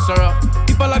sorcerer.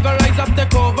 People a go rise up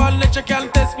take over. Nature can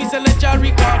test me, say nature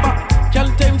recover.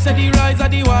 Can tame say the rise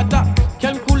of the water.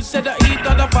 Can cool say the heat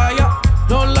of the fire.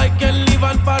 Don't like can live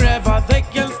on forever. They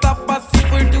can stop us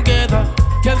if we're together.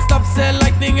 Can stop say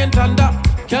lightning and thunder.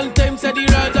 Can tame say the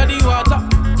rise of the water.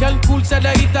 Can cool say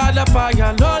the heat of the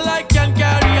fire. No like can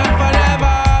carry on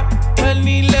forever. When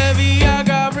the levy I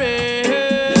got break.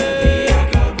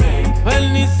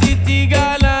 When the city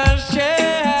gonna shake.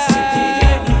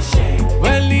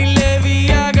 When the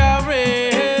levy I got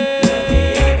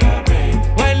break.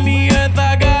 When the earth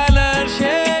I gonna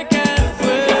shake and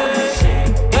sway.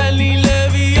 When the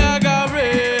levy I got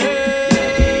break.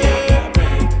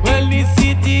 When the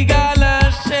city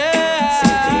gonna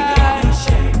shake.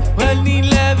 When the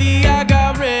levy I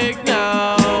got break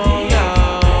now.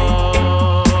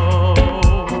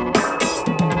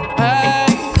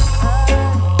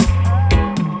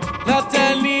 Not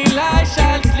any lie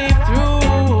shall slip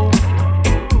through.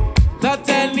 Not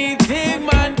anything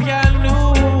man can do.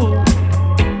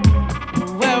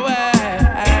 Well,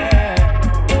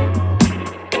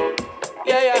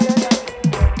 yeah.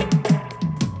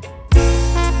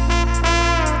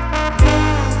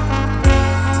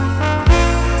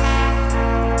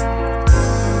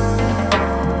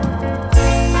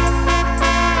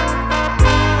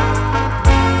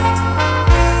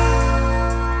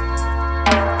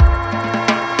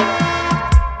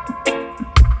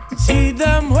 See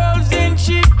them holes in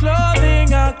cheap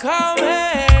clothing are coming.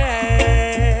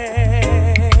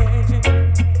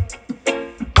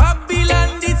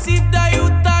 Babylon deceive the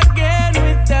youth again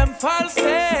with them false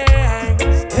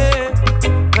things. Hey,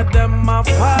 got them a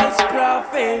false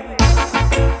prophet.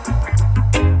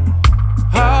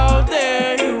 How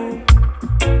dare you,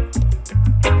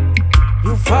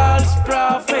 you false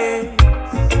prophet?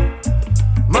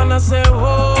 Man, I say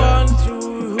woe unto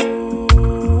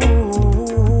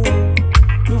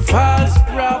you false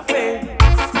prophet.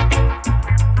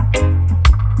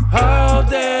 How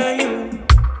dare you,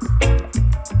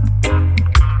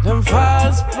 them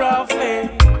false prophet.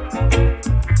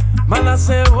 Man, I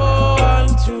say woe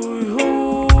unto you.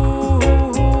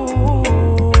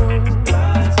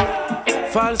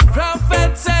 False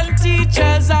prophets and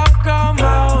teachers have come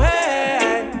our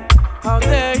way. How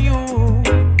dare you,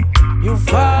 you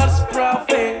false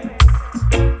prophet.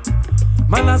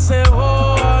 Man, I say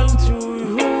woe unto you.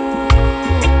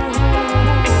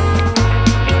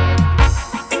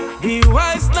 Be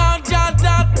wise now, your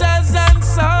daughters and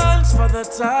sons, for the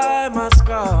time has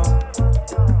come.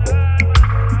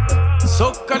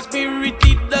 So-called spirit,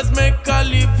 it does make a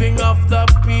living of the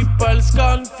people's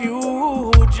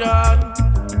confusion.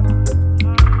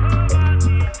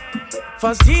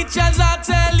 First teachers are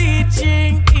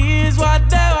teaching is what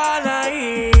they wanna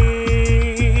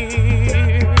hear.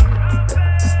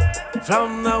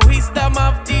 From the wisdom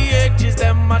of the ages,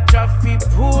 them a traffic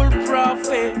pool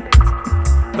prophet.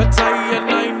 But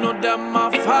I know them a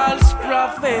false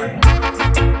prophet.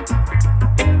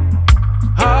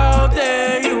 How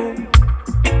dare you,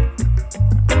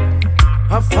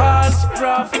 a false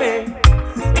prophet?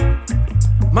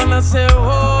 Man, I say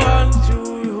woe unto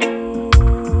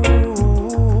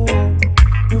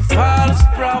you false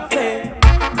prophet.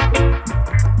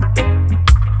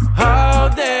 How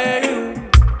dare you,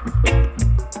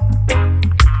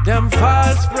 them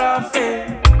false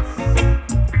prophets.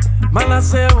 Man, I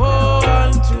say woe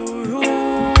unto you.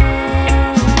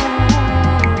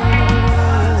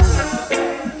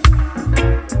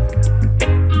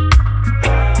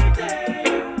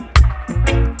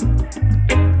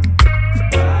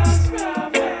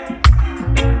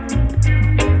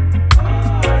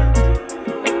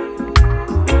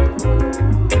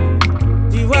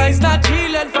 The wise not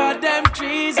chillin' for them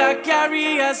trees, I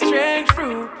carry a strange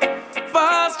fruit.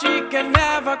 False tree can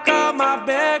never come, I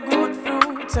bear good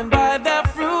fruits. And by their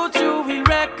fruit you will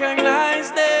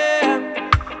recognize them.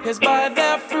 Yes, by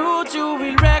their fruit you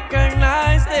will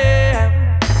recognize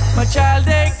them. My child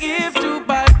they give to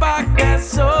buy back their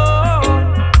soul.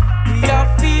 We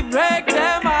have to break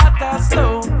them out of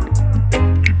stone.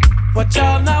 Watch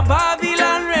out now,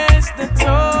 Babylon raise the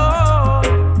tone.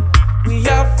 We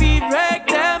have to break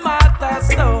them out of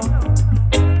stone.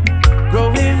 Grow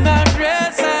in the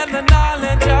grace and the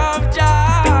knowledge of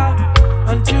Jah,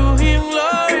 unto Him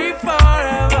glory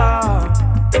forever.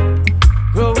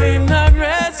 Grow in the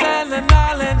grace and the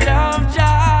knowledge of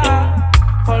Jah.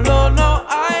 Follow no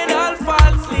idol,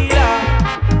 false leader.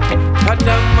 Got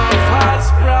them a false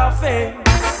prophet.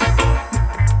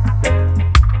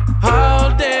 How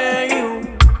dare you,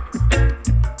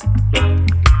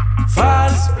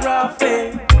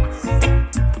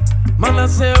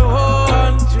 say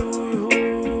one to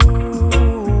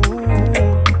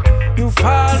you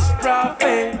false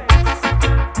prophet.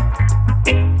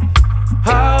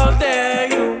 How dare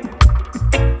you,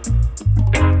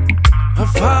 a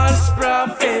false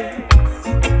prophet.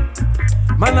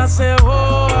 Man, I say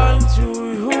one to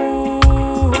you.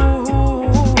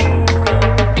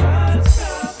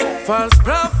 False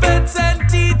prophets and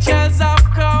teachers have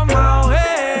come our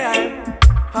way.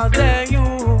 How dare you,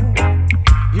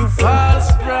 you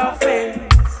false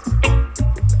prophets.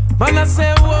 Man, I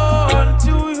say one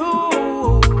to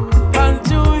you, and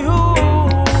to you.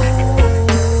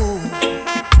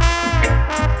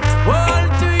 One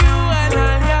to you and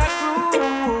all your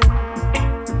crew.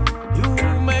 You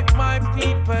make my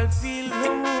people feel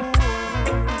low.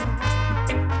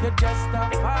 You're just a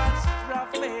false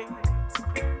prophet.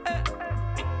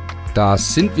 Da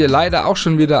sind wir leider auch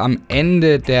schon wieder am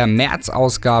Ende der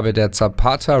März-Ausgabe der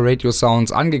Zapata Radio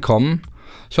Soundz angekommen.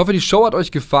 Ich hoffe, die Show hat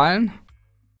euch gefallen.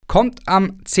 Kommt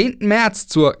am 10. März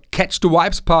zur Catch the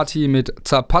Vibes Party mit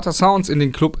Zapata Soundz in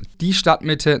den Club Die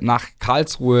Stadtmitte nach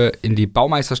Karlsruhe in die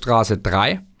Baumeisterstraße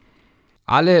 3.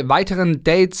 Alle weiteren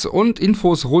Dates und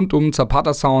Infos rund um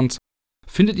Zapata Soundz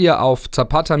findet ihr auf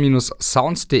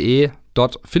zapata-soundz.de.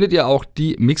 Dort findet ihr auch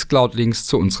die Mixcloud-Links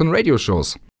zu unseren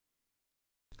Radioshows.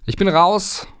 Ich bin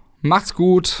raus, macht's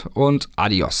gut und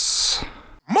adios.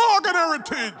 Morgan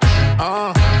Heritage.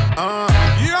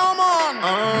 Yeah,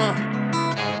 man.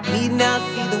 We now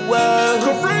see the world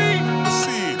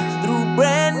through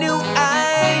brand new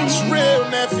eyes. It's real,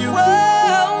 nephew.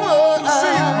 Whoa,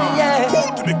 yeah.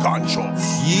 Come to the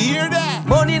conscience. You hear that?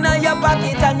 Money in your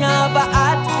pocket and you have a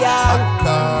hot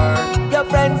car. Your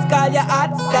friends call you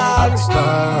hot star.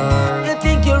 You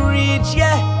think you're rich,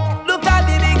 yeah? Look at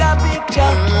the bigger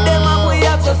picture. Them and we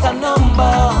have just a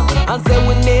number. And say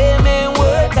we name ain't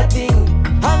worth a thing.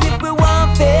 And if we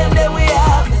want fame, then we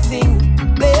have to sing.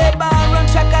 Play bar, run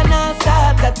track and not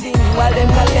start a thing. While them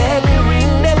collect the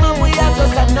ring, them and we have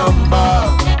just a number.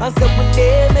 And say we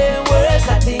name ain't worth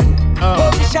a thing.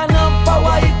 Position of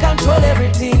power, you control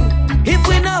everything. If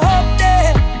we not up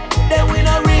there, then we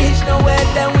not reach nowhere.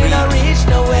 Then we not reach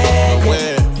nowhere.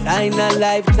 Yeah. Sign a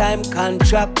lifetime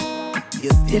contract. You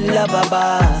still love a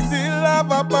boss. Still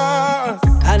love a boss.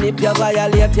 And if you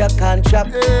violate your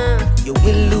contract, you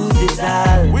will lose it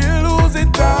all. We'll lose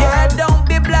it all. Yeah, don't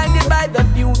be blinded by the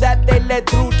few that they let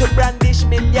through to brandish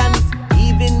millions,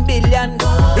 even billions.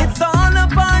 It's all a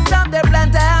part of their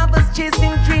plan to have us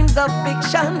chasing dreams of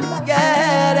fiction.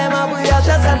 Yeah, them and we are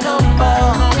just a number.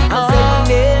 And say we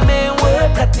name ain't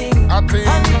worth a thing. And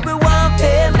if we want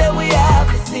fame, then we have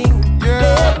to sing.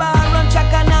 Play bar, run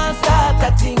track and not start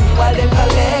a thing. While them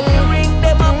collect the ring,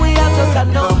 them and we are just a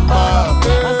number.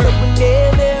 And so we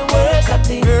name ain't worth a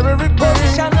thing.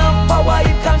 Position of power,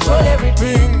 you control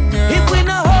everything. If we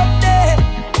not up there,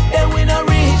 then we not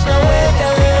reach nowhere.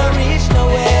 Then we not reach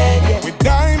nowhere. Yeah. With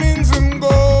diamonds and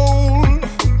gold,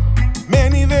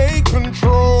 many they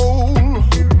control.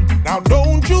 Now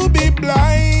don't you be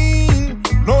blind.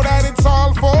 Know that it's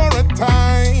all for a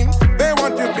time. They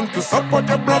want you think to support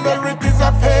your brother, it is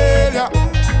a failure.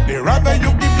 They rather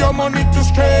you give your money to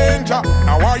stranger.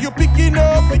 Now are you picking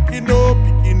up, picking up,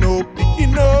 picking up,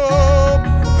 picking up?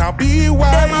 Now be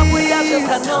wise. Them and we are just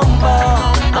a number.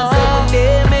 And say we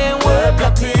name ain't worth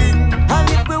a thing. And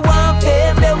if we want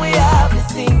fame, then we have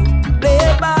to sing.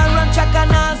 Play bar, run track and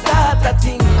not start a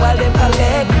thing. While them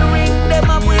collect the ring, them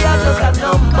and we are just a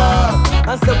number.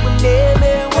 And so we name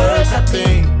ain't worth a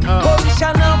thing.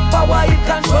 Position of power, you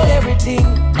control everything.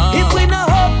 If we not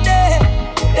up there,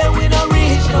 then we not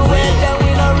reach nowhere. Then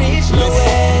we not reach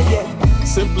nowhere. Yeah.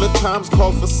 Simpler times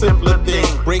call for simpler things.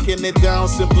 Breaking it down,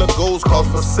 simpler goals call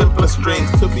for simpler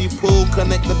strings. To be pulled,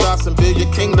 connect the dots and build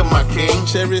your kingdom, my king.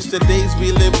 Cherish the days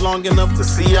we live long enough to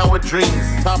see our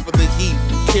dreams. Top of the heap,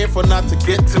 careful not to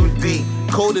get too deep.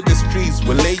 Code of the streets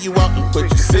will lay you out and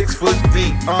put you 6 foot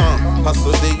deep.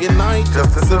 Hustle day and night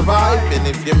just to survive. And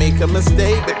if you make a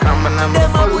mistake, become a number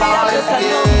for life.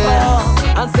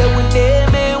 Yeah. And say we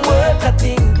name ain't worth a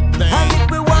thing. And if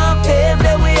we want fame,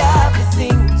 then we have to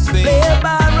sing. Play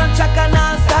bar, run track and